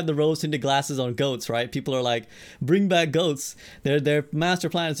have the rose tinted glasses on goats, right? People are like, bring back goats. Their master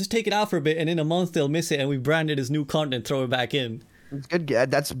plan is just take it out for a bit, and in a month they'll miss it, and we brand it as new content, throw it back in. It's good.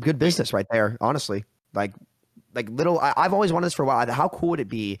 That's good business right there. Honestly, I've always wanted this for a while. How cool would it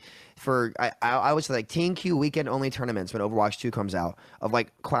be for I would say like TNQ weekend only tournaments when Overwatch 2 comes out of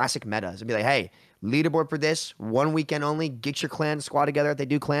like classic metas and be like, hey, leaderboard for this 1 weekend only. Get your clan squad together. If they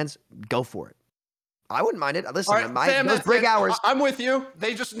do clans, go for it. I wouldn't mind it. Listen, Sam, those break hours. I'm with you.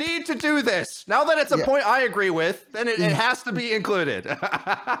 They just need to do this. Now that it's a point I agree with, then it has to be included.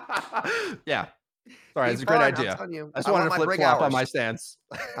 Yeah. Sorry, it's a great idea. I just wanted to flip flop on my stance.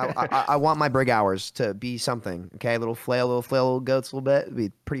 I want my brig hours to be something. Okay, little flail, little goats, a little bit. It'd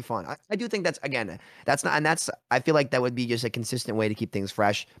be pretty fun. I do think that's not, and that's. I feel like that would be just a consistent way to keep things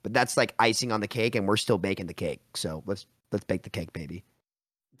fresh. But that's like icing on the cake, and we're still baking the cake. So let's bake the cake, baby.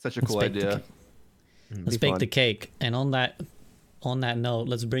 Such a cool idea. Let's bake the cake. And on that note,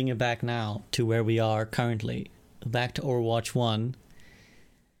 let's bring it back now to where we are currently. Back to Overwatch 1.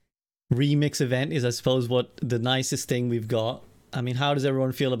 Remix event is, I suppose, what the nicest thing we've got. I mean, how does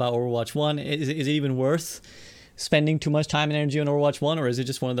everyone feel about Overwatch 1? Is it even worth spending too much time and energy on Overwatch 1, or is it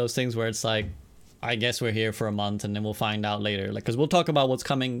just one of those things where it's like, I guess we're here for a month and then we'll find out later? Like, because we'll talk about what's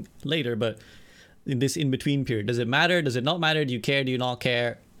coming later, but in this in-between period, does it matter? Does it not matter? Do you care? Do you not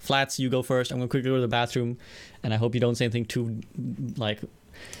care? Flats, you go first. I'm going to quickly go to the bathroom, and I hope you don't say anything too, like,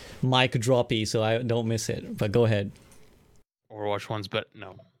 mic droppy so I don't miss it. But go ahead. Overwatch 1's, but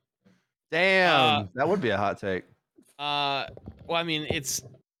no. Damn, that would be a hot take. Well, I mean, it's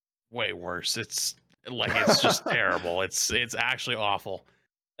way worse. It's just terrible. It's actually awful.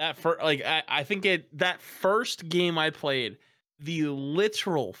 I think that first game I played, the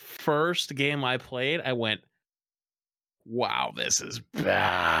literal first game I played, I went, wow, this is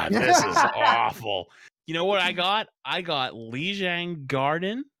bad. This is awful. You know what I got? I got Lijiang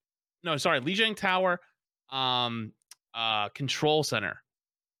Garden. No, sorry, Lijiang Tower, Control Center.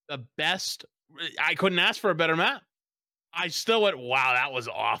 The best. I couldn't ask for a better map. I still went, wow, that was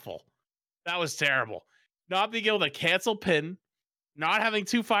awful. That was terrible. Not being able to cancel pin, not having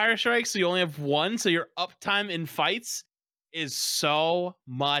 2 fire strikes, so you only have 1, so your uptime in fights is so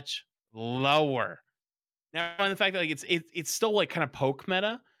much lower. Now, on the fact that like it's still like kind of poke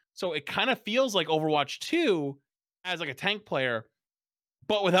meta, so it kind of feels like Overwatch 2 as like a tank player,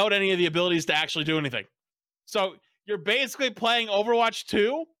 but without any of the abilities to actually do anything. So you're basically playing Overwatch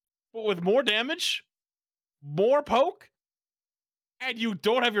 2, but with more damage, more poke, and you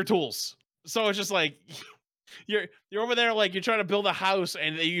don't have your tools. So it's just like you're over there like you're trying to build a house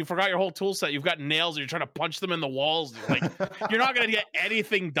and you forgot your whole tool set. You've got nails and you're trying to punch them in the walls. Like you're not gonna get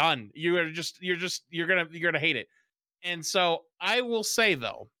anything done. You're gonna hate it. And so I will say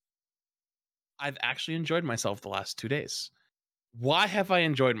though, I've actually enjoyed myself the last 2 days. Why have I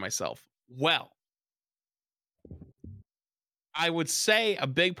enjoyed myself? Well, I would say a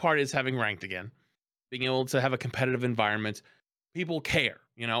big part is having ranked again, being able to have a competitive environment. People care,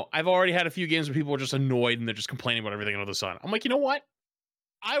 you know. I've already had a few games where people are just annoyed and they're just complaining about everything under the sun. I'm like, you know what?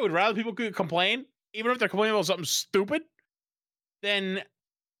 I would rather people could complain, even if they're complaining about something stupid, than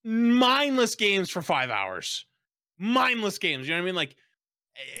mindless games for 5 hours. Mindless games, you know what I mean? Like,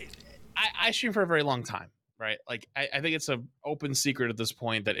 I stream for a very long time, right? Like, I think it's an open secret at this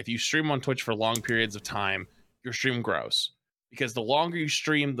point that if you stream on Twitch for long periods of time, your stream grows. Because the longer you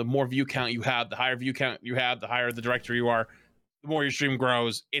stream, the more view count you have, the higher view count you have, the higher the directory you are, the more your stream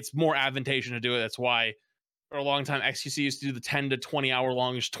grows. It's more advantageous to do it. That's why for a long time, XQC used to do the 10 to 20 hour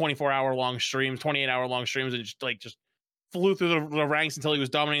long, 24 hour long streams, 28 hour long streams, and just flew through the ranks until he was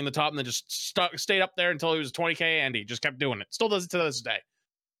dominating the top and then just stayed up there until he was 20K and he just kept doing it. Still does it to this day.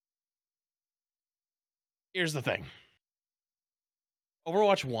 Here's the thing.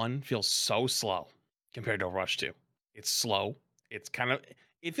 Overwatch 1 feels so slow compared to Overwatch 2. It's slow. It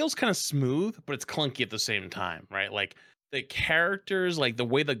feels kind of smooth, but it's clunky at the same time, right? Like the characters, like the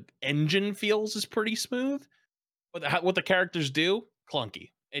way the engine feels is pretty smooth, but what the characters do,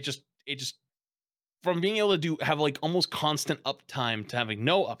 clunky. It just from being able to have like almost constant uptime to having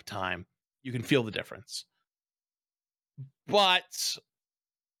no uptime, you can feel the difference. But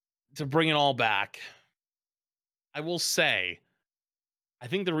to bring it all back, I will say, I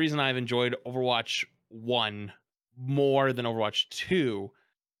think the reason I've enjoyed Overwatch 1 more than Overwatch 2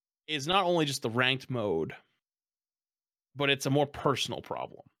 is not only just the ranked mode, but it's a more personal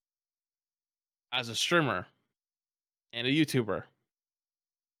problem. As a streamer and a YouTuber,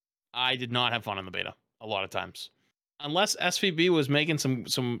 I did not have fun in the beta a lot of times. Unless SVB was making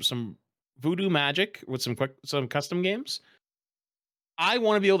some voodoo magic with some custom games, I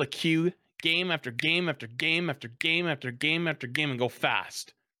want to be able to queue game after game after game after game after game after game and go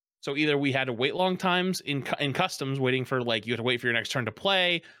fast. So either we had to wait long times in customs, waiting for like you have to wait for your next turn to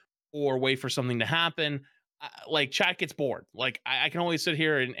play, or wait for something to happen. Like chat gets bored. Like I can only sit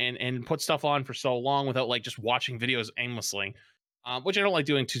here and put stuff on for so long without like just watching videos aimlessly, which I don't like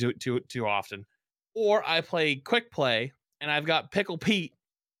doing too often. Or I play quick play and I've got Pickle Pete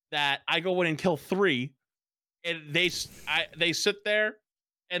that I go in and kill 3, and they sit there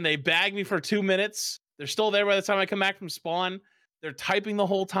and they bag me for 2 minutes. They're still there by the time I come back from spawn. They're typing the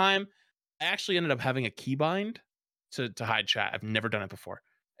whole time. I actually ended up having a keybind to hide chat. I've never done it before.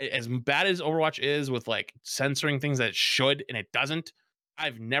 As bad as Overwatch is with like censoring things that it should and it doesn't,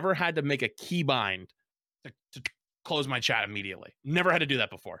 I've never had to make a keybind to close my chat immediately. Never had to do that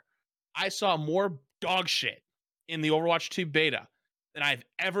before. I saw more dog shit in the Overwatch 2 beta than I've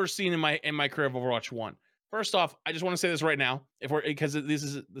ever seen in my career of Overwatch 1. First off, I just want to say this right now, because this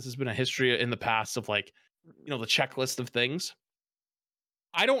has been a history in the past of like, you know, the checklist of things.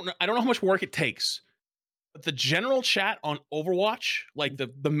 I don't know how much work it takes, but the general chat on Overwatch, like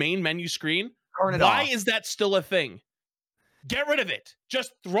the main menu screen, why is that still a thing? Get rid of it.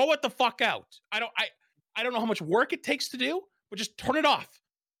 Just throw it the fuck out. I don't know how much work it takes to do, but just turn it off.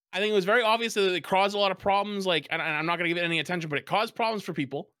 I think it was very obvious that it caused a lot of problems. Like, and I'm not going to give it any attention, but it caused problems for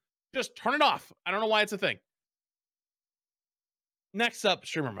people. Just turn it off. I don't know why it's a thing. Next up,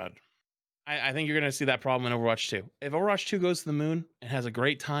 streamer mode. I think you're going to see that problem in Overwatch 2. If Overwatch 2 goes to the moon and has a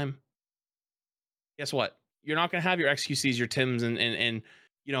great time, guess what? You're not going to have your XQCs, your Tims, and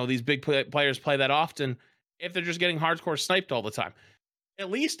you know, these big players play that often if they're just getting hardcore sniped all the time. At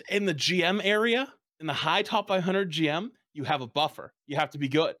least in the GM area, in the high top 500 GM, you have a buffer. You have to be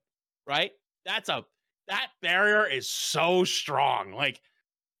good, right? That barrier is so strong. Like,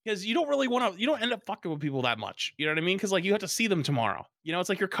 because you don't end up fucking with people that much. You know what I mean? Because like you have to see them tomorrow. You know, it's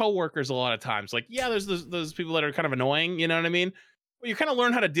like your coworkers a lot of times. Like, yeah, there's those people that are kind of annoying. You know what I mean? But you kind of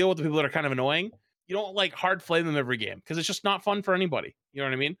learn how to deal with the people that are kind of annoying. You don't like hard flame them every game because it's just not fun for anybody. You know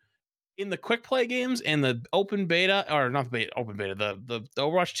what I mean? In the quick play games and the open beta, or not the beta, open beta, the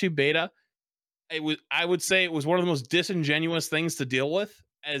Overwatch 2 beta, I would say it was one of the most disingenuous things to deal with.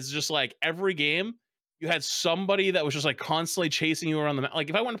 As just like every game, you had somebody that was just like constantly chasing you around the map. Like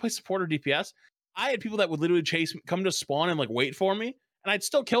if I want to play support or DPS, I had people that would literally come to spawn and like wait for me, and I'd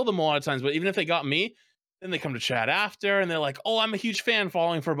still kill them a lot of times. But even if they got me, then they come to chat after, and they're like, "Oh, I'm a huge fan,"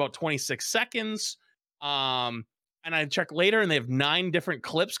 following for about 26 seconds. And I check later, and they have 9 different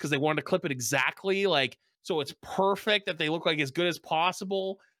clips because they wanted to clip it exactly, like so it's perfect that they look like as good as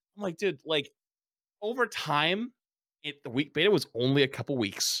possible. I'm like, dude, like over time, the week beta was only a couple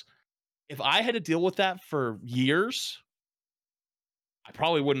weeks. If I had to deal with that for years, I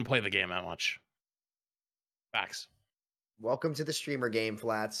probably wouldn't play the game that much. Facts. Welcome to the streamer game,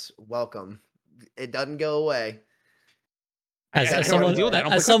 Flats. Welcome. It doesn't go away. As someone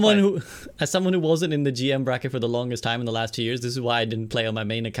who wasn't in the GM bracket for the longest time in the last 2 years, this is why I didn't play on my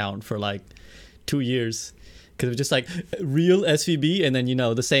main account for like 2 years. Because it was just like real SVB, and then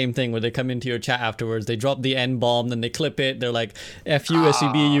the same thing where they come into your chat afterwards, they drop the N bomb, then they clip it, they're like F you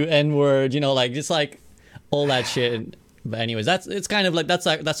SVB, you N word, like just like all that shit. But anyways, it's kind of like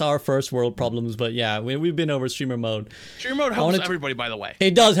that's our first world problems. But yeah, we've been over streamer mode. Streamer mode helps everybody, by the way.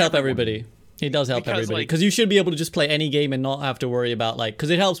 It does help everybody. It does help everybody because you should be able to just play any game and not have to worry about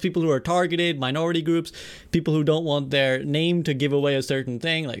because it helps people who are targeted, minority groups, people who don't want their name to give away a certain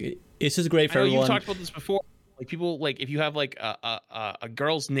thing. Like it's just great for everyone. You talked about this before. Like people, like if you have like a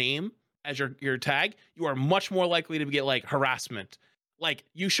girl's name as your tag, you are much more likely to get like harassment. Like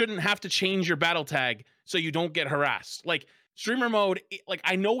you shouldn't have to change your battle tag so you don't get harassed. Like streamer mode, like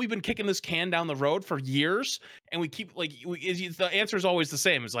I know we've been kicking this can down the road for years, and we keep the answer is always the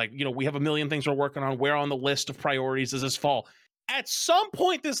same. It's like we have a million things we're working on. Where on the list of priorities does this fall? At some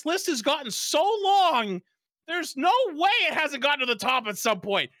point, this list has gotten so long. There's no way it hasn't gotten to the top at some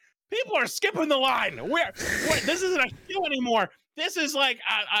point. People are skipping the line. This isn't a queue anymore. This is like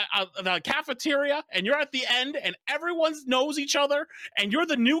the cafeteria, and you're at the end, and everyone knows each other, and you're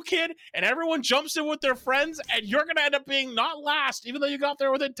the new kid, and everyone jumps in with their friends, and you're gonna end up being not last, even though you got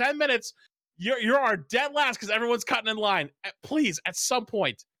there within 10 minutes. You're our dead last because everyone's cutting in line. Please, at some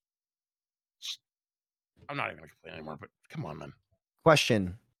point, I'm not even gonna complain anymore. But come on, man.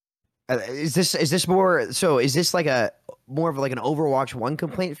 Question: Is this more? So is this like more of like an Overwatch 1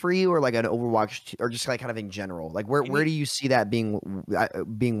 complaint for you, or like an Overwatch 2, or just like kind of in general? Like where do you see that being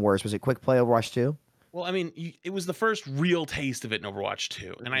worse? Was it quick play Overwatch 2? Well, I mean, it was the first real taste of it in Overwatch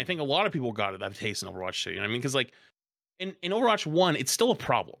 2, and I think a lot of people got that taste in Overwatch 2. You know what I mean? Because like in Overwatch 1, it's still a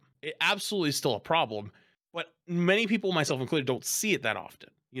problem. It absolutely is still a problem, but many people, myself included, don't see it that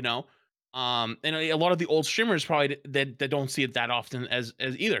often. And a lot of the old streamers probably that don't see it that often as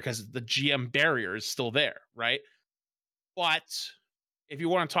either, because the GM barrier is still there, right? But if you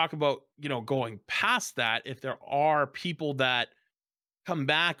want to talk about going past that, if there are people that come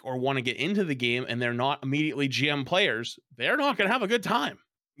back or want to get into the game and they're not immediately GM players, they're not going to have a good time.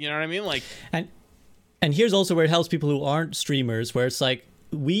 You know what I mean? Like, and here's also where it helps people who aren't streamers, where it's like,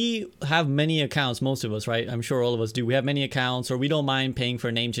 we have many accounts, most of us, right? I'm sure all of us do. We have many accounts, or we don't mind paying for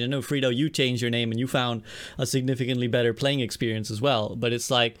a name change. I know, Frito, you changed your name and you found a significantly better playing experience as well. But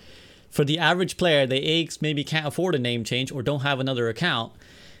it's like, for the average player, they maybe can't afford a name change or don't have another account,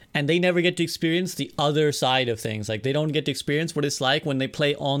 and they never get to experience the other side of things. Like they don't get to experience what it's like when they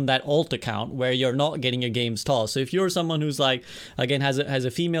play on that alt account where you're not getting your games tossed. So if you're someone who's like, again, has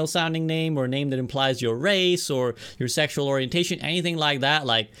a female sounding name, or a name that implies your race or your sexual orientation, anything like that,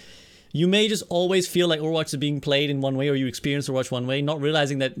 like you may just always feel like Overwatch is being played in one way, or you experience Overwatch one way, not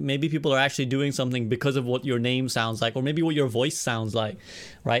realizing that maybe people are actually doing something because of what your name sounds like, or maybe what your voice sounds like,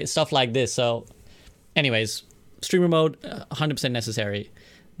 right? Stuff like this. So anyways, streamer mode, 100% necessary.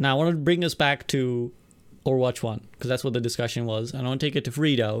 Now, I want to bring us back to Overwatch 1, because that's what the discussion was. And I want to take it to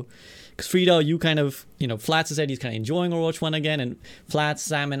Frito, because Frito, you kind of, Flats has said he's kind of enjoying Overwatch 1 again, and Flats,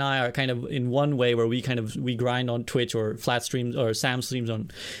 Sam, and I are kind of in one way where we grind on Twitch, or Flat streams, or Sam streams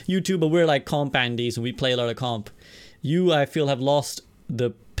on YouTube, but we're like comp Andes, and we play a lot of comp. You, I feel, have lost the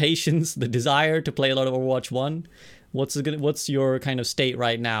patience, the desire to play a lot of Overwatch 1. What's your kind of state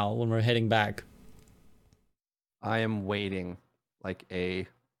right now when we're heading back? I am waiting like a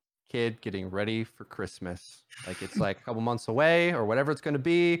kid getting ready for Christmas. Like it's like a couple months away, or whatever it's going to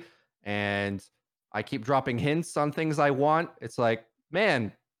be, and I keep dropping hints on things I want. It's like,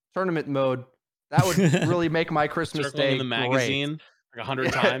 man, tournament mode, that would really make my Christmas circling day in the magazine like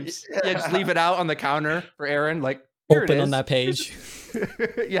 100 times. Yeah, just leave it out on the counter for Aaron, like open on that page.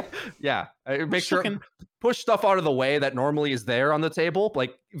 yeah. Make sure push stuff out of the way that normally is there on the table,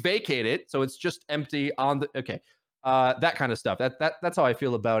 like vacate it so it's just empty on the that kind of stuff. That's how I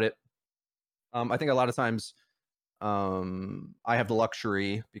feel about it. I think a lot of times I have the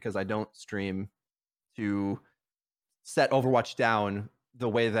luxury, because I don't stream, to set Overwatch down the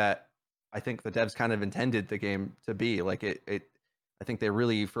way that I think the devs kind of intended the game to be. Like I think they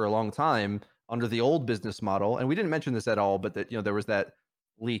really, for a long time, under the old business model. And we didn't mention this at all, but that, there was that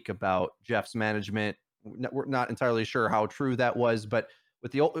leak about Jeff's management. We're not entirely sure how true that was, but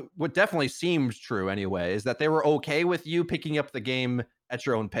with the old, what definitely seemed true anyway, is that they were okay with you picking up the game at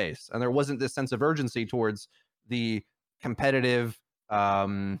your own pace. And there wasn't this sense of urgency towards the competitive,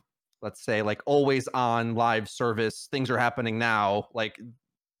 let's say, like always on live service, things are happening now, like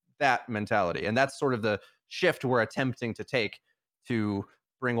that mentality. And that's sort of the shift we're attempting to take to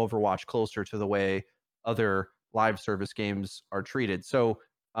bring Overwatch closer to the way other live service games are treated. So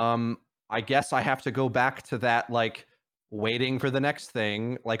I guess I have to go back to that, like waiting for the next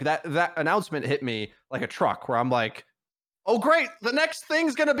thing. Like that announcement hit me like a truck, where I'm like, oh great, the next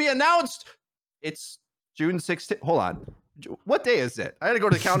thing's gonna be announced. It's June 16th. Hold on. What day is it? I had to go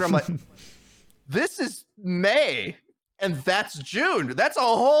to the calendar. I'm like, this is May and that's June. That's a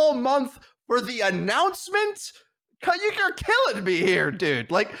whole month for the announcement. You're killing me here,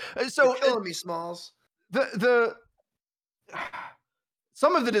 dude. Like, so You're killing me, Smalls. The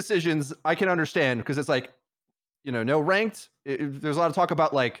some of the decisions I can understand, because it's like, no ranked. There's a lot of talk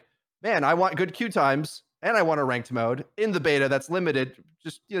about like, man, I want good queue times and I want a ranked mode in the beta that's limited.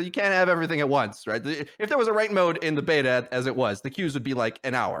 Just, you can't have everything at once, right? If there was a ranked mode in the beta as it was, the queues would be like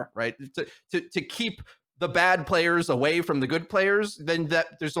an hour, right? To keep the bad players away from the good players, then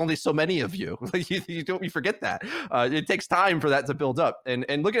there's only so many of you. You forget that. It takes time for that to build up.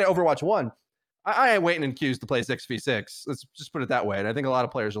 And looking at Overwatch 1, I ain't waiting in queues to play 6v6. Let's just put it that way. And I think a lot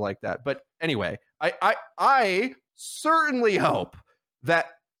of players are like that. But anyway, I certainly hope that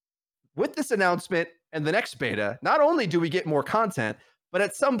with this announcement and the next beta, not only do we get more content, but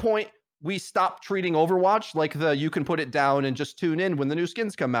at some point we stop treating Overwatch like you can put it down and just tune in when the new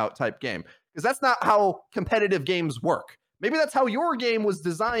skins come out type game. Because that's not how competitive games work. Maybe that's how your game was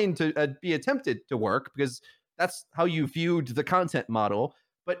designed to be attempted to work, because that's how you viewed the content model.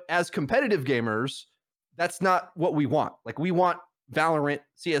 But as competitive gamers, that's not what we want. Like, we want Valorant,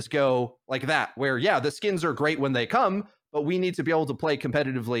 CSGO, like that, where, yeah, the skins are great when they come, but we need to be able to play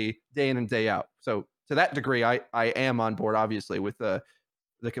competitively day in and day out. So to that degree, I am on board, obviously, with the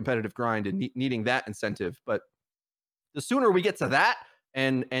competitive grind and needing that incentive. But the sooner we get to that,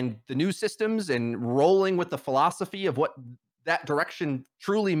 and the new systems and rolling with the philosophy of what that direction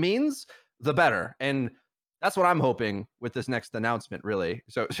truly means, the better. And that's what I'm hoping with this next announcement, really.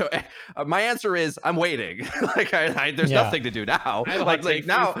 So my answer is I'm waiting. Like there's nothing to do now. Like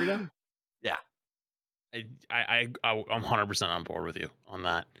now, yeah. I'm 100% on board with you on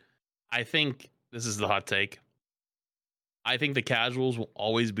that. I think this is the hot take. I think the casuals will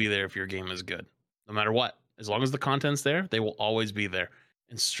always be there if your game is good, no matter what. As long as the content's there, they will always be there.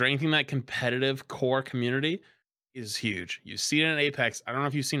 And strengthening that competitive core community is huge. You see it in Apex. I don't know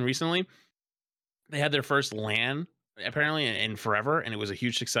if you've seen recently. They had their first LAN apparently in forever, and it was a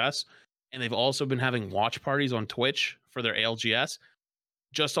huge success. And they've also been having watch parties on Twitch for their ALGS,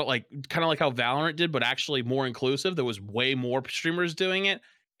 just like kind of like how Valorant did, but actually more inclusive. There was way more streamers doing it,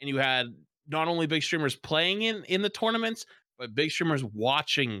 and you had not only big streamers playing in the tournaments, but big streamers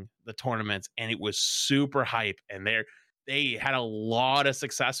watching the tournaments, and it was super hype. And they had a lot of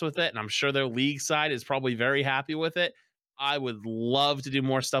success with it, and I'm sure their league side is probably very happy with it. I would love to do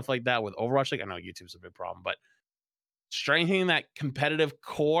more stuff like that with Overwatch. Like, I know YouTube's a big problem, but strengthening that competitive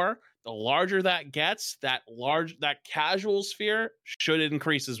core, the larger that gets, that casual sphere should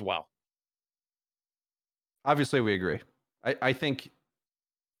increase as well. Obviously, we agree. I think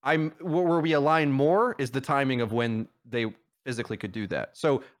where we align more is the timing of when they physically could do that.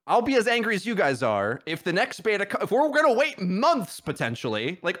 So I'll be as angry as you guys are if the next beta, if we're going to wait months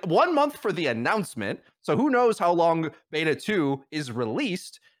potentially, like 1 month for the announcement. So who knows how long beta 2 is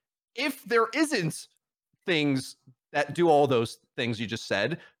released. If there isn't things that do all those things you just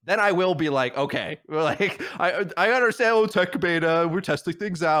said, then I will be like, okay, like I understand, tech beta, we're testing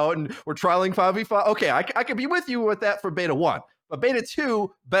things out and we're trialing 5v5. Okay, I can be with you with that for beta 1, but beta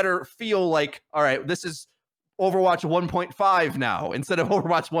 2 better feel like, all right, this is Overwatch 1.5 now instead of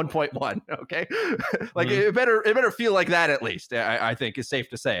Overwatch 1.1. Okay, like it better feel like that at least. I think is safe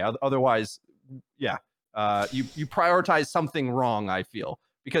to say. Otherwise, yeah, you prioritize something wrong. I feel,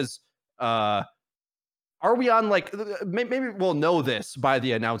 because are we on like, maybe we'll know this by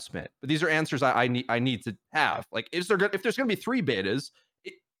the announcement, but these are answers I need to have. Like, if there's going to be 3 betas,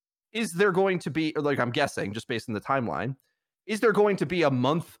 is there going to be, like, I'm guessing just based on the timeline, is there going to be a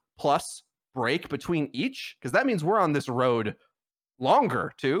month plus break between each? Because that means we're on this road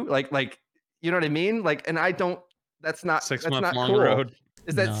longer too. Like you know what I mean? Like, and I don't. That's not 6 that's months not long cool. road.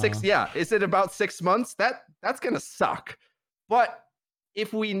 Is that 6? Yeah. Is it about 6 months? That's gonna suck. But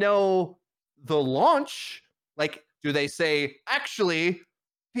if we know the launch, like, do they say, actually,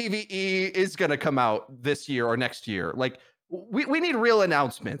 PvE is going to come out this year or next year. Like, we need real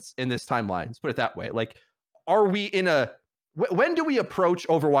announcements in this timeline. Let's put it that way. Like, are we in a... When do we approach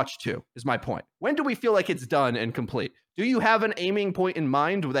Overwatch 2 is my point. When do we feel like it's done and complete? Do you have an aiming point in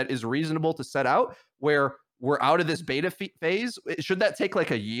mind that is reasonable to set out where we're out of this beta phase? Should that take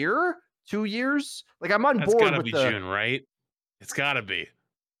like a year, 2 years? Like, I'm on That's board gotta with be the... June, right? It's gotta be.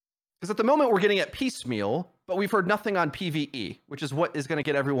 Because at the moment we're getting it piecemeal, but we've heard nothing on PvE, which is what is going to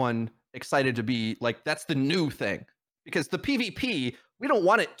get everyone excited to be like, that's the new thing. Because the PvP, we don't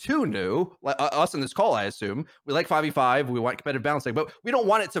want it too new. Like, us in this call, I assume. We like 5v5, we want competitive balancing, but we don't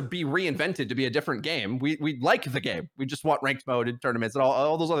want it to be reinvented to be a different game. We like the game. We just want ranked mode and tournaments and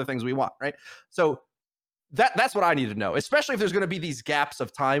all those other things we want, right? So that's what I need to know, especially if there's going to be these gaps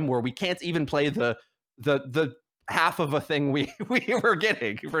of time where we can't even play the half of a thing we were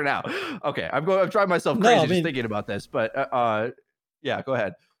getting for now. Okay, I'm trying myself crazy just thinking about this, but yeah, go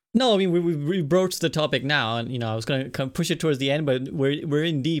ahead. No, I mean we broached the topic now, and I was gonna push it towards the end, but we're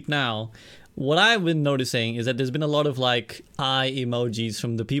in deep now. What I've been noticing is that there's been a lot of like eye emojis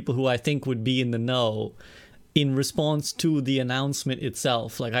from the people who I think would be in the know in response to the announcement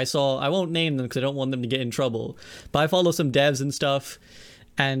itself. Like, I won't name them because I don't want them to get in trouble, but I follow some devs and stuff,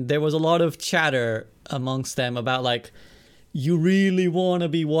 and there was a lot of chatter amongst them about like, you really want to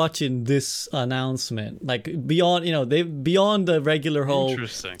be watching this announcement, like beyond beyond the regular whole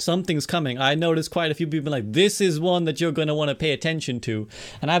something's coming. I noticed quite a few people like, this is one that you're going to want to pay attention to.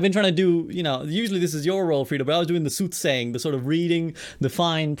 And I've been trying to do, usually this is your role, Frito, but I was doing the soothsaying, the sort of reading the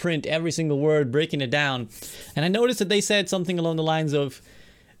fine print, every single word, breaking it down. And I noticed that they said something along the lines of,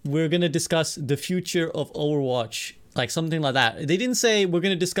 we're going to discuss the future of Overwatch, like something like that. They didn't say we're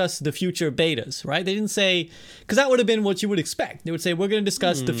going to discuss the future betas, right? They didn't say, because that would have been what you would expect. They would say, we're going to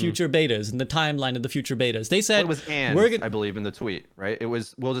discuss the future betas and the timeline of the future betas. They said, well, it was I believe in the tweet, right? It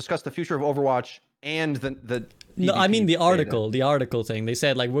was, we'll discuss the future of Overwatch and the no, I mean the article thing. They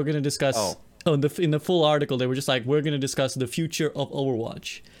said like, we're going to discuss in the full article, they were just like, we're going to discuss the future of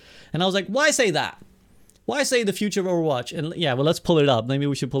Overwatch. And I was like, why say that? Why say the future of Overwatch? And yeah, well, let's pull it up. Maybe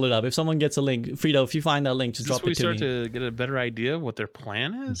we should pull it up. If someone gets a link, Frito, if you find that link, just drop it to me. We start to get a better idea of what their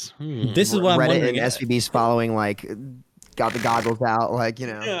plan is. This is what I'm wondering. Reddit and SVB's following, like, got the goggles out, like,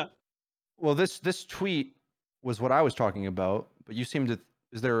 Yeah. Well, this tweet was what I was talking about, but you seem to...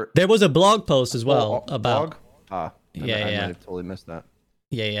 There was a blog post as well about... Blog? I might have totally missed that.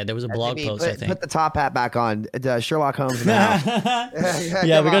 Yeah, there was a blog post, I think. Put the top hat back on. Sherlock Holmes now.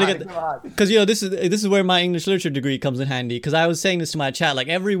 Yeah, we gotta get... Because, this is where my English literature degree comes in handy, because I was saying this to my chat, like,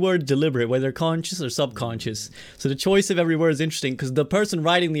 every word deliberate, whether conscious or subconscious. So the choice of every word is interesting, because the person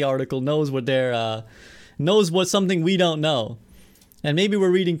writing the article knows what knows what something we don't know. And maybe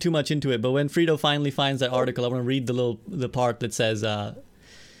we're reading too much into it, but when Frito finally finds that article, I want to read the part that says...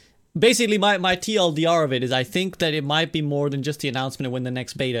 Basically, my TLDR of it is I think that it might be more than just the announcement of when the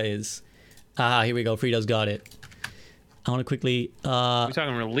next beta is. Here we go. Frito's got it. I want to quickly... we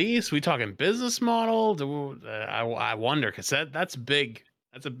talking release? We talking business model? I wonder, because that's big.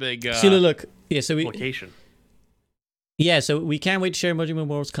 That's a big look. Yeah, so implication. Yeah, so we can't wait to share Emoji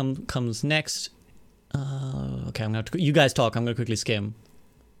Wars comes next. Okay, I'm going to... You guys talk. I'm going to quickly skim.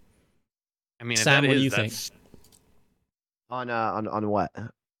 I mean, Sam, what do you think? On what?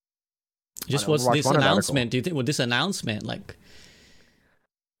 Just what's this announcement? Do you think with this announcement, like?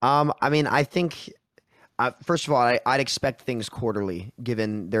 I mean, I think first of all, I'd expect things quarterly.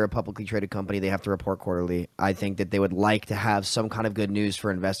 Given they're a publicly traded company, they have to report quarterly. I think that they would like to have some kind of good news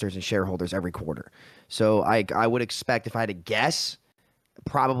for investors and shareholders every quarter. So I would expect, if I had to guess,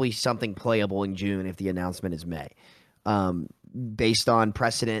 probably something playable in June if the announcement is May, based on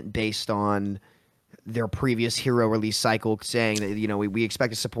precedent, based on their previous hero release cycle, saying that we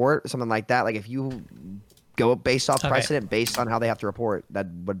expect to support something like that. Like, if you go based off precedent, based on how they have to report, that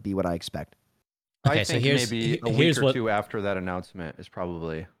would be what I expect. I think maybe a week or two after that announcement is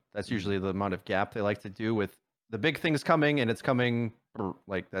probably, that's usually the amount of gap they like to do with the big things coming, and it's coming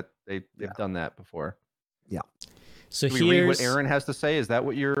like that. They've done that before. Yeah. So do we read what Aaron has to say? Is that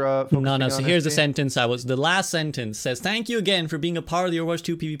what you're focusing on? No. So here's the sentence. The last sentence says, "Thank you again for being a part of the Overwatch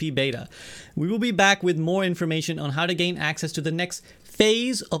 2 PvP beta. We will be back with more information on how to gain access to the next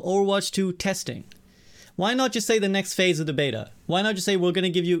phase of Overwatch 2 testing." Why not just say the next phase of the beta? Why not just say we're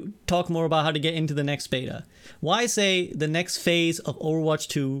going to talk more about how to get into the next beta? Why say the next phase of Overwatch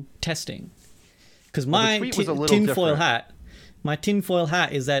 2 testing? Because my tinfoil hat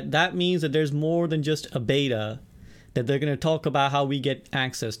is that means that there's more than just a beta that they're going to talk about how we get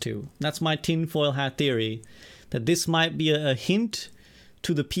access to. That's my tinfoil hat theory, that this might be a hint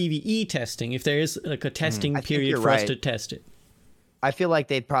to the PvE testing, if there is like a testing period for us to test it. I feel like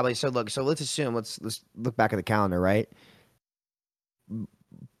they'd probably so let's assume let's look back at the calendar, right?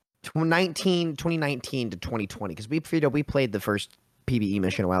 2019 to 2020, because we played the first PvE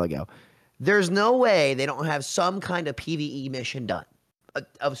mission a while ago. There's no way they don't have some kind of PvE mission done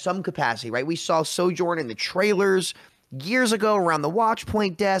of some capacity, right? We saw Sojourn in the trailers years ago around the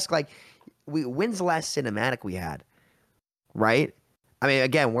Watchpoint desk. Like, when's the last cinematic we had, right? I mean,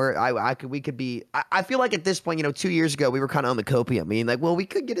 again, we could be. I feel like at this point, 2 years ago, we were kind of on the copium, meaning like, well, we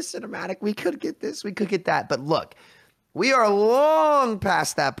could get a cinematic, we could get this, we could get that. But look, we are long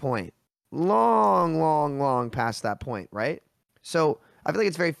past that point, long past that point, right? So I feel like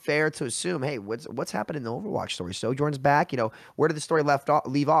it's very fair to assume, hey, what's happened in the Overwatch story? Sojourn's back. Where did the story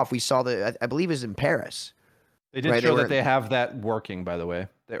leave off? We saw I believe it was in Paris. They did show that they have that working, by the way.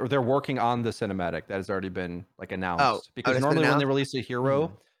 They're working on the cinematic. That has already been announced. Because normally when they release a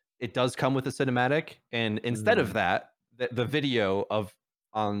hero, it does come with a cinematic. And instead of that, the video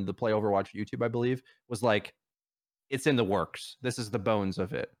on the Play Overwatch YouTube, I believe, was like, it's in the works. This is the bones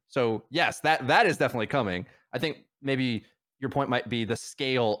of it. So yes, that is definitely coming. I think maybe your point might be the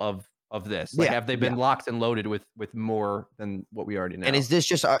scale of this. Like, have they been locked and loaded with more than what we already know? And is this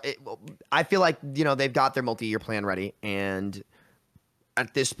just I feel like they've got their multi-year plan ready, and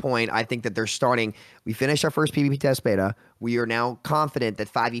at this point I think that they're starting. We finished our first PvP test beta. We are now confident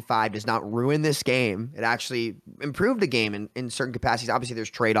that 5v5 does not ruin this game. It actually improved the game in certain capacities. Obviously there's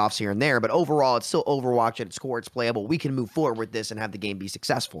trade-offs here and there, but overall it's still Overwatch at its core. It's playable. We can move forward with this and have the game be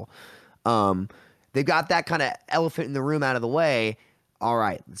successful. They've got that kind of elephant in the room out of the way. All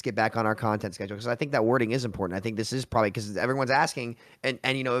right, let's get back on our content schedule, because I think that wording is important. I think this is probably because everyone's asking, and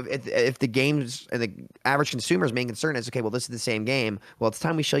if the games and the average consumer's main concern is, okay, well, this is the same game. Well, it's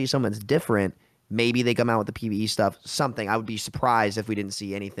time we show you something that's different. Maybe they come out with the PvE stuff, something. I would be surprised if we didn't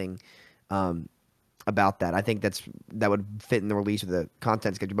see anything about that. I think that would fit in the release of the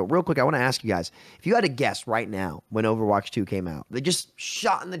content schedule. But real quick, I want to ask you guys, if you had to guess right now when Overwatch 2 came out, they just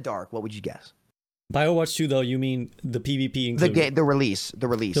shot in the dark, what would you guess? By Overwatch 2, though, you mean the PvP included? The release.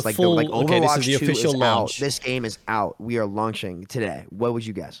 Like Overwatch this is the 2 official is launch. Out. This game is out. We are launching today. What would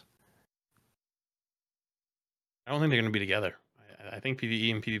you guess? I don't think they're going to be together. I think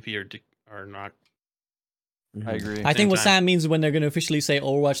PvE and PvP are not. I agree. I think what Sam means when they're going to officially say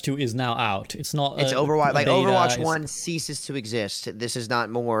Overwatch 2 is now out. It's not. It's Overwatch. Like, Overwatch 1 ceases to exist. This is not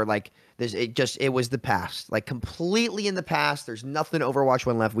more like this. It was the past. Like, completely in the past. There's nothing Overwatch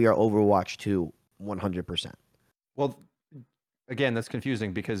 1 left. We are Overwatch 2. 100%. Well, again, that's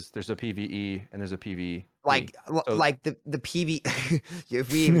confusing because there's a PvE and there's a PvE. Like the PvE.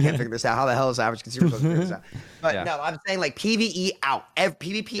 If we even can't figure this out, how the hell is average consumer supposed to figure this out? But no, I'm saying like PvE out,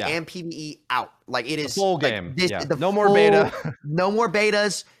 PvP and PvE out. Like, it is the full like game. No more beta. No more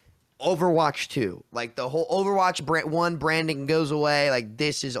betas. Overwatch 2. Like, the whole Overwatch 1 branding goes away. Like,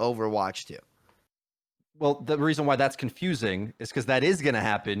 this is Overwatch 2. Well, the reason why that's confusing is because that is going to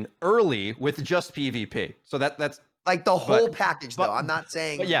happen early with just PvP. So that's like the whole package, though. I'm not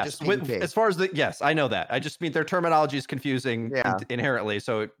saying yes, just PvP. As far as yes, I know that. I just mean their terminology is confusing inherently.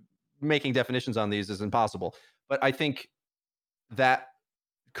 So making definitions on these is impossible. But I think that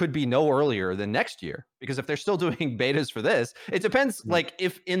could be no earlier than next year, because if they're still doing betas for this, it depends. Like,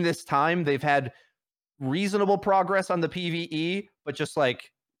 if in this time they've had reasonable progress on the PvE, but just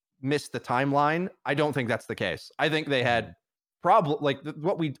like missed the timeline, I don't think that's the case. I think they had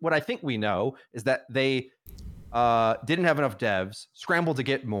what I think we know is that they didn't have enough devs, scrambled to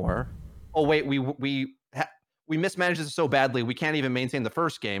get more. Oh wait, we mismanaged this so badly we can't even maintain the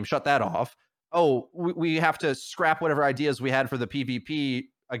first game. Shut that off. Oh, we have to scrap whatever ideas we had for the PvP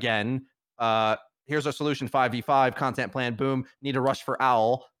again. Here's our solution: 5v5 content plan. Boom. Need a rush for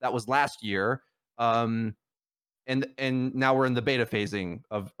Owl. That was last year. And now we're in the beta phasing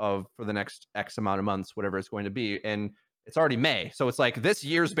of for the next X amount of months, whatever it's going to be. And it's already May. So it's like this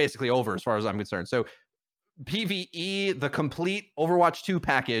year's basically over as far as I'm concerned. So PvE, the complete Overwatch 2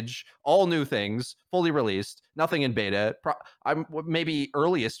 package, all new things, fully released, nothing in beta. Maybe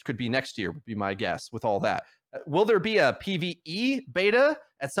earliest could be next year, would be my guess with all that. Will there be a PvE beta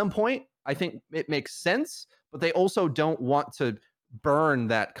at some point? I think it makes sense, but they also don't want to burn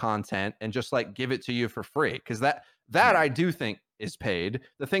that content and just like give it to you for free, because that I do think is paid.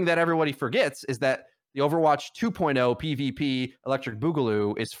 The thing that everybody forgets is that the Overwatch 2.0 PvP Electric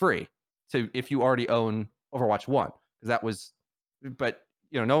Boogaloo is free if you already own Overwatch 1, because that was, but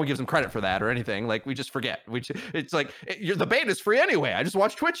no one gives them credit for that or anything. Like, we just forget. It's like the beta is free anyway. I just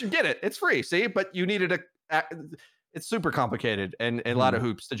watch Twitch and get it. It's free. See, but you needed it's super complicated and a lot of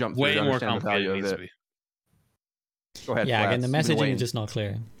hoops to jump through. Way to more understand complicated the it needs value to of be. Go ahead. Yeah, Flats. again, the messaging is just not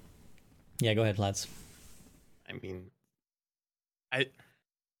clear. Yeah, go ahead, Flats. I mean,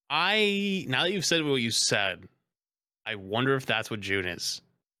 I now that you've said what you said, I wonder if that's what June is,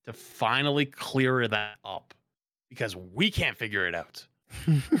 to finally clear that up, because we can't figure it out.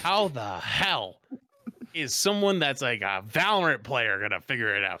 How the hell is someone that's like a Valorant player gonna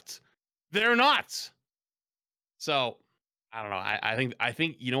figure it out? They're not. So I don't know. I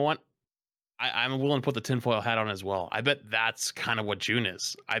think you know what? I'm willing to put the tinfoil hat on as well. I bet that's kind of what June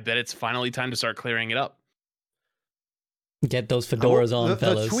is. I bet it's finally time to start clearing it up. Get those fedoras on, the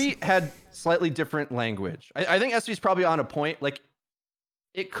fellas. The tweet had slightly different language. I think SV's probably on a point. Like,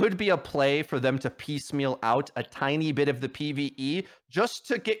 it could be a play for them to piecemeal out a tiny bit of the PvE just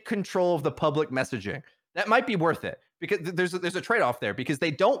to get control of the public messaging. That might be worth it, because there's a trade-off there, because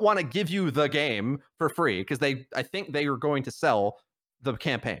they don't want to give you the game for free, because I think they are going to sell the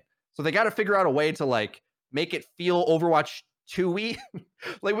campaign. So they got to figure out a way to like make it feel Overwatch 2-y.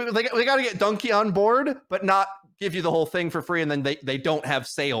 Like they got to get Donkey on board, but not give you the whole thing for free, and then they don't have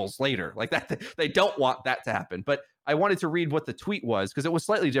sales later. Like that, they don't want that to happen. But I wanted to read what the tweet was, because it was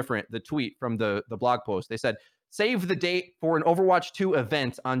slightly different, the tweet from the blog post. They said, save the date for an Overwatch 2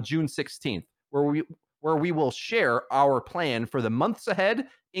 event on June 16th, where we will share our plan for the months ahead,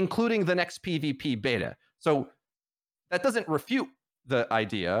 including the next PvP beta. So that doesn't refute the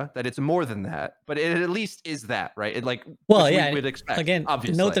idea that it's more than that, but it at least is that, right? It like, well, which yeah, we would expect, again,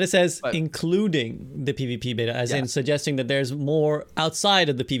 obviously. Note that it says but, including the PvP beta, as in yes. suggesting that there's more outside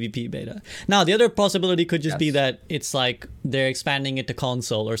of the PvP beta. Now, the other possibility could just be Yes. that it's like they're expanding it to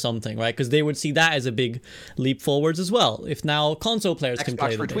console or something, right? Because they would see that as a big leap forwards as well. If now console players can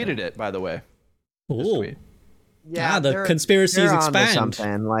play Xbox the retweeted beta. it, by the way. this Ooh. tweet. Yeah, the they're- conspiracies they're onto expand.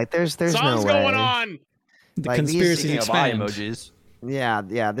 something. Like there's Something's no way. going on. The Like, these- conspiracies Speaking of eye expand. emojis,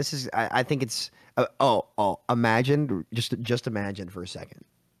 Yeah. This is. I think it's. Imagine. Just imagine for a second.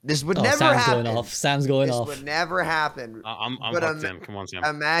 This would Oh, never Sam's happen. going off. Sam's going This off. would never happen. I'm But, hooked in. Come on, Sam.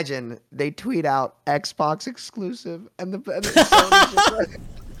 Imagine they tweet out Xbox exclusive, and the Sony's just like,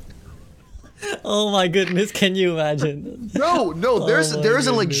 Oh my goodness, can you imagine? no. There's Oh my there's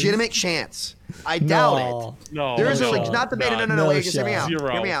a goodness. legitimate chance. I doubt it. No, There is no a shot. not the beta. No, No wait, just hear me shot. out.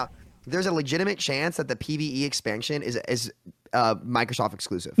 Zero. Hear me out. There's a legitimate chance that the PvE expansion is Microsoft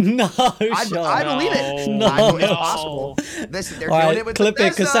exclusive. No I shot. believe it. No. I believe it's No. possible. They're All doing right, it with clip it,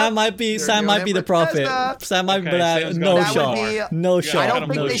 Bethesda. because Sam might be They're Sam doing might it be the with prophet. Bethesda. Sam might be, Okay, but Sam's no got That shot. would be- No Yeah, shot. I don't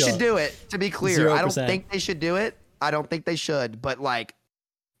think no they shot. should do it. To be clear, I don't 0%. think they should do it. I don't think they should. But like,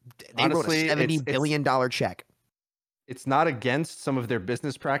 they Honestly, wrote a $70 it's- billion check. it's not against some of their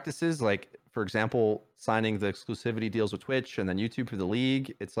business practices, like, for example, signing the exclusivity deals with Twitch and then YouTube for the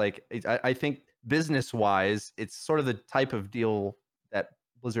league. It's like, I think business-wise, it's sort of the type of deal that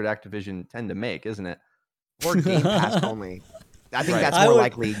Blizzard Activision tend to make, isn't it? Or Game Pass only. I think Right. that's I more would-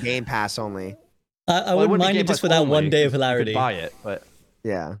 likely Game Pass only. I Well, it wouldn't wouldn't be mind it Game just Pass for that only, one day of 'cause you could hilarity. buy it, but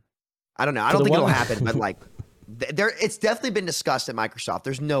Yeah. I don't know. I For don't the think it'll one- happen, but like, it's definitely been discussed at Microsoft.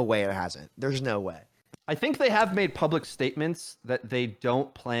 There's no way it hasn't. There's no way. I think they have made public statements that they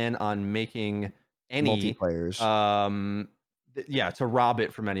don't plan on making any Multiplayers. to rob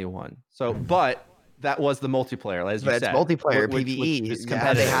it from anyone. So, but that was the multiplayer, as you But it's said. multiplayer, which PvE. is Have they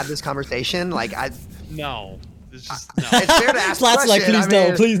competitive. had this conversation? Like, No. It's just no. it's fair to ask Slats like, question. please I no,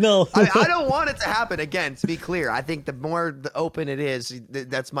 mean, please no. I don't want it to happen again. To be clear, I think the more open it is,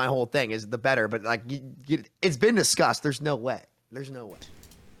 that's my whole thing. Is the better. But like, it's been discussed. There's no way. There's no way.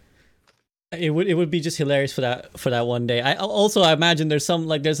 It would be just hilarious for that one day. I imagine there's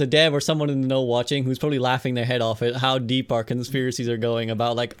a dev or someone in the know watching who's probably laughing their head off at how deep our conspiracies are going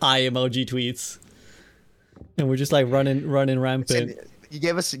about like eye emoji tweets, and we're just like running rampant. You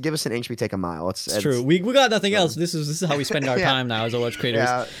give us an inch, we take a mile. It's true. We got nothing else. This is how we spend our Yeah. time now as Overwatch creators.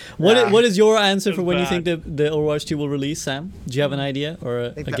 Yeah. What is your answer for It's when you bad. think the Overwatch 2 will release, Sam? Do you have an idea or I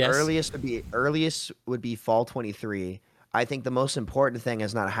a think the guess? earliest would be fall 23. I think the most important thing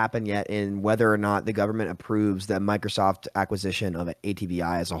has not happened yet in whether or not the government approves the Microsoft acquisition of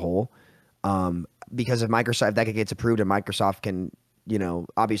ATVI as a whole. Because if that gets approved and Microsoft can,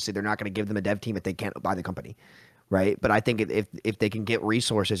 obviously they're not going to give them a dev team if they can't buy the company, right? But I think if they can get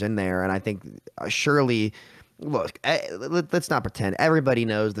resources in there, and I think surely, look, let's not pretend. Everybody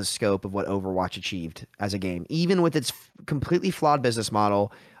knows the scope of what Overwatch achieved as a game, even with its completely flawed business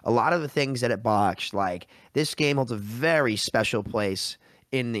model. A lot of the things that it botched, like this game holds a very special place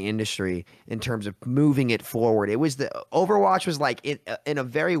in the industry in terms of moving it forward. Overwatch was like in a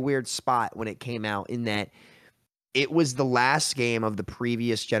very weird spot when it came out, in that it was the last game of the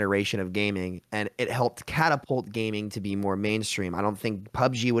previous generation of gaming, and it helped catapult gaming to be more mainstream. I don't think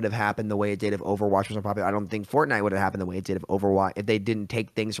PUBG would have happened the way it did if Overwatch was more popular. I don't think Fortnite would have happened the way it did if Overwatch, if they didn't take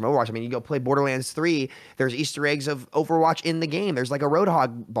things from Overwatch. I mean, you go play Borderlands 3, there's Easter eggs of Overwatch in the game. There's like a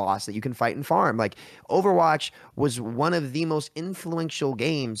Roadhog boss that you can fight and farm. Like, Overwatch was one of the most influential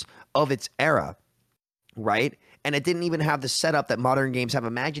games of its era, right? And it didn't even have the setup that modern games have.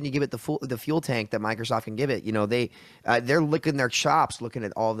 Imagine you give it the fuel tank that Microsoft can give it. You know, they're licking their chops, looking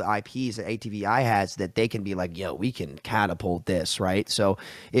at all the IPs that ATVI has, that they can be like, yo, we can catapult this, right? So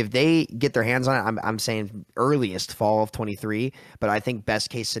if they get their hands on it, I'm saying earliest fall of 23, but I think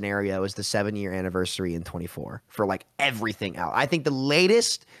best case scenario is the 7-year anniversary in 24 for like everything out. I think the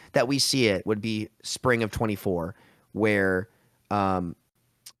latest that we see it would be spring of 24, where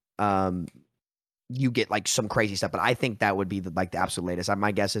you get like some crazy stuff, but I think that would be the absolute latest.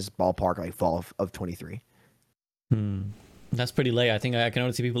 My guess is ballpark like fall of 23. That's pretty late. I think I can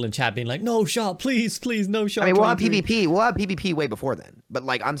only see people in chat being like, "No shot, please, no shot." I mean, we'll have PvP. We'll have PvP way before then. But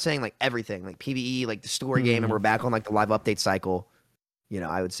like I'm saying, like everything, like PvE, like the story game, and we're back on like the live update cycle. You know,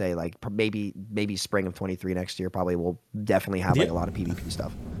 I would say like maybe spring of 23 next year. Probably will definitely have like a lot of PvP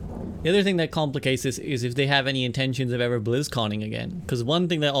stuff. The other thing that complicates this is if they have any intentions of ever BlizzConning again. Because one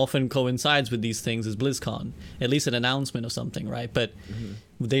thing that often coincides with these things is BlizzCon, at least an announcement or something, right? But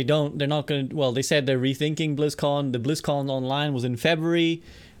they're not going to, well, they said they're rethinking BlizzCon. The BlizzCon online was in February,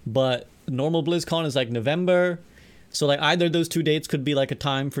 but normal BlizzCon is like November. So like either those two dates could be like a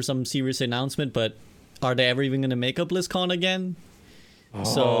time for some serious announcement, but are they ever even going to make a BlizzCon again?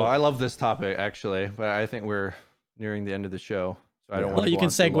 So I love this topic actually, but I think we're nearing the end of the show. I don't well, you can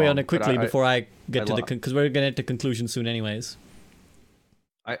segue on it quickly before I get to because we're going to get to conclusion soon anyways.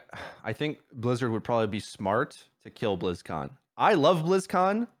 I think Blizzard would probably be smart to kill BlizzCon. I love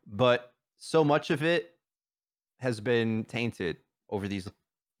BlizzCon, but so much of it has been tainted over these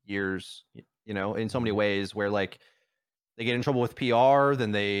years, you know, in so many ways where like they get in trouble with PR,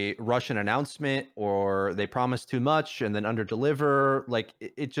 then they rush an announcement, or they promise too much and then underdeliver. Like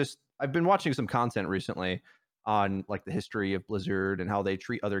it just, I've been watching some content recently on like the history of Blizzard and how they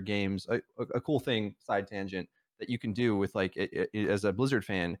treat other games. A cool thing, side tangent, that you can do with like as a Blizzard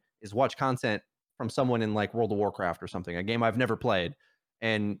fan is watch content from someone in like World of Warcraft or something, a game I've never played,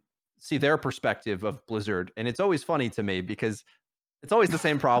 and see their perspective of Blizzard. And it's always funny to me because it's always the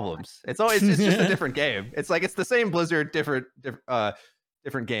same problems. It's just a different game. It's like it's the same Blizzard, different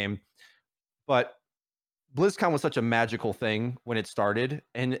game. But BlizzCon was such a magical thing when it started,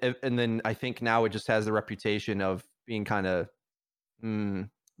 and then I think now it just has the reputation of being kind of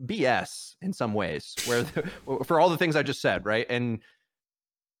BS in some ways, where for all the things I just said, right? And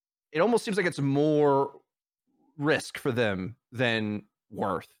it almost seems like it's more risk for them than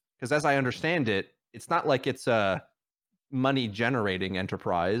worth, because as I understand it, it's not like it's a money generating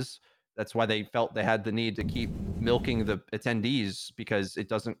enterprise. That's why they felt they had the need to keep milking the attendees, because it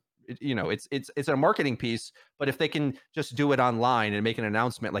doesn't. You know, it's a marketing piece, but if they can just do it online and make an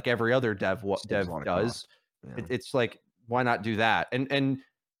announcement like every other dev does, it's like, why not do that? And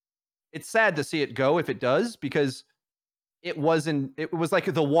it's sad to see it go if it does, because it was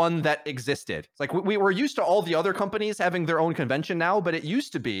like the one that existed. It's like we were used to all the other companies having their own convention now, but it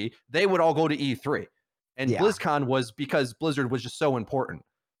used to be they would all go to E3, and BlizzCon was because Blizzard was just so important.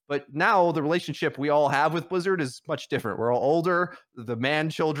 But now the relationship we all have with Blizzard is much different. We're all older. The man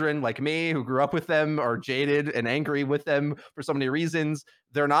children like me who grew up with them are jaded and angry with them for so many reasons.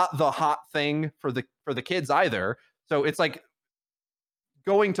 They're not the hot thing for the kids either. So it's like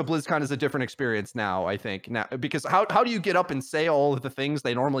going to BlizzCon is a different experience now, I think. Now, because how do you get up and say all of the things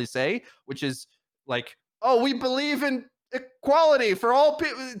they normally say, which is like, oh, we believe in equality for all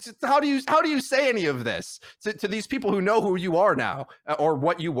people. How do you say any of this to these people who know who you are now, or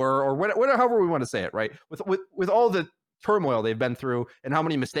what you were, or whatever, however we want to say it, right? With all the turmoil they've been through and how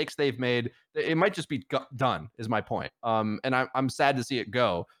many mistakes they've made, it might just be done, is my point. And I'm sad to see it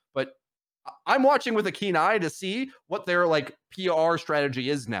go, but I'm watching with a keen eye to see what their like PR strategy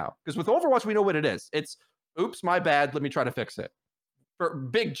is now, because with Overwatch we know what it is. It's oops, my bad, let me try to fix it. For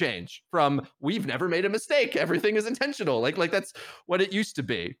big change from we've never made a mistake, everything is intentional. Like that's what it used to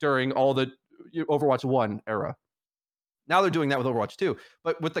be during all the Overwatch 1 era. Now they're doing that with Overwatch 2,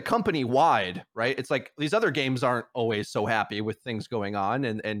 but with the company wide, right? It's like these other games aren't always so happy with things going on,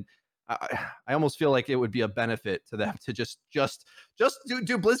 and I almost feel like it would be a benefit to them to just do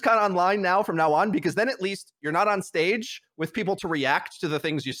BlizzCon online now from now on, because then at least you're not on stage with people to react to the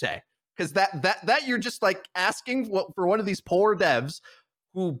things you say. Because that you're just like asking for one of these poor devs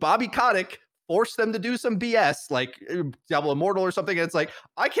who Bobby Kotick force them to do some BS like Diablo Immortal or something. And it's like,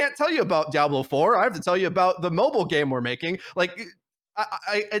 I can't tell you about Diablo 4. I have to tell you about the mobile game we're making. Like,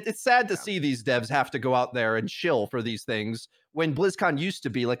 it's sad to see these devs have to go out there and shill for these things when BlizzCon used to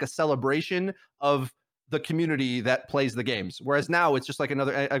be like a celebration of the community that plays the games. Whereas now it's just like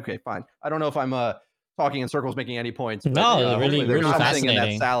another, okay, fine. I don't know if I'm talking in circles, making any points. But, no, really, there's really something in that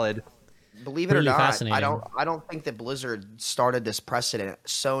fascinating. salad. Believe it or Really not, fascinating. I don't think that Blizzard started this precedent.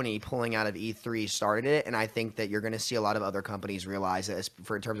 Sony pulling out of E3 started it, and I think that you're going to see a lot of other companies realize that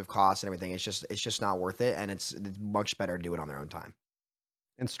for in terms of cost and everything, it's just not worth it, and it's much better to do it on their own time.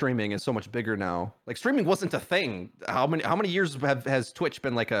 And streaming is so much bigger now. Like, streaming wasn't a thing. How many years has Twitch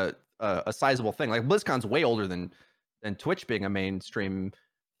been like a sizable thing? Like, BlizzCon's way older than Twitch being a mainstream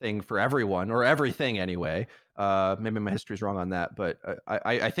thing for everyone, or everything anyway. Maybe my history's wrong on that, but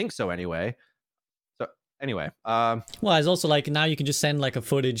I think so anyway. So anyway, well, it's also like now you can just send like a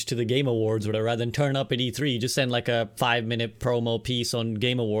footage to the Game Awards or whatever, rather than turn up at E3. Just send like a 5-minute promo piece on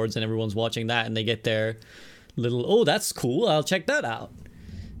Game Awards, and everyone's watching that, and they get their little, oh, that's cool, I'll check that out.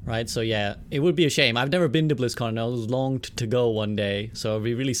 Right, so yeah, it would be a shame. I've never been to BlizzCon. I was longed to go one day, so it'd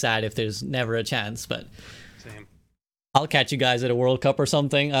be really sad if there's never a chance. But Same. I'll catch you guys at a World Cup or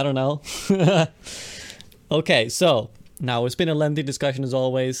something. I don't know. Okay, so now it's been a lengthy discussion as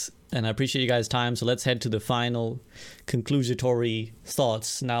always, and I appreciate you guys' time. So let's head to the final conclusory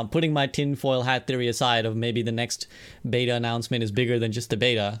thoughts. Now, putting my tinfoil hat theory aside of maybe the next beta announcement is bigger than just the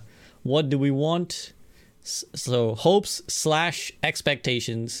beta, what do we want? So hopes /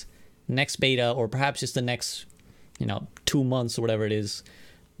 expectations, next beta, or perhaps just the next, 2 months or whatever it is.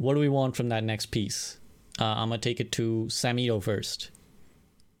 What do we want from that next piece? I'm going to take it to Samito first.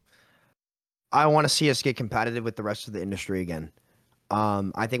 I want to see us get competitive with the rest of the industry again.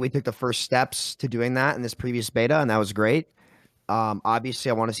 I think we took the first steps to doing that in this previous beta, and that was great.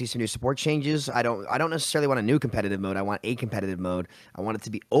 Obviously, I want to see some new support changes. I don't necessarily want a new competitive mode. I want a competitive mode. I want it to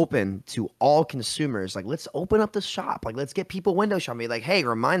be open to all consumers. Like, let's open up the shop. Like, let's get people window shopping. Like, hey,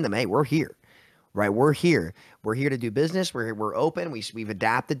 remind them, hey, we're here. Right, we're here. We're here to do business. We're open. We've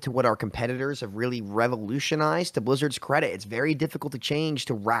adapted to what our competitors have really revolutionized. To Blizzard's credit, it's very difficult to change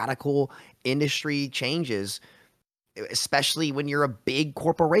to radical industry changes, especially when you're a big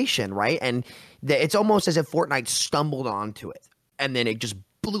corporation, right? And it's almost as if Fortnite stumbled onto it, and then it just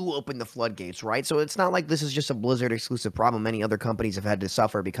blew open the floodgates, right? So it's not like this is just a Blizzard exclusive problem. Many other companies have had to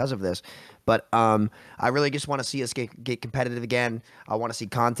suffer because of this. But I really just want to see us get competitive again. I want to see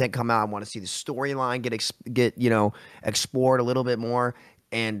content come out. I want to see the storyline get explored a little bit more.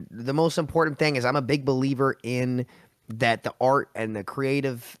 And the most important thing is I'm a big believer in that the art and the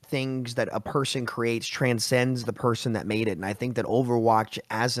creative things that a person creates transcends the person that made it. And I think that Overwatch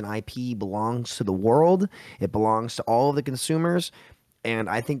as an IP belongs to the world. It belongs to all of the consumers. And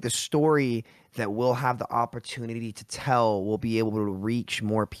I think the story that we'll have the opportunity to tell will be able to reach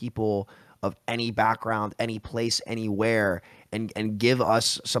more people of any background, any place, anywhere, and give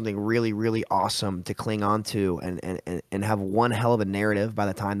us something really, really awesome to cling on to and have one hell of a narrative by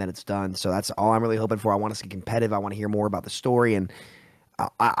the time that it's done. So that's all I'm really hoping for. I want to see competitive. I want to hear more about the story, and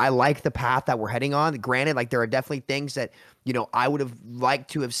I like the path that we're heading on. Granted, like, there are definitely things that, I would have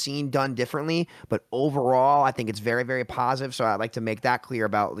liked to have seen done differently, but overall, I think it's very, very positive. So I'd like to make that clear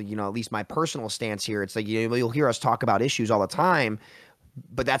about, at least my personal stance here. It's like, you'll hear us talk about issues all the time,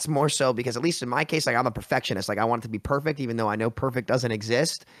 but that's more so because, at least in my case, like, I'm a perfectionist. Like, I want it to be perfect, even though I know perfect doesn't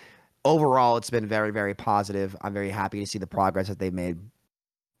exist. Overall, it's been very, very positive. I'm very happy to see the progress that they've made.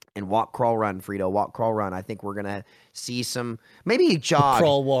 And walk, crawl, run, Frito. Walk, crawl, run. I think we're gonna see some, maybe a jog.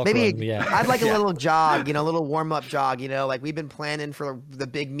 Crawl, walk, maybe run, yeah. I'd like a little jog, a little warm up jog. Like, we've been planning for the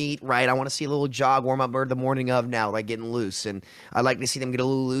big meet, right? I want to see a little jog, warm up, or the morning of now, like getting loose. And I'd like to see them get a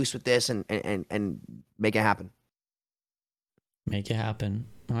little loose with this and make it happen. Make it happen.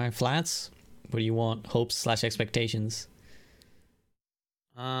 All right, Flats. What do you want? Hopes / expectations.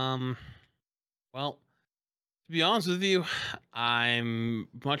 Well, to be honest with you, I'm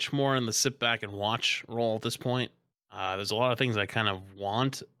much more in the sit back and watch role at this point. There's a lot of things I kind of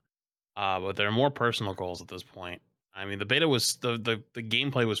want, but they're more personal goals at this point. I mean, the beta was the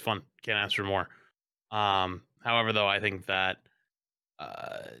gameplay was fun. Can't ask for more. However, though, I think that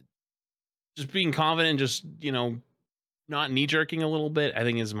just being confident, just not knee jerking a little bit, I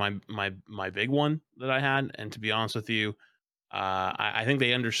think is my big one that I had. And to be honest with you, I think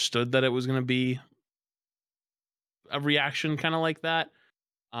they understood that it was going to be a reaction kind of like that.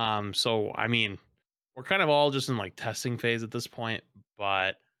 So I mean, we're kind of all just in like testing phase at this point,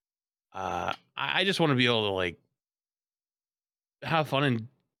 but I just want to be able to like have fun and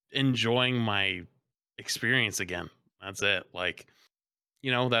enjoying my experience again. That's it. Like,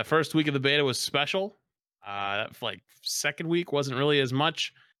 that first week of the beta was special. Like second week wasn't really as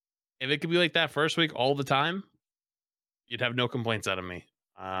much. If it could be like that first week all the time, you'd have no complaints out of me.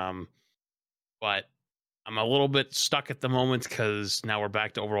 But I'm a little bit stuck at the moment because now we're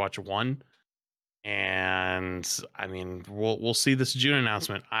back to Overwatch 1. And I mean, we'll see this June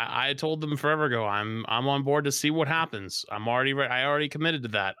announcement. I told them forever ago, I'm on board to see what happens. I already committed to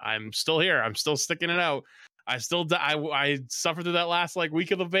that. I'm still here. I'm still sticking it out. I suffered through that last like week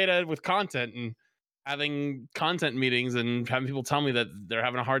of the beta with content and having content meetings and having people tell me that they're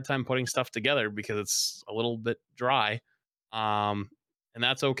having a hard time putting stuff together because it's a little bit dry. And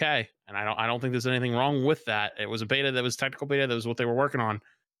that's okay. And I don't think there's anything wrong with that. It was a beta that was technical beta. That was what they were working on.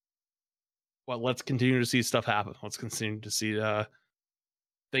 But let's continue to see stuff happen. Let's continue to see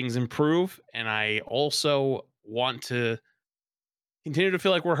things improve. And I also want to continue to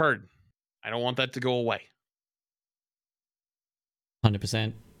feel like we're heard. I don't want that to go away.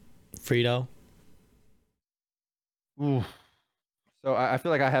 100%. Frito? Ooh. So I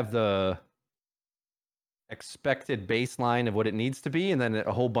feel like I have the expected baseline of what it needs to be, and then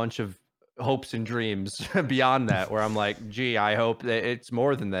a whole bunch of hopes and dreams beyond that, where I'm like, gee, I hope that it's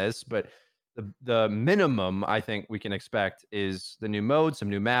more than this. But the minimum I think we can expect is the new mode, some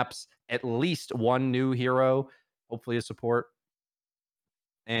new maps, at least one new hero, hopefully a support.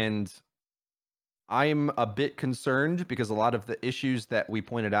 And I'm a bit concerned because a lot of the issues that we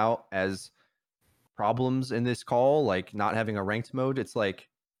pointed out as problems in this call, like not having a ranked mode, it's like,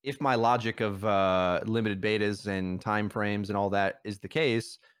 if my logic of limited betas and time frames and all that is the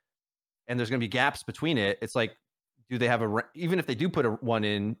case, and there's going to be gaps between it, it's like, do they have even if they do put one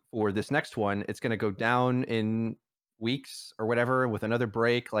in for this next one, it's going to go down in weeks or whatever with another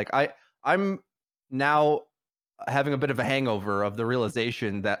break. Like I'm now having a bit of a hangover of the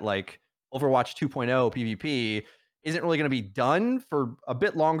realization that like Overwatch 2.0 PvP isn't really going to be done for a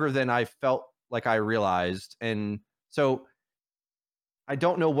bit longer than I felt like I realized. And so I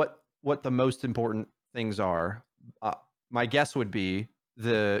don't know what the most important things are. My guess would be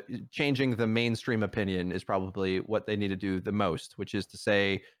the changing the mainstream opinion is probably what they need to do the most, which is to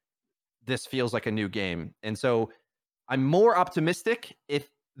say this feels like a new game. And so I'm more optimistic if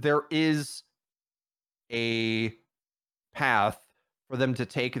there is a path for them to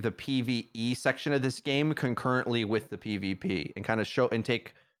take the PvE section of this game concurrently with the PvP and kind of show and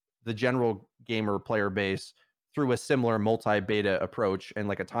take the general gamer player base through a similar multi-beta approach and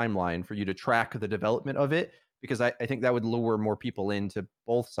like a timeline for you to track the development of it, because I think that would lure more people into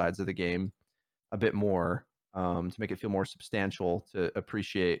both sides of the game a bit more, to make it feel more substantial, to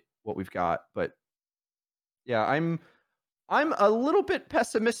appreciate what we've got. But yeah, I'm a little bit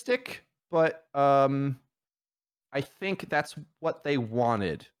pessimistic, but I think that's what they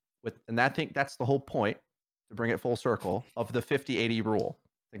wanted and I think that's the whole point, to bring it full circle, of the 50-80 rule.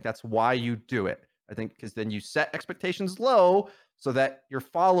 I think that's why you do it. I think because then you set expectations low so that your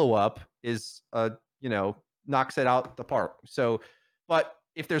follow-up is, knocks it out the park. So, but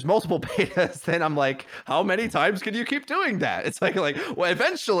if there's multiple betas, then I'm like, how many times can you keep doing that? It's like, well,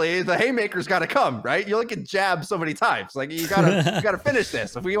 eventually the haymaker's got to come, right? You only get jabbed so many times. Like you gotta finish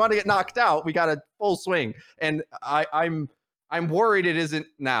this. If we want to get knocked out, we got to full swing. And I'm worried it isn't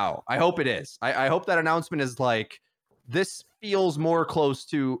now. I hope it is. I hope that announcement is like, this feels more close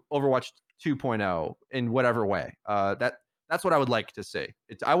to Overwatch 2.0 in whatever way. That's what I would like to see.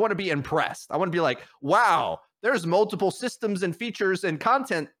 I want to be impressed. I want to be like, wow, there's multiple systems and features and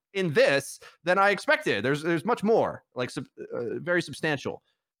content in this than I expected. There's much more, like very substantial.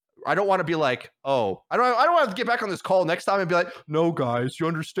 I don't want to be like, oh, I don't want to get back on this call next time and be like, no, guys, you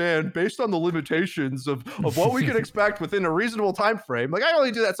understand, based on the limitations of what we can expect within a reasonable time frame. Like I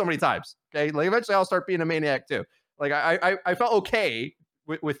only do that so many times. Okay, like eventually I'll start being a maniac too. Like I felt okay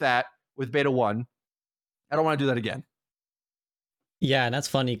with that with beta 1. I don't want to do that again. Yeah, and that's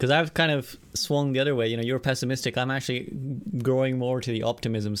funny because I've kind of swung the other way. You're pessimistic. I'm actually growing more to the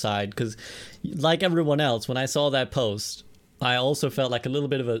optimism side because, like everyone else, when I saw that post, I also felt like a little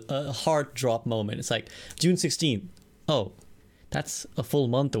bit of a heart drop moment. It's like June 16th. Oh, that's a full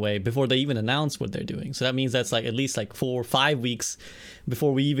month away before they even announce what they're doing. So that means that's like at least like 4 or 5 weeks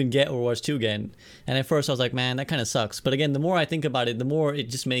before we even get Overwatch 2 again. And at first I was like, man, that kind of sucks. But again, the more I think about it, the more it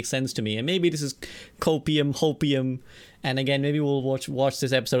just makes sense to me. And maybe this is hopium. And again, maybe we'll watch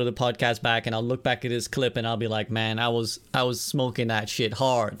this episode of the podcast back and I'll look back at this clip and I'll be like, man, I was smoking that shit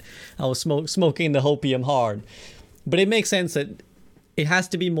hard. I was smoking the hopium hard. But it makes sense that it has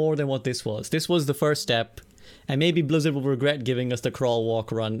to be more than what this was. This was the first step. And maybe Blizzard will regret giving us the crawl,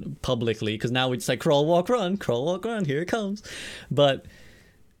 walk, run publicly, because now it's like crawl, walk, run, here it comes. But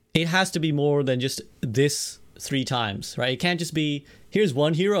it has to be more than just this 3 times, right? It can't just be, here's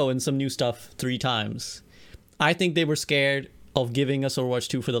one hero and some new stuff 3 times. I think they were scared of giving us Overwatch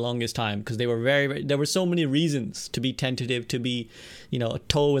 2 for the longest time because they were there were so many reasons to be tentative, to be, a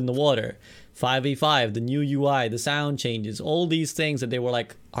toe in the water. 5v5, the new UI, the sound changes, all these things that they were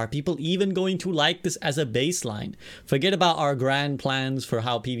like, are people even going to like this as a baseline? Forget about our grand plans for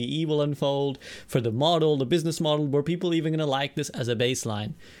how PvE will unfold, for the model, the business model. Were people even going to like this as a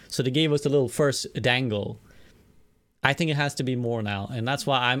baseline? So they gave us a little first dangle. I think it has to be more now. And that's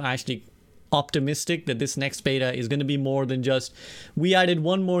why I'm actually optimistic that this next beta is going to be more than just, we added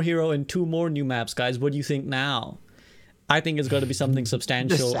 1 more hero and 2 more new maps, guys. What do you think now? I think it's got to be something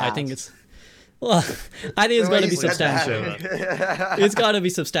substantial. I think it's got to be substantial. It's got to be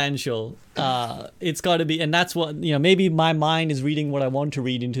substantial. It's got to be, and that's what, maybe my mind is reading what I want to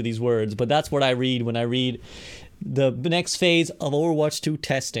read into these words, but that's what I read when I read the next phase of Overwatch 2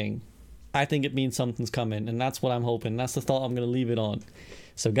 testing. I think it means something's coming, and that's what I'm hoping. That's the thought I'm going to leave it on.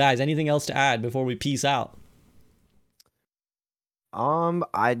 So guys, anything else to add before we peace out?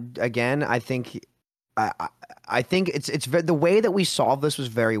 I think it's the way that we solved this was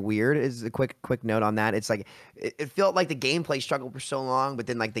very weird. Is a quick note on that. It's like it felt like the gameplay struggled for so long, but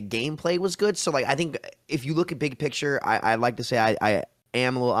then like the gameplay was good. So like I think if you look at big picture, I like to say I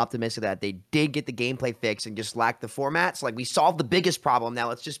am a little optimistic that they did get the gameplay fixed and just lacked the format. So like we solved the biggest problem. Now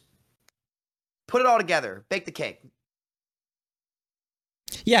let's just put it all together, bake the cake.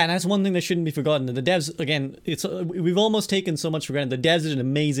 Yeah, and that's one thing that shouldn't be forgotten. The devs, again, we've almost taken so much for granted. The devs did an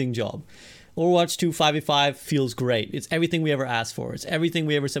amazing job. Overwatch 2 5v5 feels great. It's everything we ever asked for. It's everything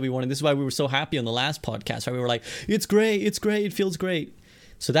we ever said we wanted. This is why we were so happy on the last podcast, right? We were like, it's great, it feels great.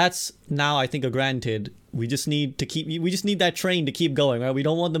 So that's now, I think, a granted. We just need that train to keep going, right? We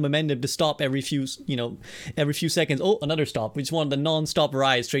don't want the momentum to stop every few seconds. Oh, another stop. We just want the non-stop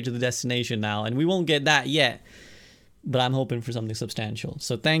ride straight to the destination now, and we won't get that yet. But I'm hoping for something substantial.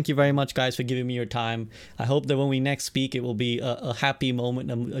 So thank you very much, guys, for giving me your time. I hope that when we next speak, it will be a happy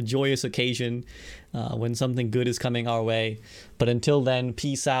moment, a joyous occasion when something good is coming our way. But until then,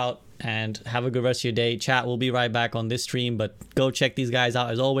 peace out and have a good rest of your day. Chat, we'll be right back on this stream, but go check these guys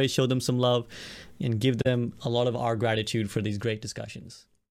out. As always, show them some love and give them a lot of our gratitude for these great discussions.